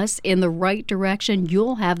move us in the right direction.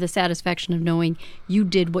 You'll have the satisfaction of knowing you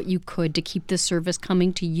did what you could to keep this service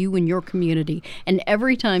coming to you and your community. And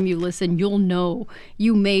every time you listen, you'll know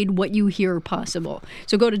you made what you hear possible.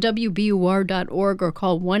 So go to WBUR.org or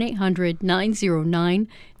call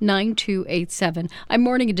 1-800-909-9287. I'm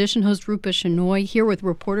Morning Edition host Rupa Shenoy here with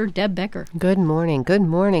reporter Deb Becker. Good morning. Good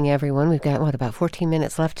morning, everyone. We've got, about 14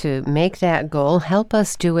 minutes left to make that goal. Help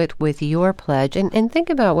us do it with your pledge. And think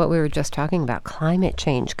about what we were just talking about, climate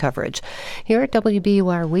change coverage. Here at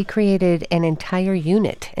WBUR, we created an entire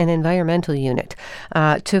unit, an environmental unit,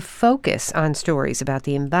 to focus on stories about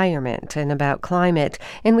the environment and about climate.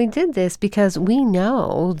 And we did this because we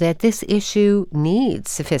know that this issue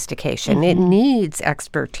needs sophistication. Mm-hmm. It needs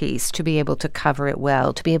expertise to be able to cover it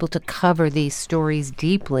well, to be able to cover these stories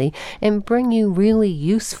deeply and bring you really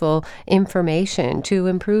useful information to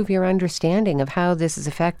improve your understanding of how this is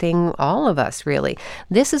affecting all of us, really.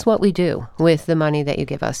 This is what we do with the money that you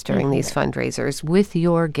give us during these fundraisers, with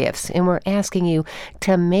your gifts. And we're asking you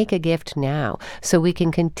to make a gift now so we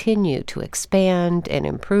can continue to expand and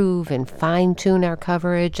improve and fine-tune our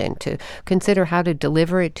coverage and to consider how to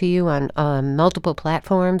deliver it to you on multiple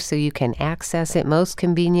platforms so you can access it most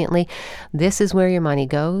conveniently. This is where your money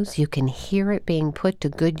goes. You can hear it being put to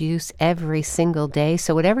good use every single day.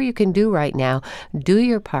 So whatever you can do right now, do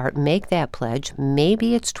your part, make that pledge.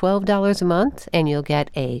 Maybe it's $12 a month and you'll get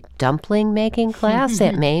a dumpling making class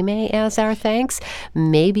at May as our thanks.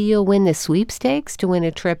 Maybe you'll win the sweepstakes to win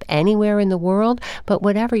a trip anywhere in the world. But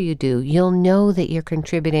whatever you do, you'll know that you're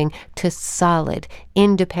contributing to solid,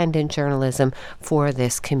 independent journalism for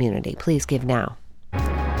this community. Please give now.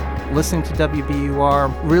 Listening to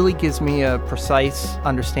WBUR really gives me a precise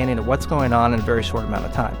understanding of what's going on in a very short amount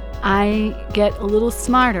of time. I get a little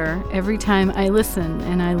smarter every time I listen,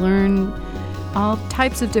 and I learn all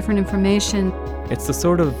types of different information. It's the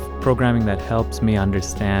sort of programming that helps me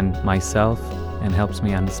understand myself and helps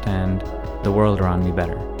me understand the world around me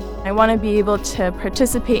better. I want to be able to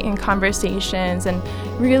participate in conversations and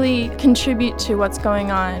really contribute to what's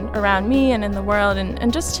going on around me and in the world,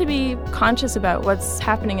 and just to be conscious about what's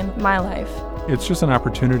happening in my life. It's just an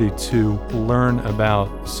opportunity to learn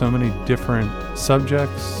about so many different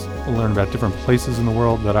subjects, learn about different places in the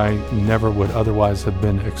world that I never would otherwise have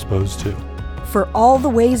been exposed to. For all the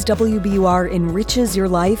ways WBUR enriches your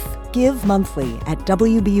life, give monthly at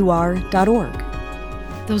WBUR.org.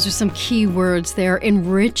 Those are some key words there.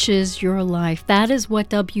 Enriches your life. That is what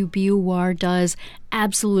WBUR does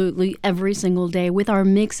absolutely every single day with our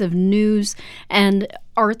mix of news and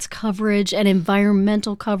arts coverage and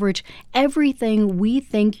environmental coverage. Everything we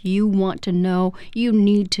think you want to know, you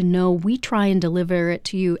need to know, we try and deliver it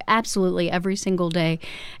to you absolutely every single day.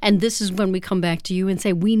 And this is when we come back to you and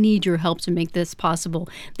say, we need your help to make this possible.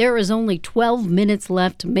 There is only 12 minutes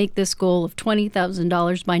left to make this goal of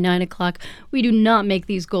 $20,000 by 9 o'clock. We do not make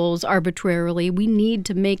these goals arbitrarily. We need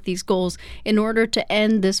to make these goals in order to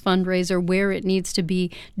end this fundraiser where it needs to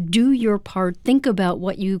be. Do your part. Think about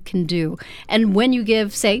what you can do. And when you give,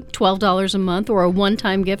 say, $12 a month or a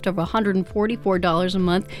one-time gift of $144 a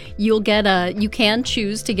month, you can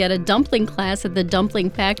choose to get a dumpling class at the Dumpling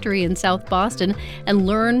Factory in South Boston and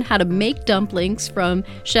learn how to make dumplings from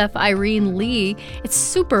Chef Irene Lee. It's a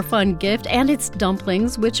super fun gift, and it's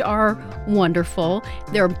dumplings, which are wonderful.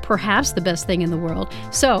 They're perhaps the best thing in the world.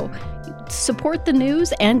 So support the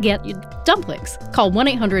news and get dumplings. Call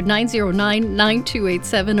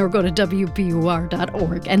 1-800-909-9287 or go to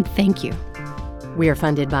WBUR.org. And thank you. We are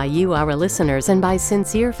funded by you, our listeners, and by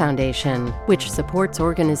Sincere Foundation, which supports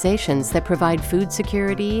organizations that provide food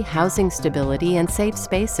security, housing stability, and safe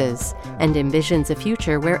spaces, and envisions a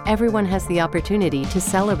future where everyone has the opportunity to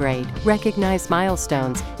celebrate, recognize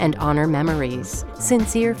milestones, and honor memories.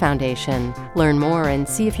 Sincere Foundation. Learn more and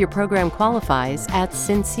see if your program qualifies at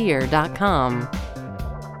sincere.com.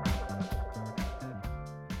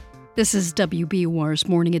 This is WBUR's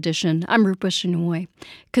Morning Edition. I'm Rupa Shenoy.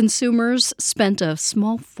 Consumers spent a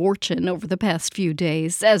small fortune over the past few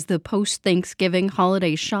days as the post-Thanksgiving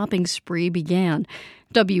holiday shopping spree began.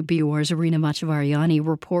 WBUR's Irina Machavariani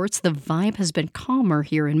reports the vibe has been calmer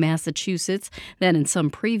here in Massachusetts than in some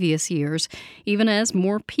previous years, even as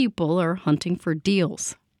more people are hunting for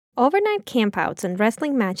deals. Overnight campouts and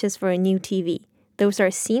wrestling matches for a new TV. Those are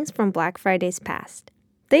scenes from Black Friday's past.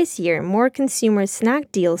 This year, more consumers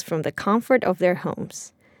snagged deals from the comfort of their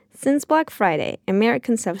homes. Since Black Friday,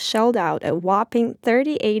 Americans have shelled out a whopping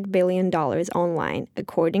 $38 billion online,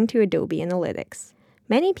 according to Adobe Analytics.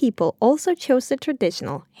 Many people also chose the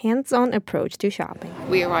traditional, hands-on approach to shopping.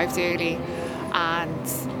 We arrived early, and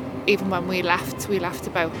even when we left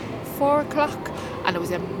about 4 o'clock, and there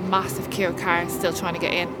was a massive queue of cars still trying to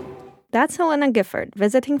get in. That's Helena Gifford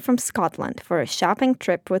visiting from Scotland for a shopping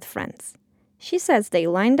trip with friends. She says they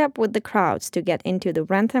lined up with the crowds to get into the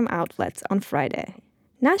Wrentham outlets on Friday.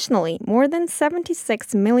 Nationally, more than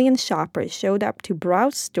 76 million shoppers showed up to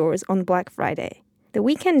browse stores on Black Friday. The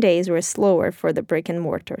weekend days were slower for the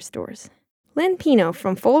brick-and-mortar stores. Lynn Pino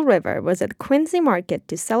from Fall River was at Quincy Market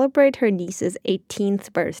to celebrate her niece's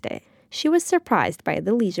 18th birthday. She was surprised by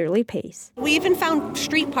the leisurely pace. We even found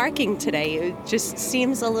street parking today. It just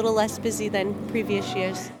seems a little less busy than previous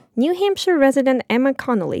years. New Hampshire resident Emma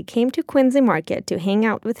Connolly came to Quincy Market to hang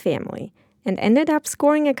out with family and ended up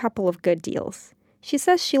scoring a couple of good deals. She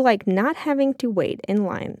says she liked not having to wait in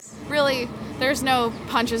lines. Really, there's no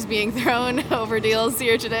punches being thrown over deals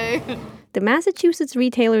here today. The Massachusetts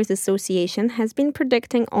Retailers Association has been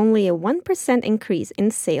predicting only a 1% increase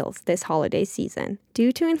in sales this holiday season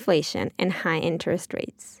due to inflation and high interest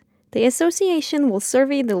rates. The association will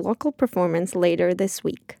survey the local performance later this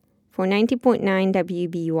week. For 90.9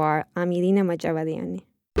 WBUR, I'm Irina Machavariani.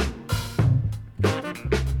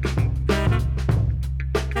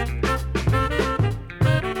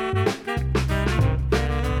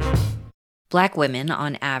 Black women,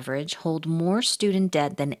 on average, hold more student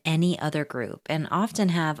debt than any other group and often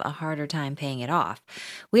have a harder time paying it off.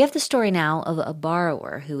 We have the story now of a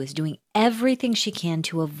borrower who is doing everything she can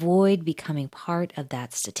to avoid becoming part of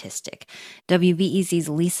that statistic. WBEZ's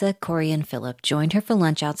Lisa Corian Phillip joined her for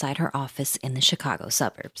lunch outside her office in the Chicago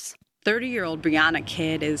suburbs. 30-year-old Brianna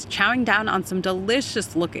Kidd is chowing down on some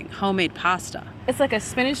delicious-looking homemade pasta. It's like a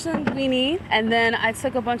spinach linguine, and then I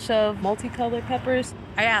took a bunch of multicolored peppers.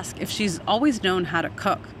 I ask if she's always known how to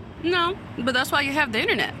cook. No, but that's why you have the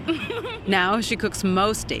internet. Now she cooks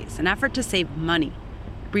most days, an effort to save money.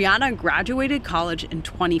 Brianna graduated college in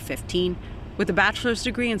 2015 with a bachelor's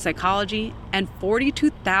degree in psychology and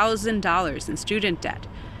 $42,000 in student debt.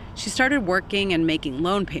 She started working and making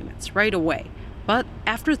loan payments right away. But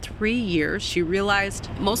after 3 years, she realized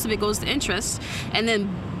most of it goes to interest and then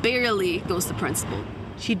barely goes to principal.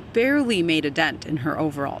 She'd barely made a dent in her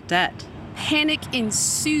overall debt. Panic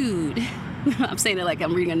ensued. I'm saying it like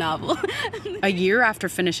I'm reading a novel. A year after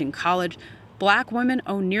finishing college, Black women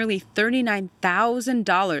owe nearly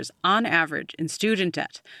 $39,000 on average in student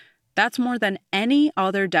debt. That's more than any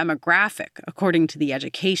other demographic, according to the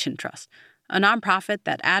Education Trust, a nonprofit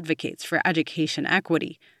that advocates for education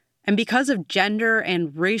equity. And because of gender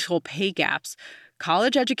and racial pay gaps,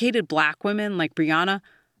 college-educated Black women like Brianna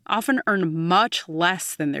often earn much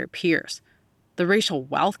less than their peers. The racial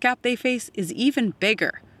wealth gap they face is even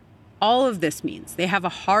bigger. All of this means they have a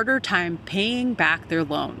harder time paying back their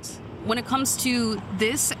loans. When it comes to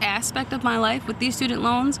this aspect of my life with these student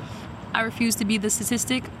loans, I refuse to be the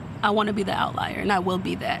statistic. I want to be the outlier, and I will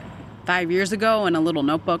be that. 5 years ago, in a little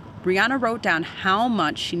notebook, Brianna wrote down how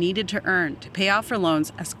much she needed to earn to pay off her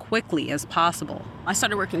loans as quickly as possible. I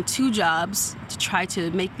started working 2 jobs to try to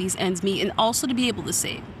make these ends meet and also to be able to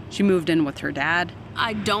save. She moved in with her dad.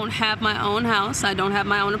 I don't have my own house. I don't have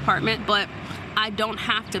my own apartment, but I don't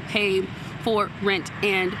have to pay for rent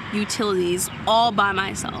and utilities all by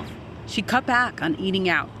myself. She cut back on eating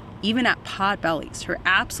out, even at Potbelly's, her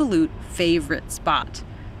absolute favorite spot.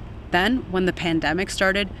 Then, when the pandemic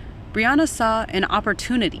started, Brianna saw an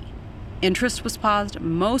opportunity. Interest was paused,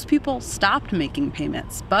 most people stopped making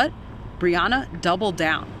payments, but Brianna doubled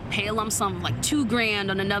down. Pay a lump sum of like $2,000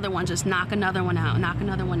 on another one, just knock another one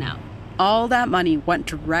out. All that money went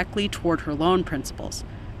directly toward her loan principals.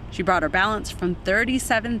 She brought her balance from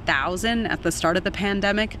 $37,000 at the start of the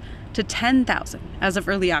pandemic to $10,000 as of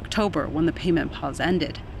early October when the payment pause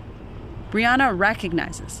ended. Brianna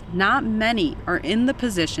recognizes not many are in the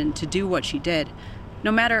position to do what she did,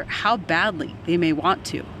 no matter how badly they may want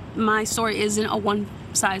to. My story isn't a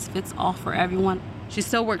one-size-fits-all for everyone. She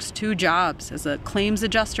still works 2 jobs as a claims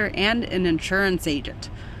adjuster and an insurance agent.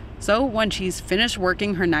 So when she's finished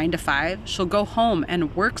working her 9 to 5, she'll go home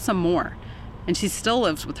and work some more. And she still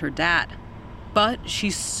lives with her dad. But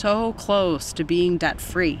she's so close to being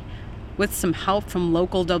debt-free. With some help from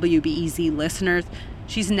local WBEZ listeners,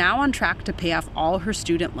 she's now on track to pay off all her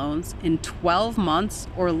student loans in 12 months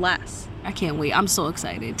or less. I can't wait. I'm so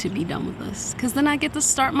excited to be done with this, because then I get to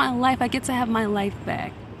start my life. I get to have my life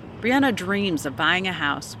back. Brianna dreams of buying a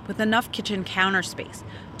house with enough kitchen counter space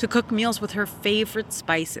to cook meals with her favorite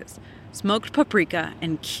spices, smoked paprika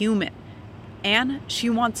and cumin. And she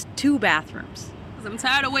wants 2 bathrooms. I'm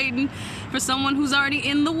tired of waiting for someone who's already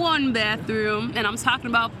in the 1 bathroom, and I'm talking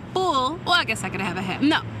about full. Well, I guess I could have a half.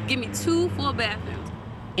 No, give me 2 full bathrooms.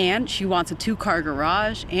 And she wants a 2-car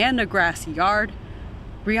garage and a grassy yard.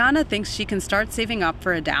 Brianna thinks she can start saving up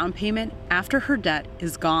for a down payment after her debt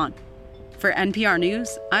is gone. For NPR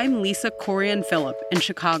News, I'm Lisa Corian-Phillip in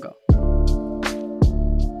Chicago.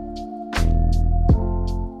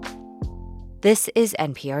 This is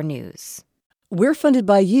NPR News. We're funded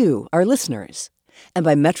by you, our listeners, and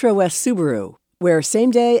by Metro West Subaru, where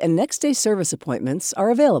same-day and next-day service appointments are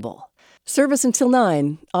available. Service until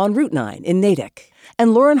 9 on Route 9 in Natick.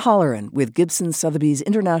 And Lauren Holleran with Gibson Sotheby's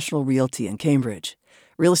International Realty in Cambridge.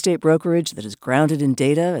 Real estate brokerage that is grounded in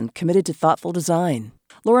data and committed to thoughtful design.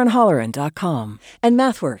 LaurenHolleran.com. And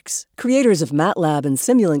MathWorks, creators of MATLAB and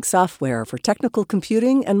Simulink software for technical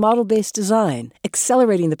computing and model-based design,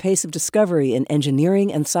 accelerating the pace of discovery in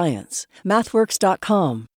engineering and science.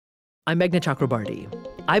 MathWorks.com. I'm Meghna Chakrabarty.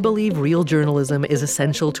 I believe real journalism is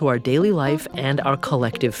essential to our daily life and our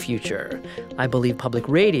collective future. I believe public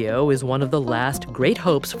radio is one of the last great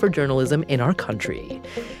hopes for journalism in our country.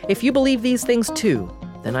 If you believe these things too,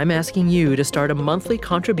 then I'm asking you to start a monthly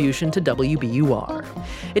contribution to WBUR.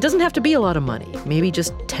 It doesn't have to be a lot of money, maybe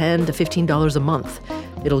just $10 to $15 a month.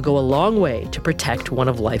 It'll go a long way to protect one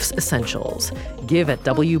of life's essentials. Give at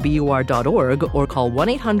WBUR.org or call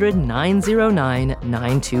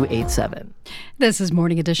 1-800-909-9287. This is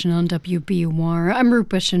Morning Edition on WBUR. I'm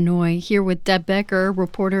Rupa Shenoy here with Deb Becker,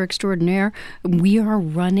 reporter extraordinaire. We are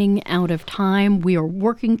running out of time. We are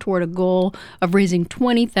working toward a goal of raising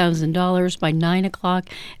 $20,000 by 9 o'clock,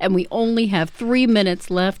 and we only have 3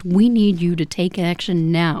 minutes left. We need you to take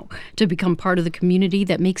action now to become part of the community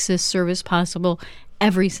that makes this service possible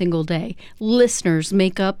every single day. Listeners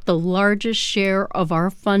make up the largest share of our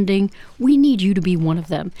funding. We need you to be one of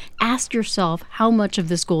them. Ask yourself how much of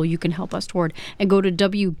this goal you can help us toward, and go to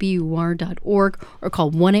WBUR.org or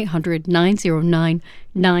call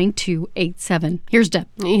 1-800-909-9287. Here's Deb.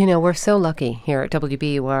 You know, we're so lucky here at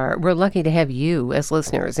WBUR. We're lucky to have you as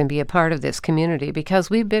listeners and be a part of this community because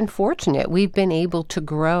we've been fortunate. We've been able to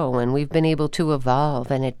grow and we've been able to evolve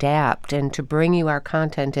and adapt and to bring you our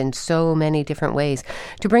content in so many different ways,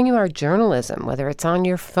 to bring you our journalism, whether it's on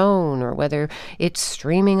your phone or whether it's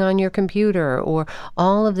streaming on your computer, or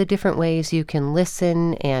all of the different ways you can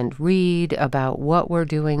listen and read about what we're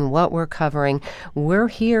doing, what we're covering. We're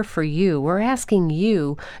here for you. We're asking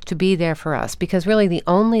you to be there for us because really the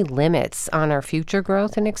only limits on our future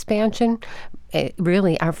growth and expansion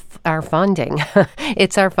really our funding.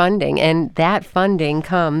 It's our funding, and that funding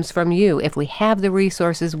comes from you. If we have the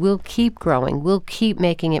resources, we'll keep growing. We'll keep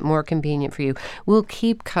making it more convenient for you. We'll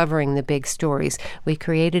keep covering the big stories. We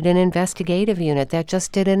created an investigative unit that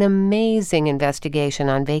just did an amazing investigation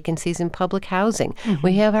on vacancies in public housing. Mm-hmm.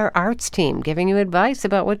 We have our arts team giving you advice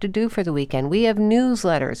about what to do for the weekend. We have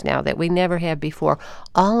newsletters now that we never had before.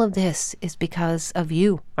 All of this is because of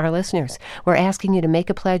you, our listeners. We're asking you to make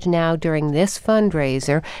a pledge now during this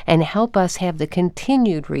fundraiser and help us have the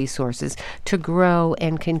continued resources to grow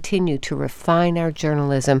and continue to refine our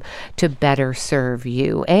journalism to better serve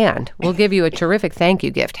you. And we'll give you a terrific thank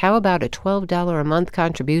you gift. How about a $12 a month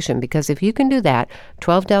contribution? Because if you can do that,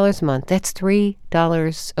 $12 a month, that's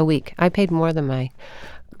 $3 a week. I paid more than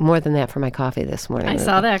that for my coffee this morning. I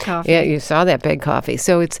saw that coffee. Yeah, you saw that big coffee.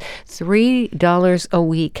 So it's $3 a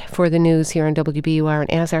week for the news here on WBUR.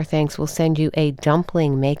 And as our thanks, we'll send you a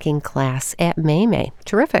dumpling making class at May.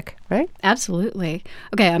 Terrific, right? Absolutely.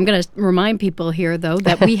 Okay, I'm going to remind people here, though,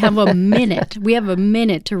 that we have a minute. We have a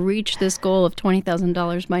minute to reach this goal of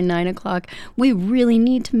 $20,000 by 9 o'clock. We really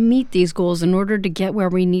need to meet these goals in order to get where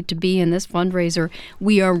we need to be in this fundraiser.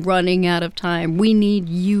 We are running out of time. We need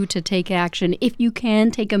you to take action. If you can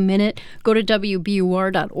take a minute, go to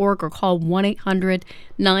WBUR.org or call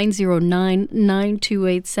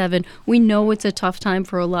 1-800-909-9287. We know it's a tough time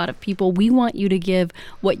for a lot of people. We want you to give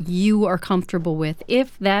what you are comfortable with.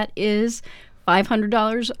 If that is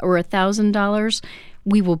 $500 or $1,000,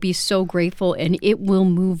 we will be so grateful, and it will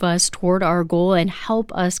move us toward our goal and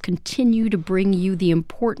help us continue to bring you the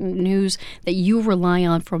important news that you rely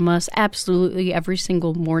on from us absolutely every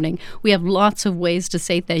single morning. We have lots of ways to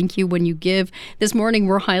say thank you when you give. This morning,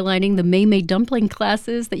 we're highlighting the May dumpling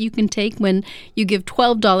classes that you can take when you give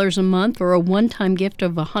 $12 a month or a one-time gift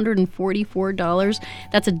of $144.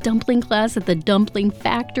 That's a dumpling class at the Dumpling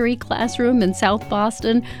Factory classroom in South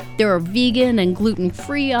Boston. There are vegan and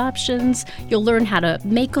gluten-free options. You'll learn how to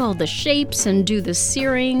make all the shapes and do the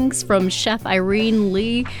searings from Chef Irene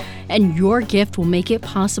Lee, and your gift will make it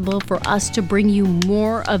possible for us to bring you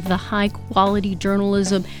more of the high-quality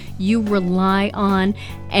journalism you rely on,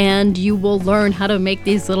 and you will learn how to make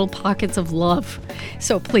these little pockets of love.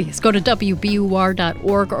 So please go to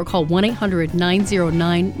WBUR.org or call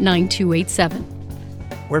 1-800-909-9287.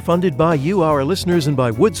 We're funded by you, our listeners, and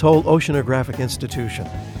by Woods Hole Oceanographic Institution,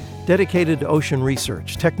 dedicated to ocean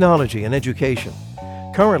research, technology, and education.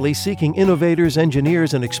 Currently seeking innovators,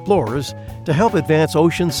 engineers, and explorers to help advance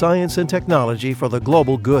ocean science and technology for the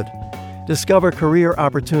global good. Discover career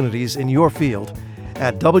opportunities in your field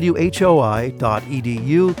at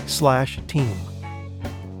whoi.edu/team.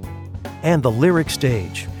 And The Lyric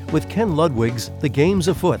Stage, with Ken Ludwig's The Game's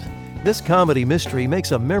Afoot. This comedy mystery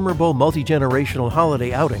makes a memorable multi-generational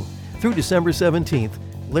holiday outing through December 17th.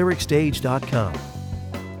 lyricstage.com.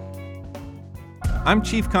 I'm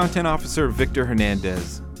Chief Content Officer Victor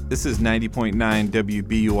Hernandez. This is 90.9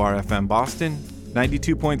 WBUR FM Boston,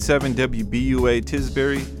 92.7 WBUA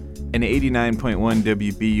Tisbury, and 89.1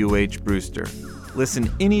 WBUH Brewster.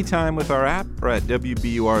 Listen anytime with our app or at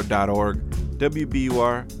WBUR.org.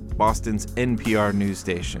 WBUR, Boston's NPR news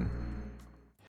station.